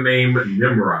famous M name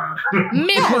Nimrod.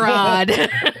 Nimrod.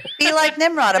 Be like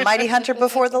Nimrod, a mighty hunter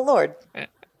before the Lord.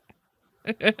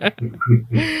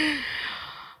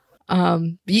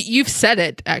 You've said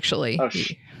it actually. Oh,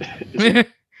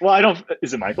 well, I don't.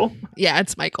 Is it Michael? Yeah,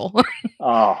 it's Michael.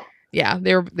 Oh, Yeah,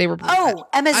 they were. Oh,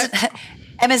 M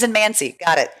is in Mancy.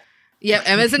 Got it. Yeah,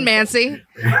 Emma's and Mancy.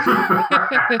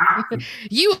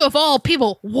 You of all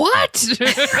people, what? so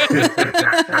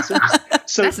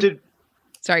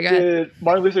Sorry, go ahead. did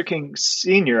Martin Luther King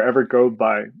Sr. ever go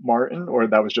by Martin, or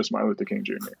that was just Martin Luther King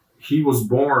Jr.? He was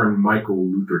born Michael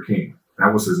Luther King.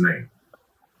 That was his name.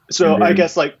 So And then- I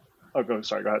guess go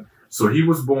ahead. So he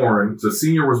was born, the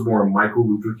senior was born Michael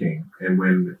Luther King. And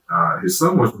when his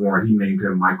son was born, he named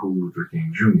him Michael Luther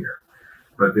King Jr.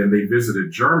 But then they visited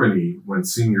Germany when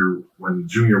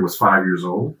Junior was 5 years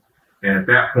old. And at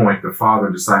that point, the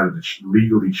father decided to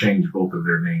legally change both of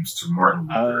their names to Martin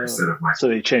Luther instead of Michael. So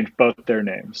they changed both their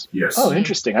names. Yes. Oh,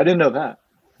 interesting. I didn't know that.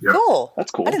 Yep. Cool.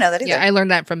 That's cool. I didn't know that either. Yeah, I learned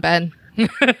that from Ben.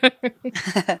 Yep.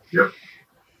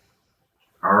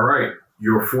 All right.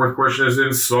 Your fourth question is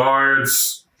in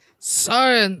science.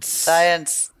 Science.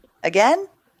 Science. Again?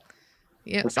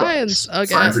 Yeah, Let's science try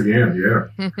Science again.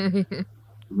 again, yeah.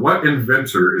 What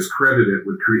inventor is credited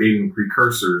with creating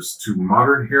precursors to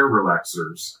modern hair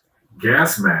relaxers,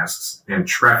 gas masks, and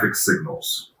traffic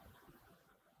signals?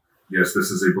 Yes,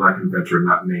 this is a black inventor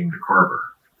not named Carver.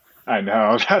 I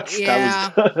know that was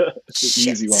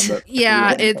the easy one.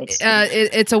 Yeah,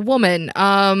 it's a woman.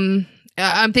 I'm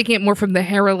thinking it more from the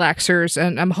hair relaxers,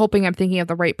 and I'm hoping I'm thinking of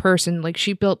the right person. Like,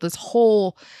 she built this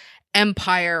whole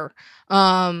empire,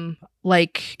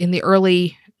 like in the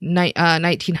early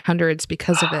 1900s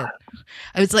because of it.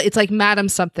 It's like Madam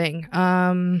something.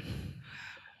 Oh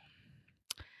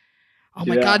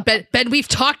my God, Ben, we've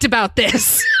talked about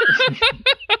this.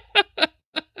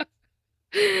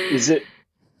 Is it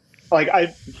like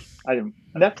I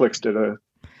Netflix did a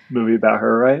movie about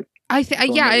her, right?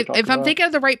 If I'm thinking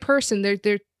of the right person,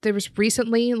 there was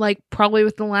recently, like probably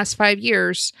within the last 5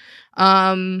 years,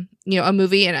 a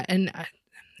movie and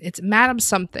it's Madam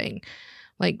something,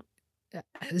 like,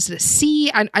 is it a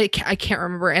C? I can't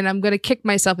remember, and I'm gonna kick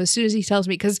myself as soon as he tells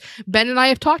me, because Ben and I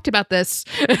have talked about this,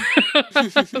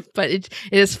 but it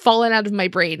has fallen out of my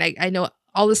brain. I know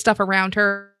all this stuff around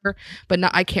her, but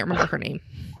I can't remember her name.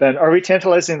 Ben, are we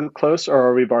tantalizing close, or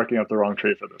are we barking up the wrong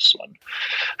tree for this one?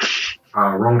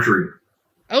 Wrong tree.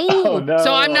 Oh no!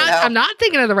 So I'm No. not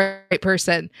thinking of the right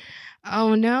person.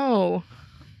 Oh no!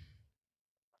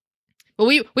 Well,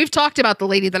 we've talked about the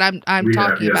lady that I'm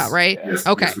talking about, right? Yes,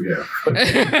 okay. Yes, we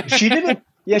have. She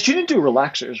didn't do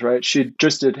relaxers, right? She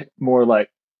just did more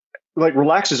like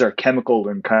relaxers are chemical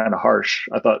and kind of harsh.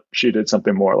 I thought she did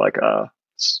something more like a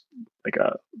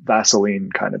Vaseline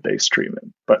kind of base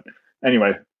treatment. But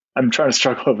anyway, I'm trying to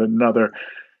struggle with another.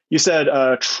 You said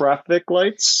traffic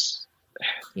lights.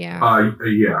 Yeah.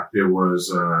 Yeah. It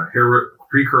was hair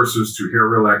precursors to hair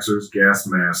relaxers, gas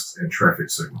masks, and traffic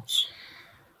signals.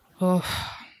 Oh,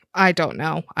 I don't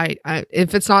know. I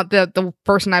if it's not the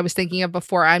person I was thinking of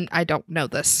before, I don't know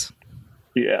this.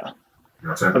 Yeah.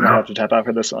 I'm gonna have to tap out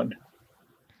for this one.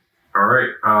 All right.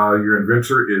 Your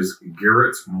inventor is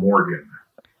Garrett Morgan.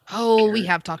 Oh, we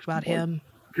have talked about him.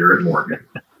 Garrett Morgan.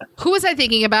 Who was I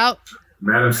thinking about?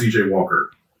 Madam C.J.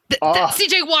 Walker.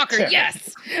 C.J. Walker,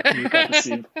 yes.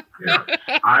 Yeah.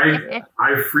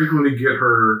 I frequently get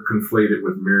her conflated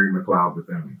with Mary McLeod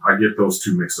Bethune. I get those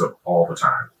two mixed up all the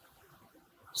time.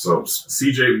 So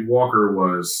C.J. Walker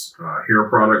was hair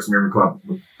products. Mary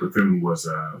McLeod Bethune was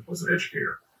an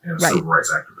educator and a civil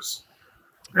rights activist.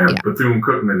 And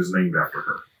Bethune-Cookman is named after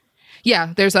her.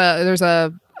 Yeah, there's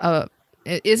a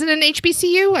is it an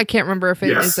HBCU? I can't remember if it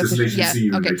is. Yes, it's an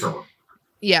HBCU in Daytona.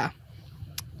 Yeah.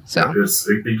 So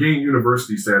it gained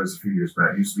university status a few years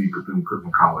back. It used to be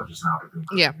Bethune-Cookman College. It's now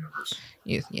Bethune-Cookman University.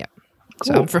 Yeah.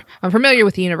 Cool. So I'm familiar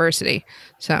with the university.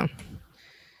 So.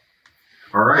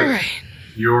 All right.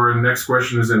 Your next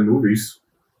question is in movies.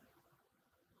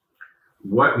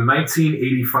 What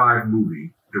 1985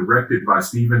 movie, directed by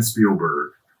Steven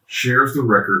Spielberg, shares the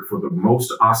record for the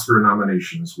most Oscar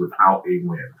nominations without a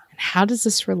win? How does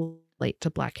this relate to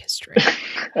Black history?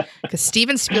 Because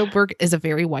Steven Spielberg is a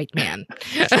very white man.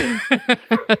 That's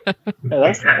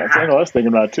what I was thinking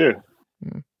about too.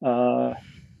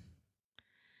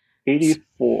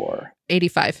 84.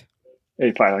 85.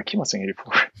 85. I keep on saying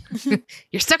 84.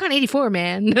 You're stuck on 84,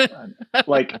 man.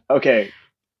 Okay.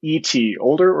 E.T.,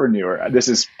 older or newer? This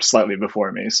is slightly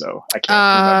before me, so I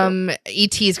can't remember.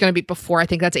 E.T. is going to be before. I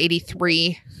think that's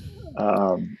 83.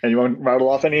 Anyone rattle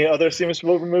off any other Steven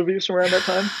Spielberg movies from around that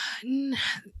time?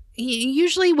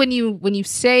 Usually when you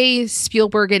say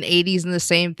Spielberg and 80s in the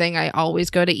same thing, I always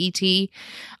go to E.T.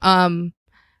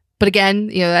 But again,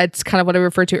 that's kind of what I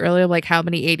referred to earlier, like how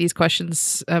many 80s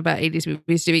questions about 80s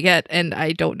movies do we get? And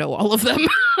I don't know all of them.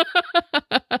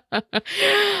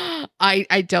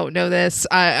 I don't know this.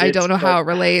 I don't know how it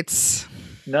relates.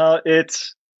 No,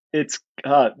 it's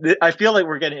I feel like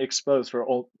we're getting exposed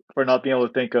for not being able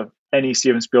to think of any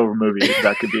Steven Spielberg movie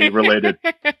that could be related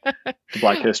to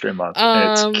Black History Month.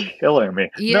 It's killing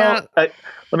me. Yeah. No,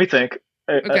 let me think.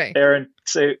 Okay. Aaron,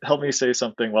 help me say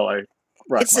something while I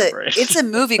rack my brain. It's a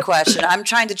movie question. I'm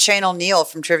trying to channel Neil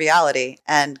from Triviality,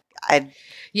 and this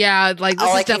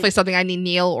is definitely something I need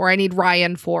Neil or I need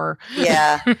Ryan for.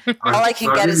 Yeah. All I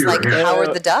can get is like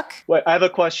Howard the Duck. Wait, I have a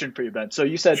question for you, Ben. So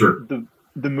you said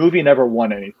the movie never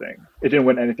won anything. It didn't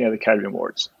win anything at the Academy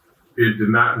Awards. It did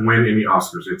not win any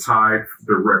Oscars. It tied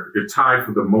the record. It tied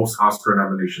for the most Oscar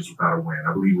nominations without a win.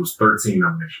 I believe it was 13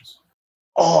 nominations.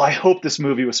 Oh, I hope this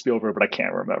movie was Spielberg, but I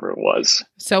can't remember it was.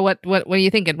 So what are you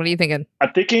thinking? What are you thinking?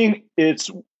 I'm thinking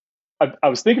I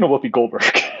was thinking of Whoopi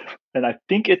Goldberg, and I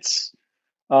think it's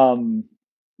the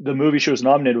movie she was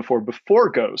nominated for before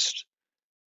Ghost.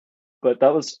 But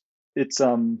it's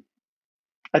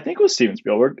I think it was Steven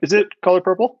Spielberg. Is it Color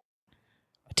Purple?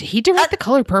 Did he direct The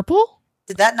Color Purple?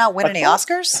 Did that not win any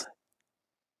Oscars?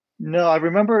 No, I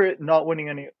remember it not winning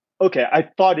any. Okay, I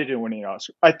thought it didn't win any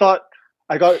Oscars. I thought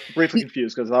I got briefly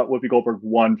confused because I thought Whoopi Goldberg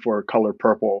won for Color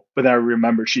Purple, but then I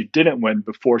remember she didn't win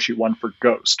before she won for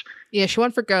Ghost. Yeah, she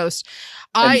won for Ghost.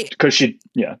 I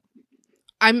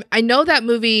know that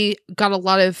movie got a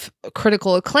lot of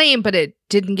critical acclaim, but it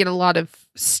didn't get a lot of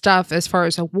stuff as far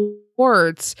as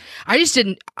awards. I just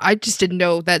didn't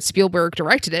know that Spielberg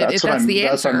directed it. That's what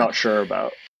I'm not sure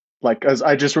about. Like, as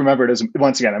I just remembered as,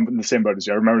 once again, I'm in the same boat as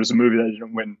you. I remember it as a movie that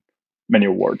didn't win many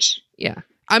awards. Yeah.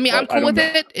 I mean, I'm cool with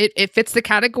it. It fits the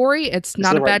category. It's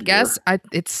not a bad guess. And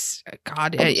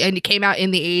it came out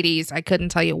in the 80s. I couldn't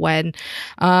tell you when.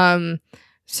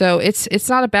 So it's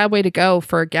not a bad way to go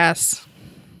for a guess.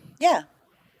 Yeah.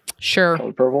 Sure.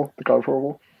 The Color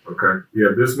Purple. Okay. Yeah,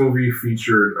 this movie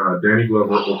featured Danny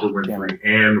Glover, Oprah Winfrey,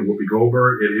 and Whoopi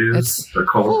Goldberg. It is The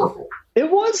Color Purple. It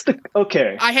was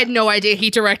okay. I had no idea he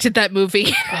directed that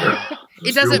movie.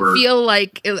 It doesn't feel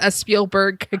like a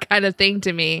Spielberg kind of thing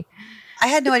to me. I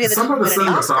had no idea that some of the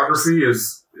cinematography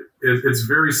it's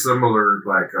very similar.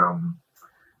 Like,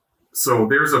 so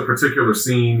there's a particular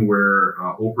scene where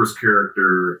Oprah's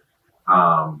character,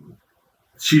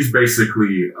 she's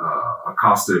basically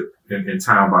accosted in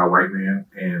town by a white man,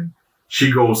 and she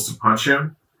goes to punch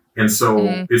him. And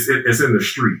so it's in the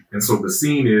street. And so the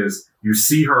scene is you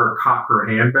see her cock her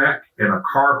hand back and a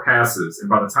car passes. And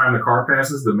by the time the car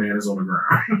passes, the man is on the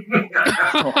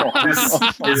ground.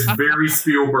 This is very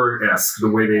Spielberg-esque, the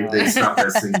way they stop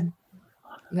that scene.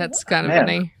 That's kind of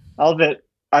funny. I'll admit,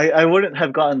 I wouldn't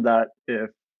have gotten that if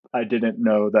I didn't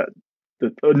know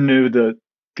knew the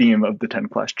theme of the 10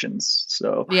 questions.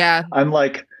 So yeah, I'm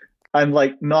like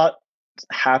not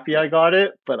happy I got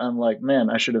it, but I'm like, man,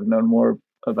 I should have known more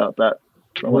about that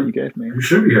from what you gave me. You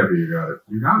should be happy you got it.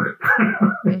 You got it.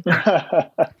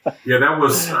 Yeah, that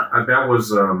was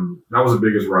the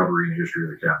biggest robbery in the history of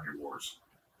the Academy Awards.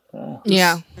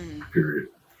 Yeah. Period.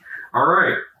 All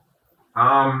right.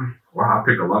 Wow, I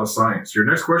picked a lot of science. Your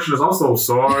next question is also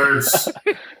science.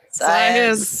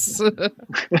 Science.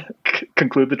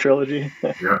 Conclude the trilogy.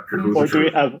 Yeah, or do we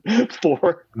have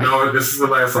 4? No, this is the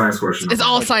last science question. It's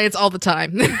all science all the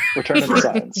time. Return to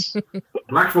science.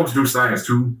 Black folks do science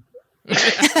too.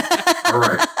 All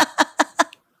right.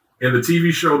 In the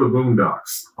TV show The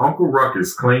Boondocks, Uncle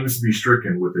Ruckus claims to be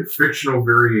stricken with a fictional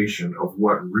variation of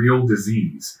what real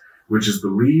disease, which is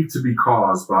believed to be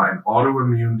caused by an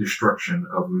autoimmune destruction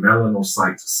of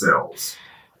melanocyte cells.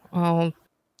 Well,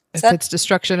 it's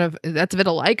destruction of, that's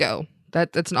vitiligo.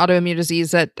 That's an autoimmune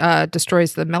disease that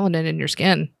destroys the melanin in your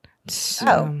skin.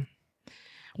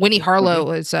 Winnie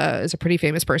Harlow is a pretty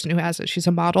famous person who has it. She's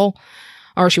a model,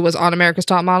 or she was on America's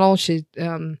Top Model. She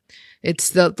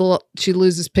it's she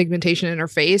loses pigmentation in her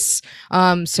face.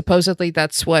 Supposedly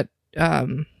that's what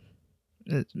Michael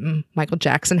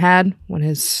Jackson had when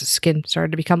his skin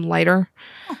started to become lighter.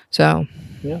 So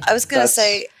yeah, I was gonna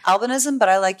say albinism, but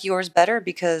I like yours better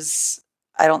because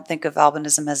I don't think of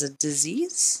albinism as a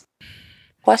disease. ?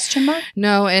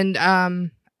 No, and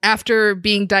after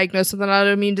being diagnosed with an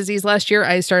autoimmune disease last year,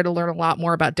 I started to learn a lot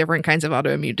more about different kinds of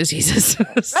autoimmune diseases.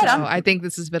 So I think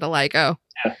this is vitiligo.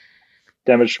 Yeah.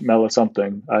 Damaged melon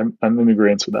something. I'm in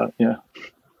agreement with that. Yeah.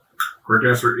 Correct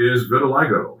answer is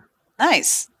vitiligo.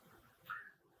 Nice.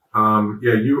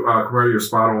 You're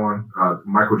spot on.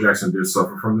 Michael Jackson did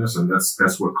suffer from this, and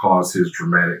that's what caused his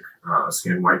dramatic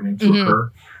skin whitening to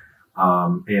occur.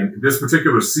 And this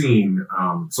particular scene,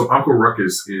 so Uncle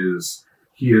Ruckus is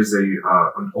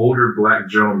an older black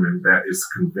gentleman that is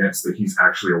convinced that he's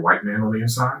actually a white man on the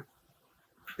inside.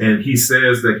 And he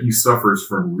says that he suffers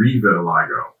from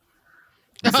revitiligo.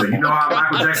 He said, you know how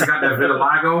Michael Jackson got that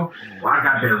vitiligo? Well, I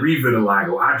got that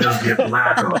revitiligo. I just get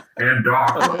blacker and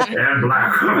darker and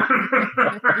blacker.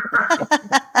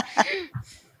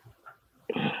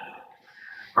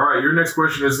 All right, your next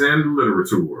question is in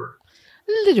literature.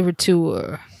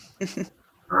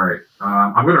 All right.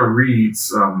 I'm going to read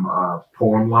some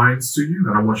poem lines to you,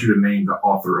 and I want you to name the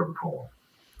author of the poem.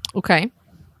 Okay.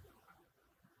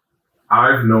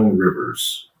 I've known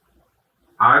rivers,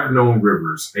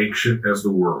 ancient as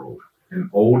the world, and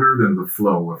older than the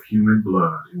flow of human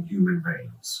blood in human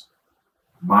veins.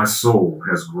 My soul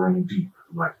has grown deep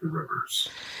like the rivers.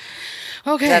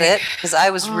 Okay. Is that it? Because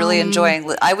I was really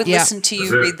enjoying. I would listen to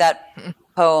you read that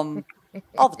poem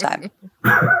all the time.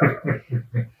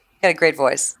 Got a great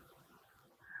voice.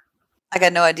 I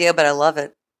got no idea, but I love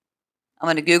it. I'm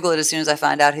going to Google it as soon as I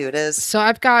find out who it is. So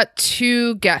I've got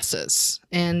 2 guesses,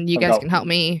 and you guys can help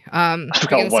me. I've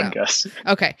got one guess.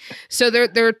 Okay. So there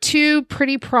are 2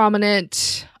 pretty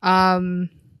prominent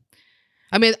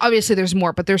I mean, obviously there's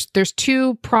more, but there's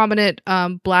two prominent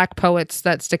Black poets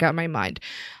that stick out in my mind.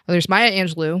 There's Maya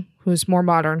Angelou, who's more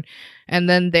modern, and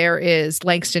then there is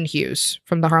Langston Hughes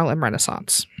from the Harlem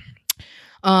Renaissance.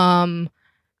 I've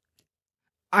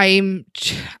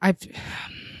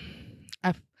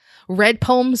read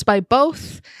poems by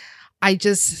both.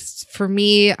 For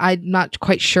me, I'm not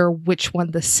quite sure which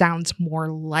one this sounds more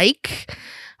like.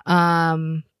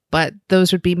 But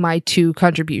those would be my two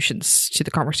contributions to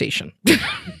the conversation.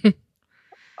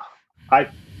 I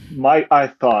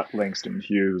thought Langston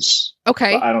Hughes.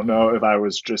 Okay. I don't know if I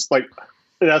was just like,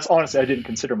 that's honestly, I didn't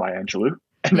consider Maya Angelou.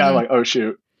 And now I'm like, oh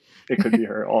shoot, it could be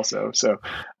her also. So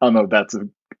I don't know if that's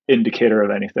an indicator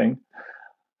of anything.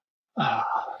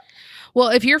 Well,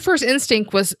 if your first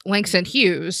instinct was Langston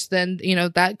Hughes, then,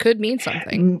 that could mean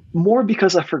something. More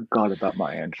because I forgot about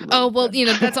Maya Angelou. Oh, well,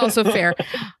 that's also fair.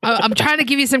 I'm trying to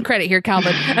give you some credit here,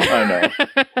 Calvin. I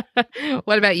know.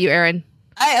 What about you, Aaron?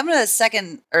 I'm going to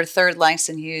second or third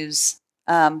Langston Hughes.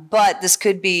 But this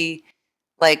could be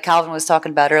like Calvin was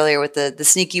talking about earlier with the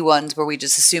sneaky ones where we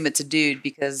just assume it's a dude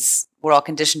because we're all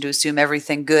conditioned to assume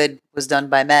everything good was done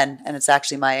by men, and it's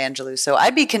actually Maya Angelou. So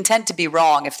I'd be content to be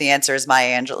wrong if the answer is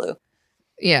Maya Angelou.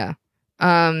 Yeah.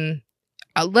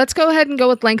 Let's go ahead and go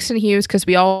with Langston Hughes because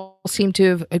we all seem to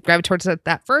have gravitated towards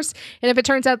that first. And if it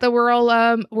turns out that we're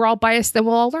all biased, then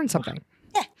we'll all learn something.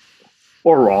 Yeah.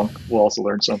 Or wrong. We'll also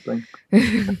learn something.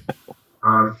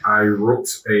 I wrote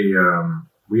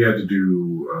we had to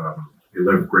do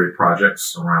 11th grade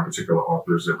projects around particular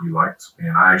authors that we liked.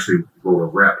 And I actually wrote a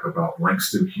rap about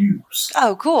Langston Hughes.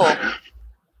 Oh, cool.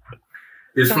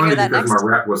 It's Can we funny hear that because next? my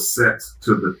rap was set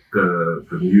to the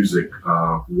music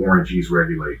of Warren G's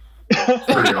Regulate. It's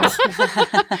pretty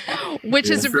awesome. Which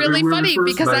is really funny 1st,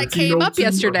 because that came up 1902,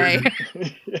 yesterday.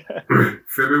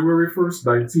 February 1st,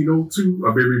 1902,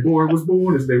 a baby boy was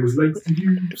born. His name was Langston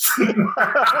Hughes.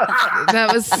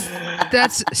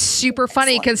 That's super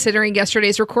funny considering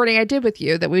yesterday's recording I did with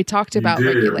you that we talked about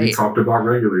Regulate. We talked about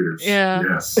regulators. Yeah.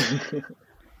 Yes.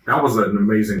 That was an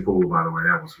amazing pool, by the way.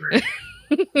 That was great.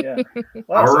 Yeah.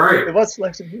 Well, All right. It was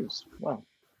Langston Hughes. Wow.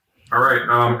 All right.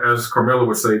 As Carmela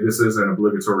would say, this is an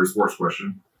obligatory sports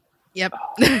question. Yep.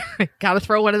 Gotta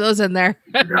throw one of those in there.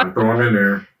 You gotta throw them in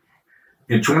there.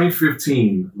 In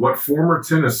 2015, what former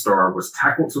tennis star was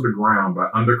tackled to the ground by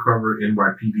undercover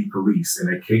NYPD police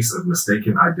in a case of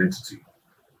mistaken identity?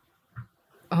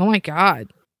 Oh my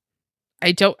God.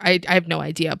 I have no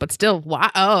idea, but still, wow.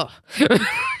 Oh.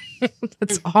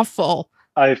 That's awful.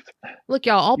 Look,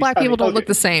 y'all, all Black people don't look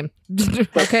the same.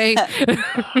 Okay.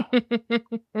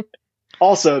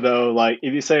 Also, though, like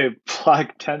if you say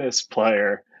Black tennis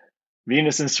player,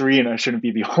 Venus and Serena shouldn't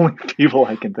be the only people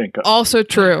I can think of. Also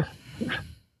true.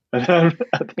 And then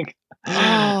I think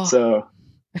so.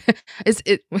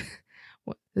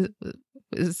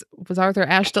 Was Arthur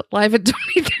Ashe still live in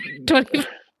 2015?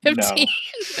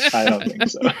 No, I don't think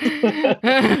so.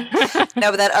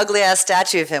 No, but that ugly ass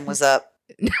statue of him was up.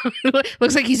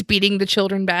 Looks like he's beating the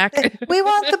children back. We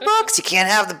want the books. You can't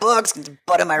have the books. Get the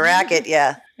butt of my racket.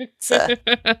 Yeah. That's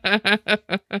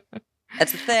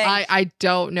the thing. I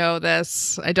don't know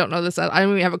this. I don't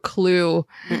even have a clue.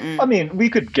 I mean, we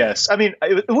could guess. I mean,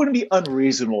 it wouldn't be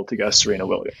unreasonable to guess Serena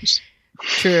Williams.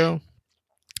 True.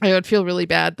 I would feel really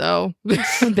bad though.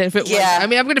 If it was. I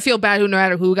mean, I'm going to feel bad no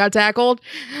matter who got tackled.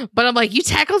 But I'm like, you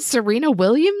tackled Serena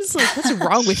Williams? Like, what's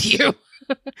wrong with you?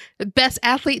 The best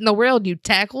athlete in the world, you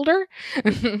tackled her?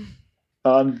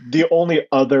 The only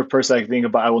other person I can think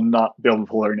about, I will not be able to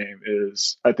pull her name,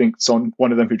 is I think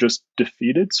one of them who just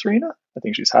defeated Serena. I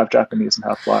think she's half Japanese and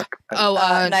half Black.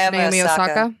 Naomi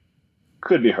Osaka.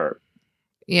 Could be her.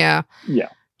 Yeah. Yeah,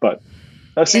 but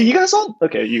see, you guys all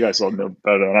know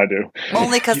better than I do.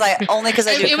 Only because I do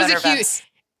current events.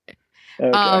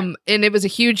 Okay. And it was a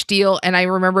huge deal, and I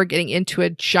remember getting into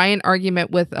a giant argument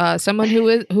with someone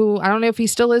who I don't know if he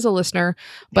still is a listener,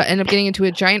 but ended up getting into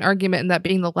a giant argument, and that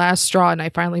being the last straw, and I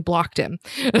finally blocked him.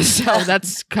 So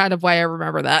that's kind of why I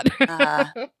remember that.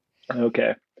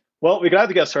 Okay. Well, we could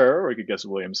either guess her, or we could guess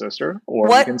Williams' sister, or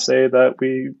we can say that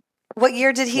we. What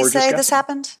year did he say this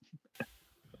happened?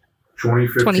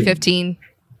 2015.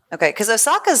 Okay, because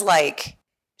Osaka's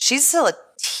she's still a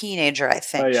teenager, I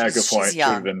think. Oh yeah, good point. She's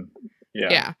young.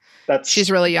 Yeah.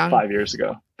 She's really young. 5 years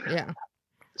ago. Yeah.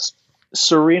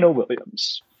 Serena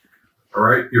Williams. All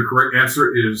right, your correct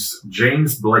answer is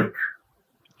James Blake.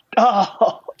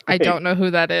 Oh, I don't know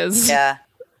who that is. Yeah.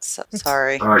 So,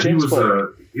 sorry. He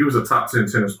was a top 10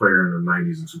 tennis player in the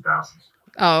 90s and 2000s.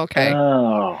 Oh, okay.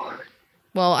 Oh.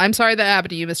 Well, I'm sorry that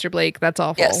happened to you, Mr. Blake. That's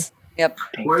awful. Yes. Yep.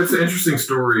 Well, it's an interesting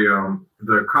story.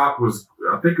 The cop was,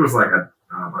 I think it was like a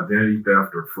identity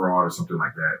theft or fraud or something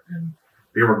like that. And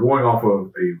they were going off of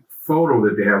a photo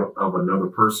that they have of another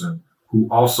person who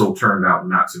also turned out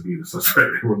not to be the suspect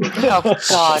they were looking Oh, for.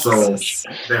 God. So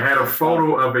they had a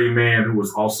photo of a man who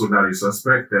was also not a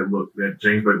suspect that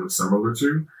James Blake looked similar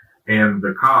to. And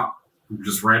the cop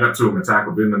just ran up to him and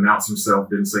tackled, didn't announce himself,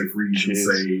 didn't say freeze, didn't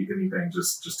say anything,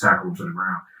 just tackled him to the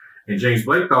ground. And James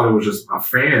Blake thought it was just a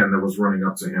fan that was running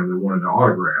up to him that wanted an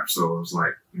autograph. So it was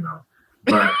like,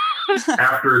 but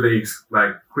after they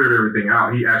cleared everything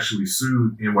out, he actually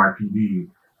sued NYPD,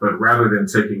 but rather than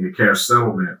taking a cash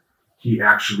settlement, he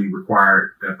actually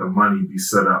required that the money be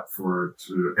set up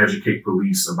to educate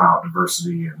police about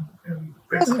diversity and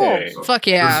things Oh, like cool. that. So Fuck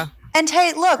yeah. And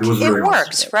hey, look, It was it really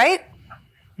works, awesome. right?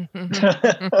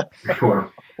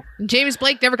 Well, James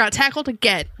Blake never got tackled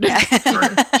again.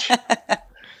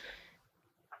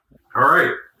 all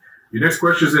right. Your next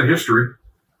question is in history.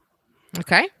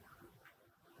 Okay.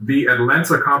 The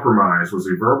Atlanta Compromise was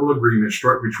a verbal agreement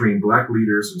struck between black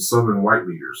leaders and Southern white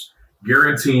leaders,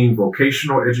 guaranteeing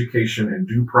vocational education and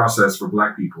due process for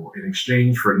black people in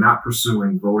exchange for not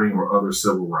pursuing voting or other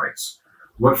civil rights.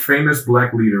 What famous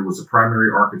black leader was the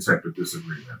primary architect of this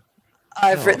agreement?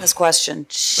 I've written this question.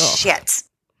 Shit.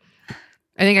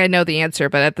 I think I know the answer,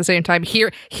 but at the same time,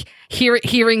 hearing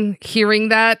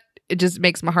that, it just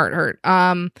makes my heart hurt.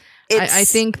 I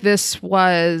think this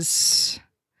was,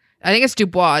 I think it's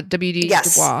Dubois, W.D.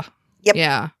 Yes. Dubois. Yep.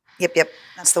 Yeah. Yep.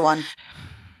 That's the one.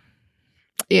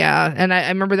 Yeah, and I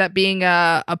remember that being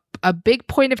a big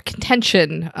point of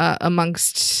contention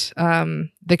amongst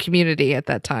the community at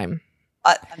that time.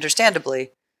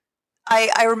 Understandably.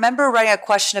 I remember writing a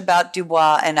question about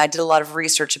Dubois, and I did a lot of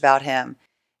research about him.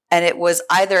 And it was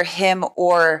either him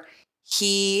or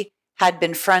he had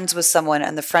been friends with someone,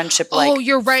 and the friendship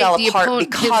you're right. fell The apart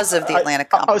opponent- because of the Atlanta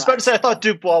Compromise. I was about to say, I thought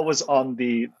Dubois was on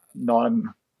the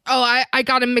non. Oh, I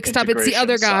got him mixed up. It's the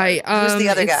other guy. Integration Who's the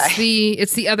other guy?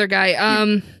 It's the other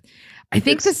guy. I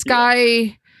think this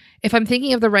guy, if I'm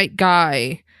thinking of the right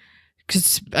guy,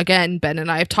 because again, Ben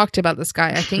and I have talked about this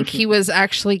guy. I think he was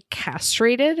actually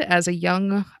castrated as a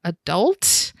young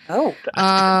adult. Oh.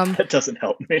 That doesn't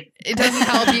help me. It doesn't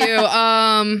help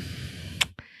you.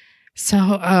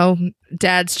 So,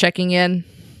 Dad's checking in.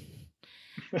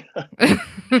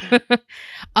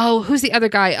 Oh, who's the other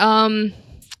guy?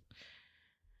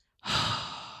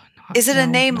 Is it a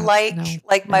name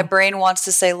like my brain wants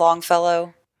to say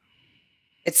Longfellow?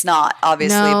 It's not,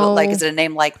 obviously, but like, is it a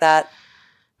name like that?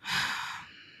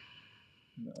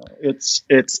 It's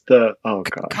the God.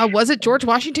 God, was it George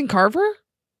Washington Carver?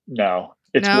 No,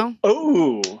 it's No?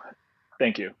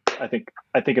 Thank you. I think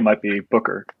it might be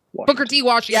Booker. Booker T.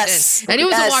 Washington. Yes. And it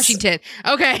was in Yes. Washington.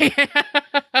 Okay.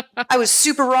 I was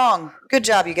super wrong. Good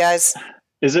job, you guys.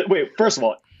 Is it? Wait. First of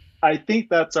all, I think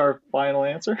that's our final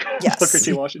answer. Yes. Booker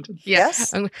T. Washington.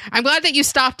 Yes. I'm glad that you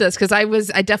stopped us because I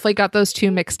definitely got those two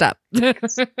mixed up.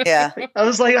 Yeah. I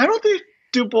was like, I don't think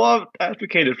Dubois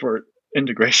advocated for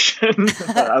integration.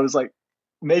 I was like,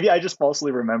 maybe I just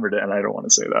falsely remembered it, and I don't want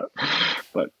to say that.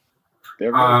 But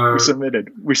there we go.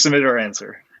 We submitted our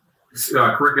answer.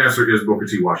 Correct answer is Booker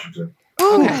T. Washington.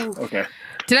 Okay.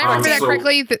 Did I remember that So-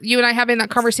 correctly? That you and I having that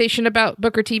conversation about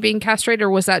Booker T being castrated, or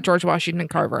was that George Washington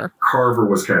Carver? Carver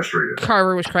was castrated.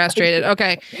 Carver was castrated.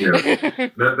 Okay. Yeah,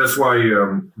 that's why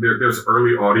there's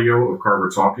early audio of Carver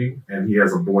talking, and he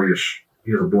has a boyish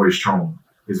tone.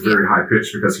 He's very high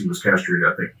pitched because he was castrated,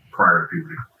 I think, prior to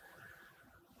puberty.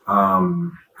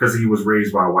 Because he was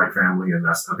raised by a white family, and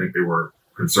I think they were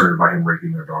concerned by him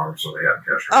raping their daughter, so they had him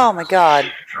castrated. Oh my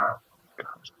God. Child.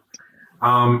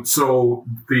 So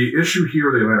the issue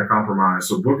here, the Atlanta Compromise.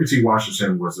 So Booker T.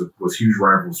 Washington was huge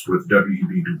rivals with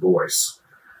W.E.B. Du Bois,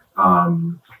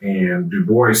 and Du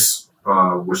Bois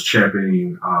was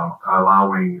championing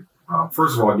allowing,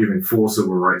 first of all, giving full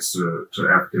civil rights to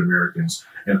African Americans,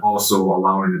 and also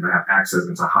allowing them to have access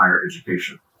into higher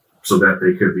education, so that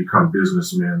they could become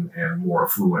businessmen and more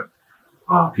affluent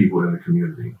people in the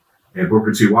community. And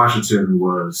Booker T. Washington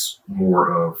was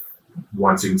more of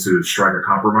wanting to strike a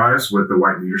compromise with the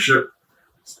white leadership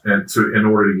and in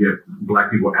order to get black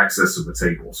people access to the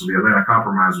table. So the Atlanta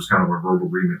Compromise was kind of a verbal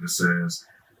agreement that says,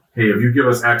 hey, if you give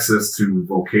us access to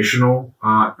vocational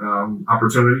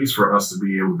opportunities for us to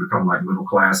be able to become like middle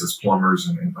class as plumbers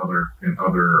and other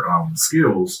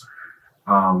skills,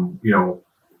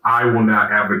 I will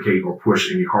not advocate or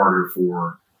push any harder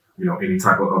for any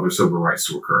type of other civil rights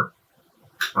to occur.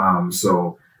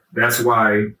 So that's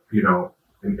why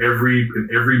in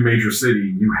every major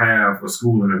city you have a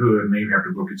school in the hood named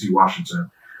after Booker T. Washington,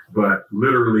 but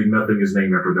literally nothing is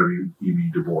named after W.E.B.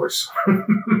 Du Bois.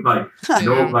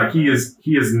 He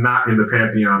is not in the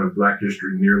pantheon of Black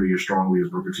history nearly as strongly as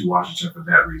Booker T. Washington for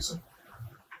that reason.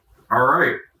 All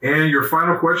right. And your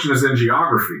final question is in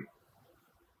geography.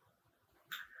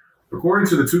 According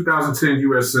to the 2010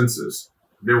 U.S. Census,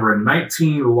 there were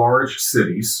 19 large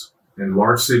cities, and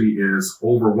large city is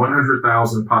over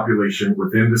 100,000 population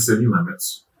within the city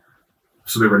limits.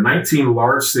 So there were 19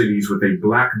 large cities with a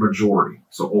black majority.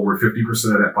 So over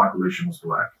 50% of that population was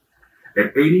black.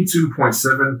 At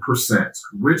 82.7%,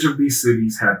 which of these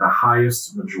cities had the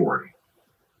highest majority?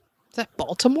 Is that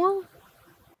Baltimore?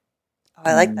 Oh,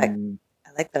 I like that.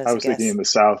 I like that as I a was guess. thinking in the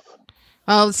South.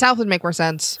 Oh, the South would make more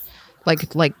sense. Like,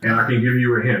 And I can give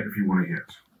you a hint if you want a hint.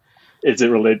 Is it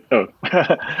related?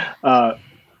 Oh,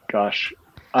 gosh.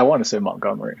 I want to say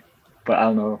Montgomery, but I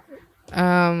don't know.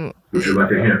 Would you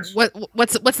like a hint?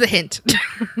 What's the hint?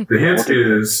 The hint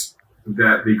is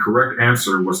that the correct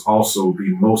answer was also the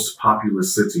most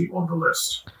populous city on the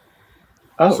list.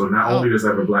 Oh, So not only does it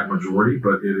have a black majority,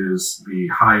 but it is the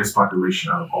highest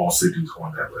population out of all cities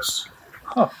on that list.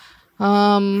 huh.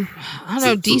 I don't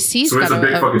know. DC's So it's got a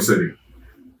big fucking city.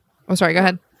 I'm sorry. Go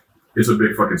ahead. It's a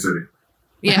big fucking city.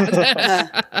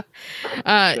 Yeah.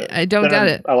 I don't doubt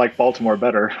it. I like Baltimore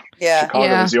better. Yeah. Chicago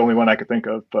Yeah. is the only one I could think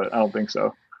of, but I don't think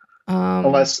so.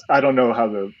 Unless I don't know how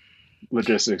the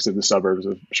logistics of the suburbs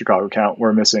of Chicago count.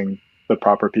 We're missing the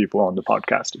proper people on the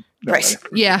podcast. Right.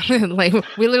 Yeah, like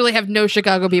we literally have no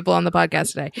Chicago people on the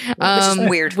podcast today, Which is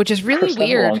weird. Which is really First time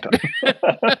in a weird. long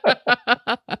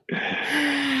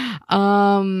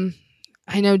time.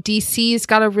 I know DC's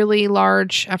got a really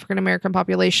large African American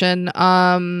population,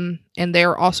 and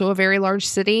they're also a very large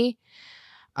city.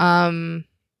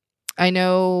 I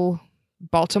know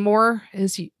Baltimore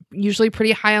is usually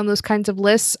pretty high on those kinds of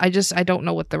lists. I don't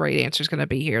know what the right answer is going to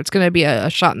be here. It's going to be a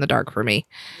shot in the dark for me.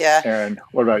 Yeah. Aaron,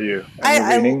 what about you?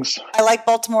 Any leanings? I like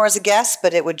Baltimore as a guess,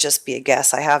 but it would just be a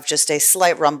guess. I have just a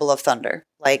slight rumble of thunder.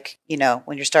 Like,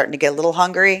 when you're starting to get a little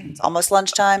hungry, it's almost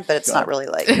lunchtime, but it's not really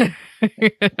like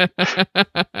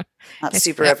not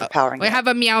super overpowering. We yet. have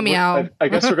a meow meow. I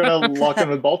guess we're going to lock in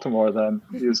with Baltimore then.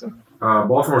 Using.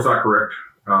 Baltimore's not correct.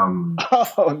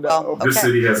 Oh no! This Okay.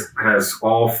 city has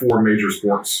all four major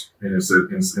sports in the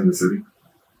city.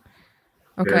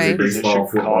 It Okay. has baseball,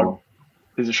 football.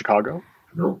 Is it Chicago?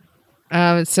 Nope.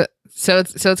 It's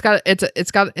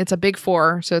a big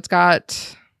four. So it's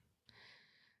got.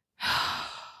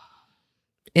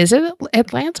 Is it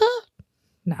Atlanta?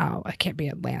 No, it can't be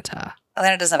Atlanta.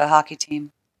 Atlanta doesn't have a hockey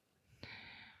team.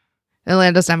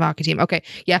 Atlanta doesn't have a hockey team. Okay,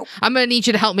 yeah, I'm gonna need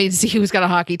you to help me to see who's got a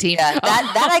hockey team. Yeah,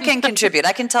 that I can contribute.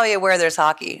 I can tell you where there's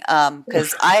hockey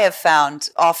because I have found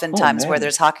oftentimes where man.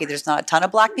 there's hockey, there's not a ton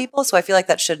of black people. So I feel like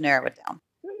that should narrow it down.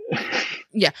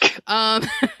 You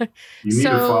need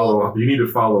to follow. You need to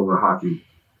follow the hockey.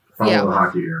 Follow the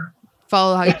hockey here.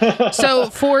 Follow hockey. So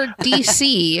for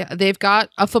DC, they've got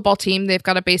a football team. They've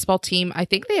got a baseball team. I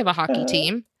think they have a hockey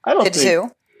team. I don't They think do.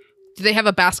 Do they have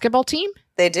a basketball team?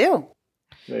 They do.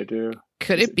 they do.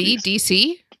 Could Is it be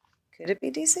DC? Could it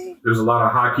be DC? There's a lot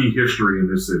of hockey history in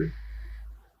this city.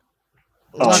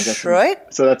 Oh, I guess- Detroit?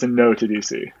 So that's a no to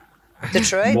DC.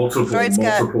 Detroit? Detroit's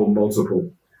got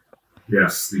Multiple.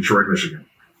 Yes, Detroit, Michigan.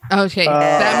 Okay, Yeah.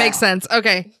 that makes sense.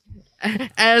 Okay,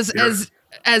 as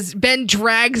Ben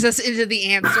drags us into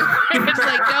the answer, it's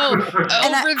like no,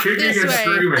 over Kicking this and way.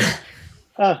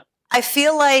 screaming. I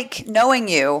feel like knowing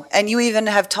you, and you even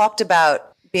have talked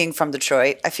about being from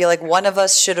Detroit, I feel like one of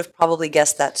us should have probably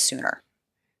guessed that sooner.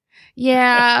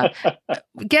 Yeah,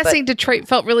 guessing Detroit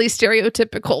felt really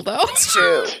stereotypical though. It's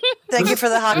true. Thank you for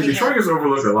the hockey. Detroit gets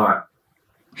overlooked a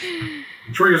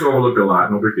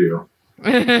lot. No big deal.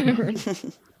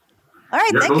 All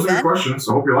right, Yeah, thank you, those are your Ben. questions.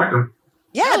 I hope you liked them.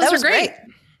 Yeah, Those that are was great.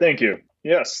 Thank you.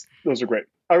 Yes, those are great.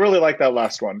 I really like that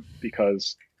last one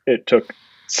because it took.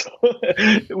 So,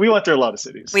 we went through a lot of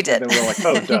cities. We did. And then we were like,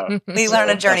 oh, duh. We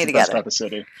learned a journey that's the best together. type of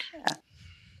city.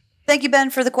 Thank you, Ben,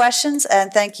 for the questions,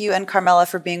 and thank you and Carmela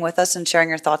for being with us and sharing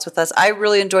your thoughts with us. I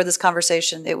really enjoyed this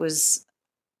conversation.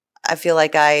 I feel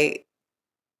like I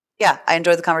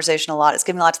enjoyed the conversation a lot. It's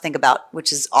given me a lot to think about,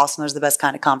 which is awesome. Those are the best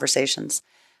kind of conversations.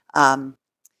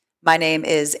 My name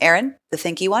is Erin, the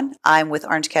Thinky One. I'm with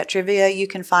Orange Cat Trivia. You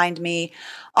can find me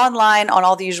online on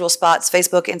all the usual spots,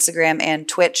 Facebook, Instagram, and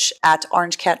Twitch at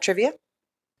Orange Cat Trivia.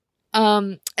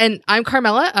 And I'm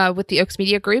Carmela with the Oaks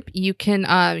Media Group. You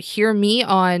can hear me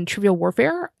on Trivial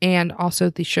Warfare and also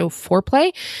the show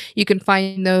Foreplay. You can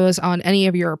find those on any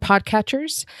of your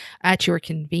podcatchers at your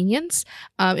convenience.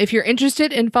 If you're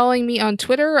interested in following me on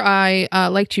Twitter, I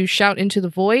like to shout into the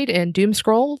void and doom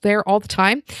scroll there all the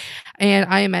time. And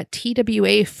I am at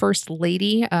TWA First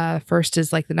Lady. First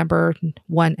is like the number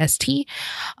 1 ST.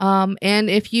 And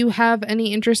if you have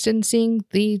any interest in seeing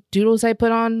the doodles I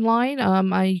put online,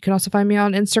 you can also find me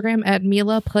on Instagram at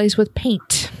Mila Plays with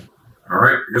Paint. All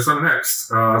right, I guess I'm next.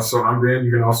 So I'm Ben.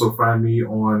 You can also find me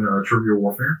on Trivial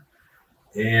Warfare.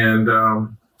 And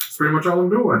that's pretty much all I'm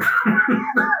doing.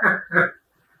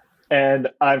 And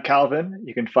I'm Calvin.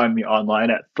 You can find me online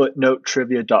at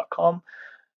footnotetrivia.com.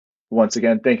 Once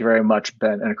again, thank you very much,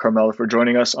 Ben and Carmela, for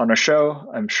joining us on our show.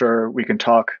 I'm sure we can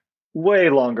talk way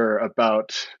longer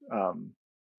about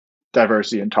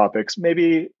diversity and topics.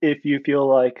 Maybe if you feel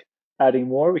like adding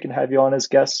more, we can have you on as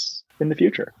guests in the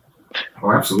future.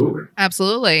 Oh, absolutely.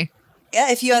 Absolutely.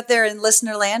 Yeah, if you out there in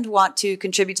listener land want to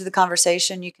contribute to the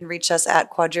conversation, you can reach us at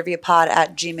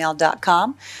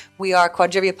quadriviapod@gmail.com. We are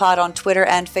QuadriviaPod on Twitter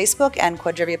and Facebook, and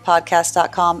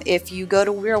quadriviapodcast.com if you go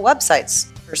to our websites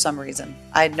for some reason.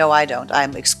 I know I don't.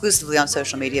 I'm exclusively on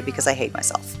social media because I hate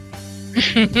myself.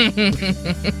 And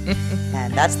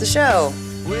that's the show.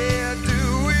 Where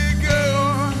do we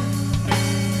go?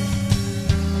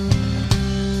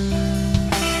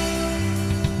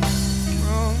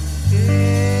 Oh,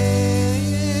 yeah.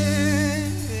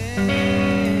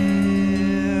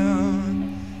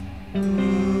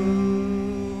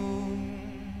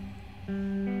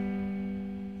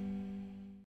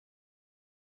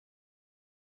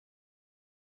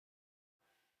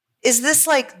 Is this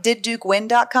like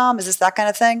diddukewin.com? Is this that kind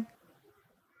of thing?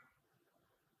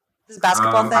 This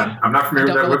basketball thing? I'm not I familiar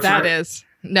don't know with what that that website. is.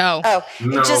 No. Oh,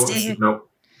 No, it just nope.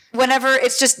 whenever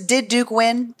it's just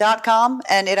diddukewin.com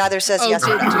and it either says Oh, yes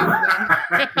or no.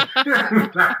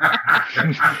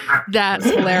 That's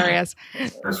hilarious.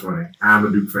 That's funny. I'm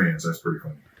a Duke fan, so that's pretty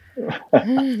funny.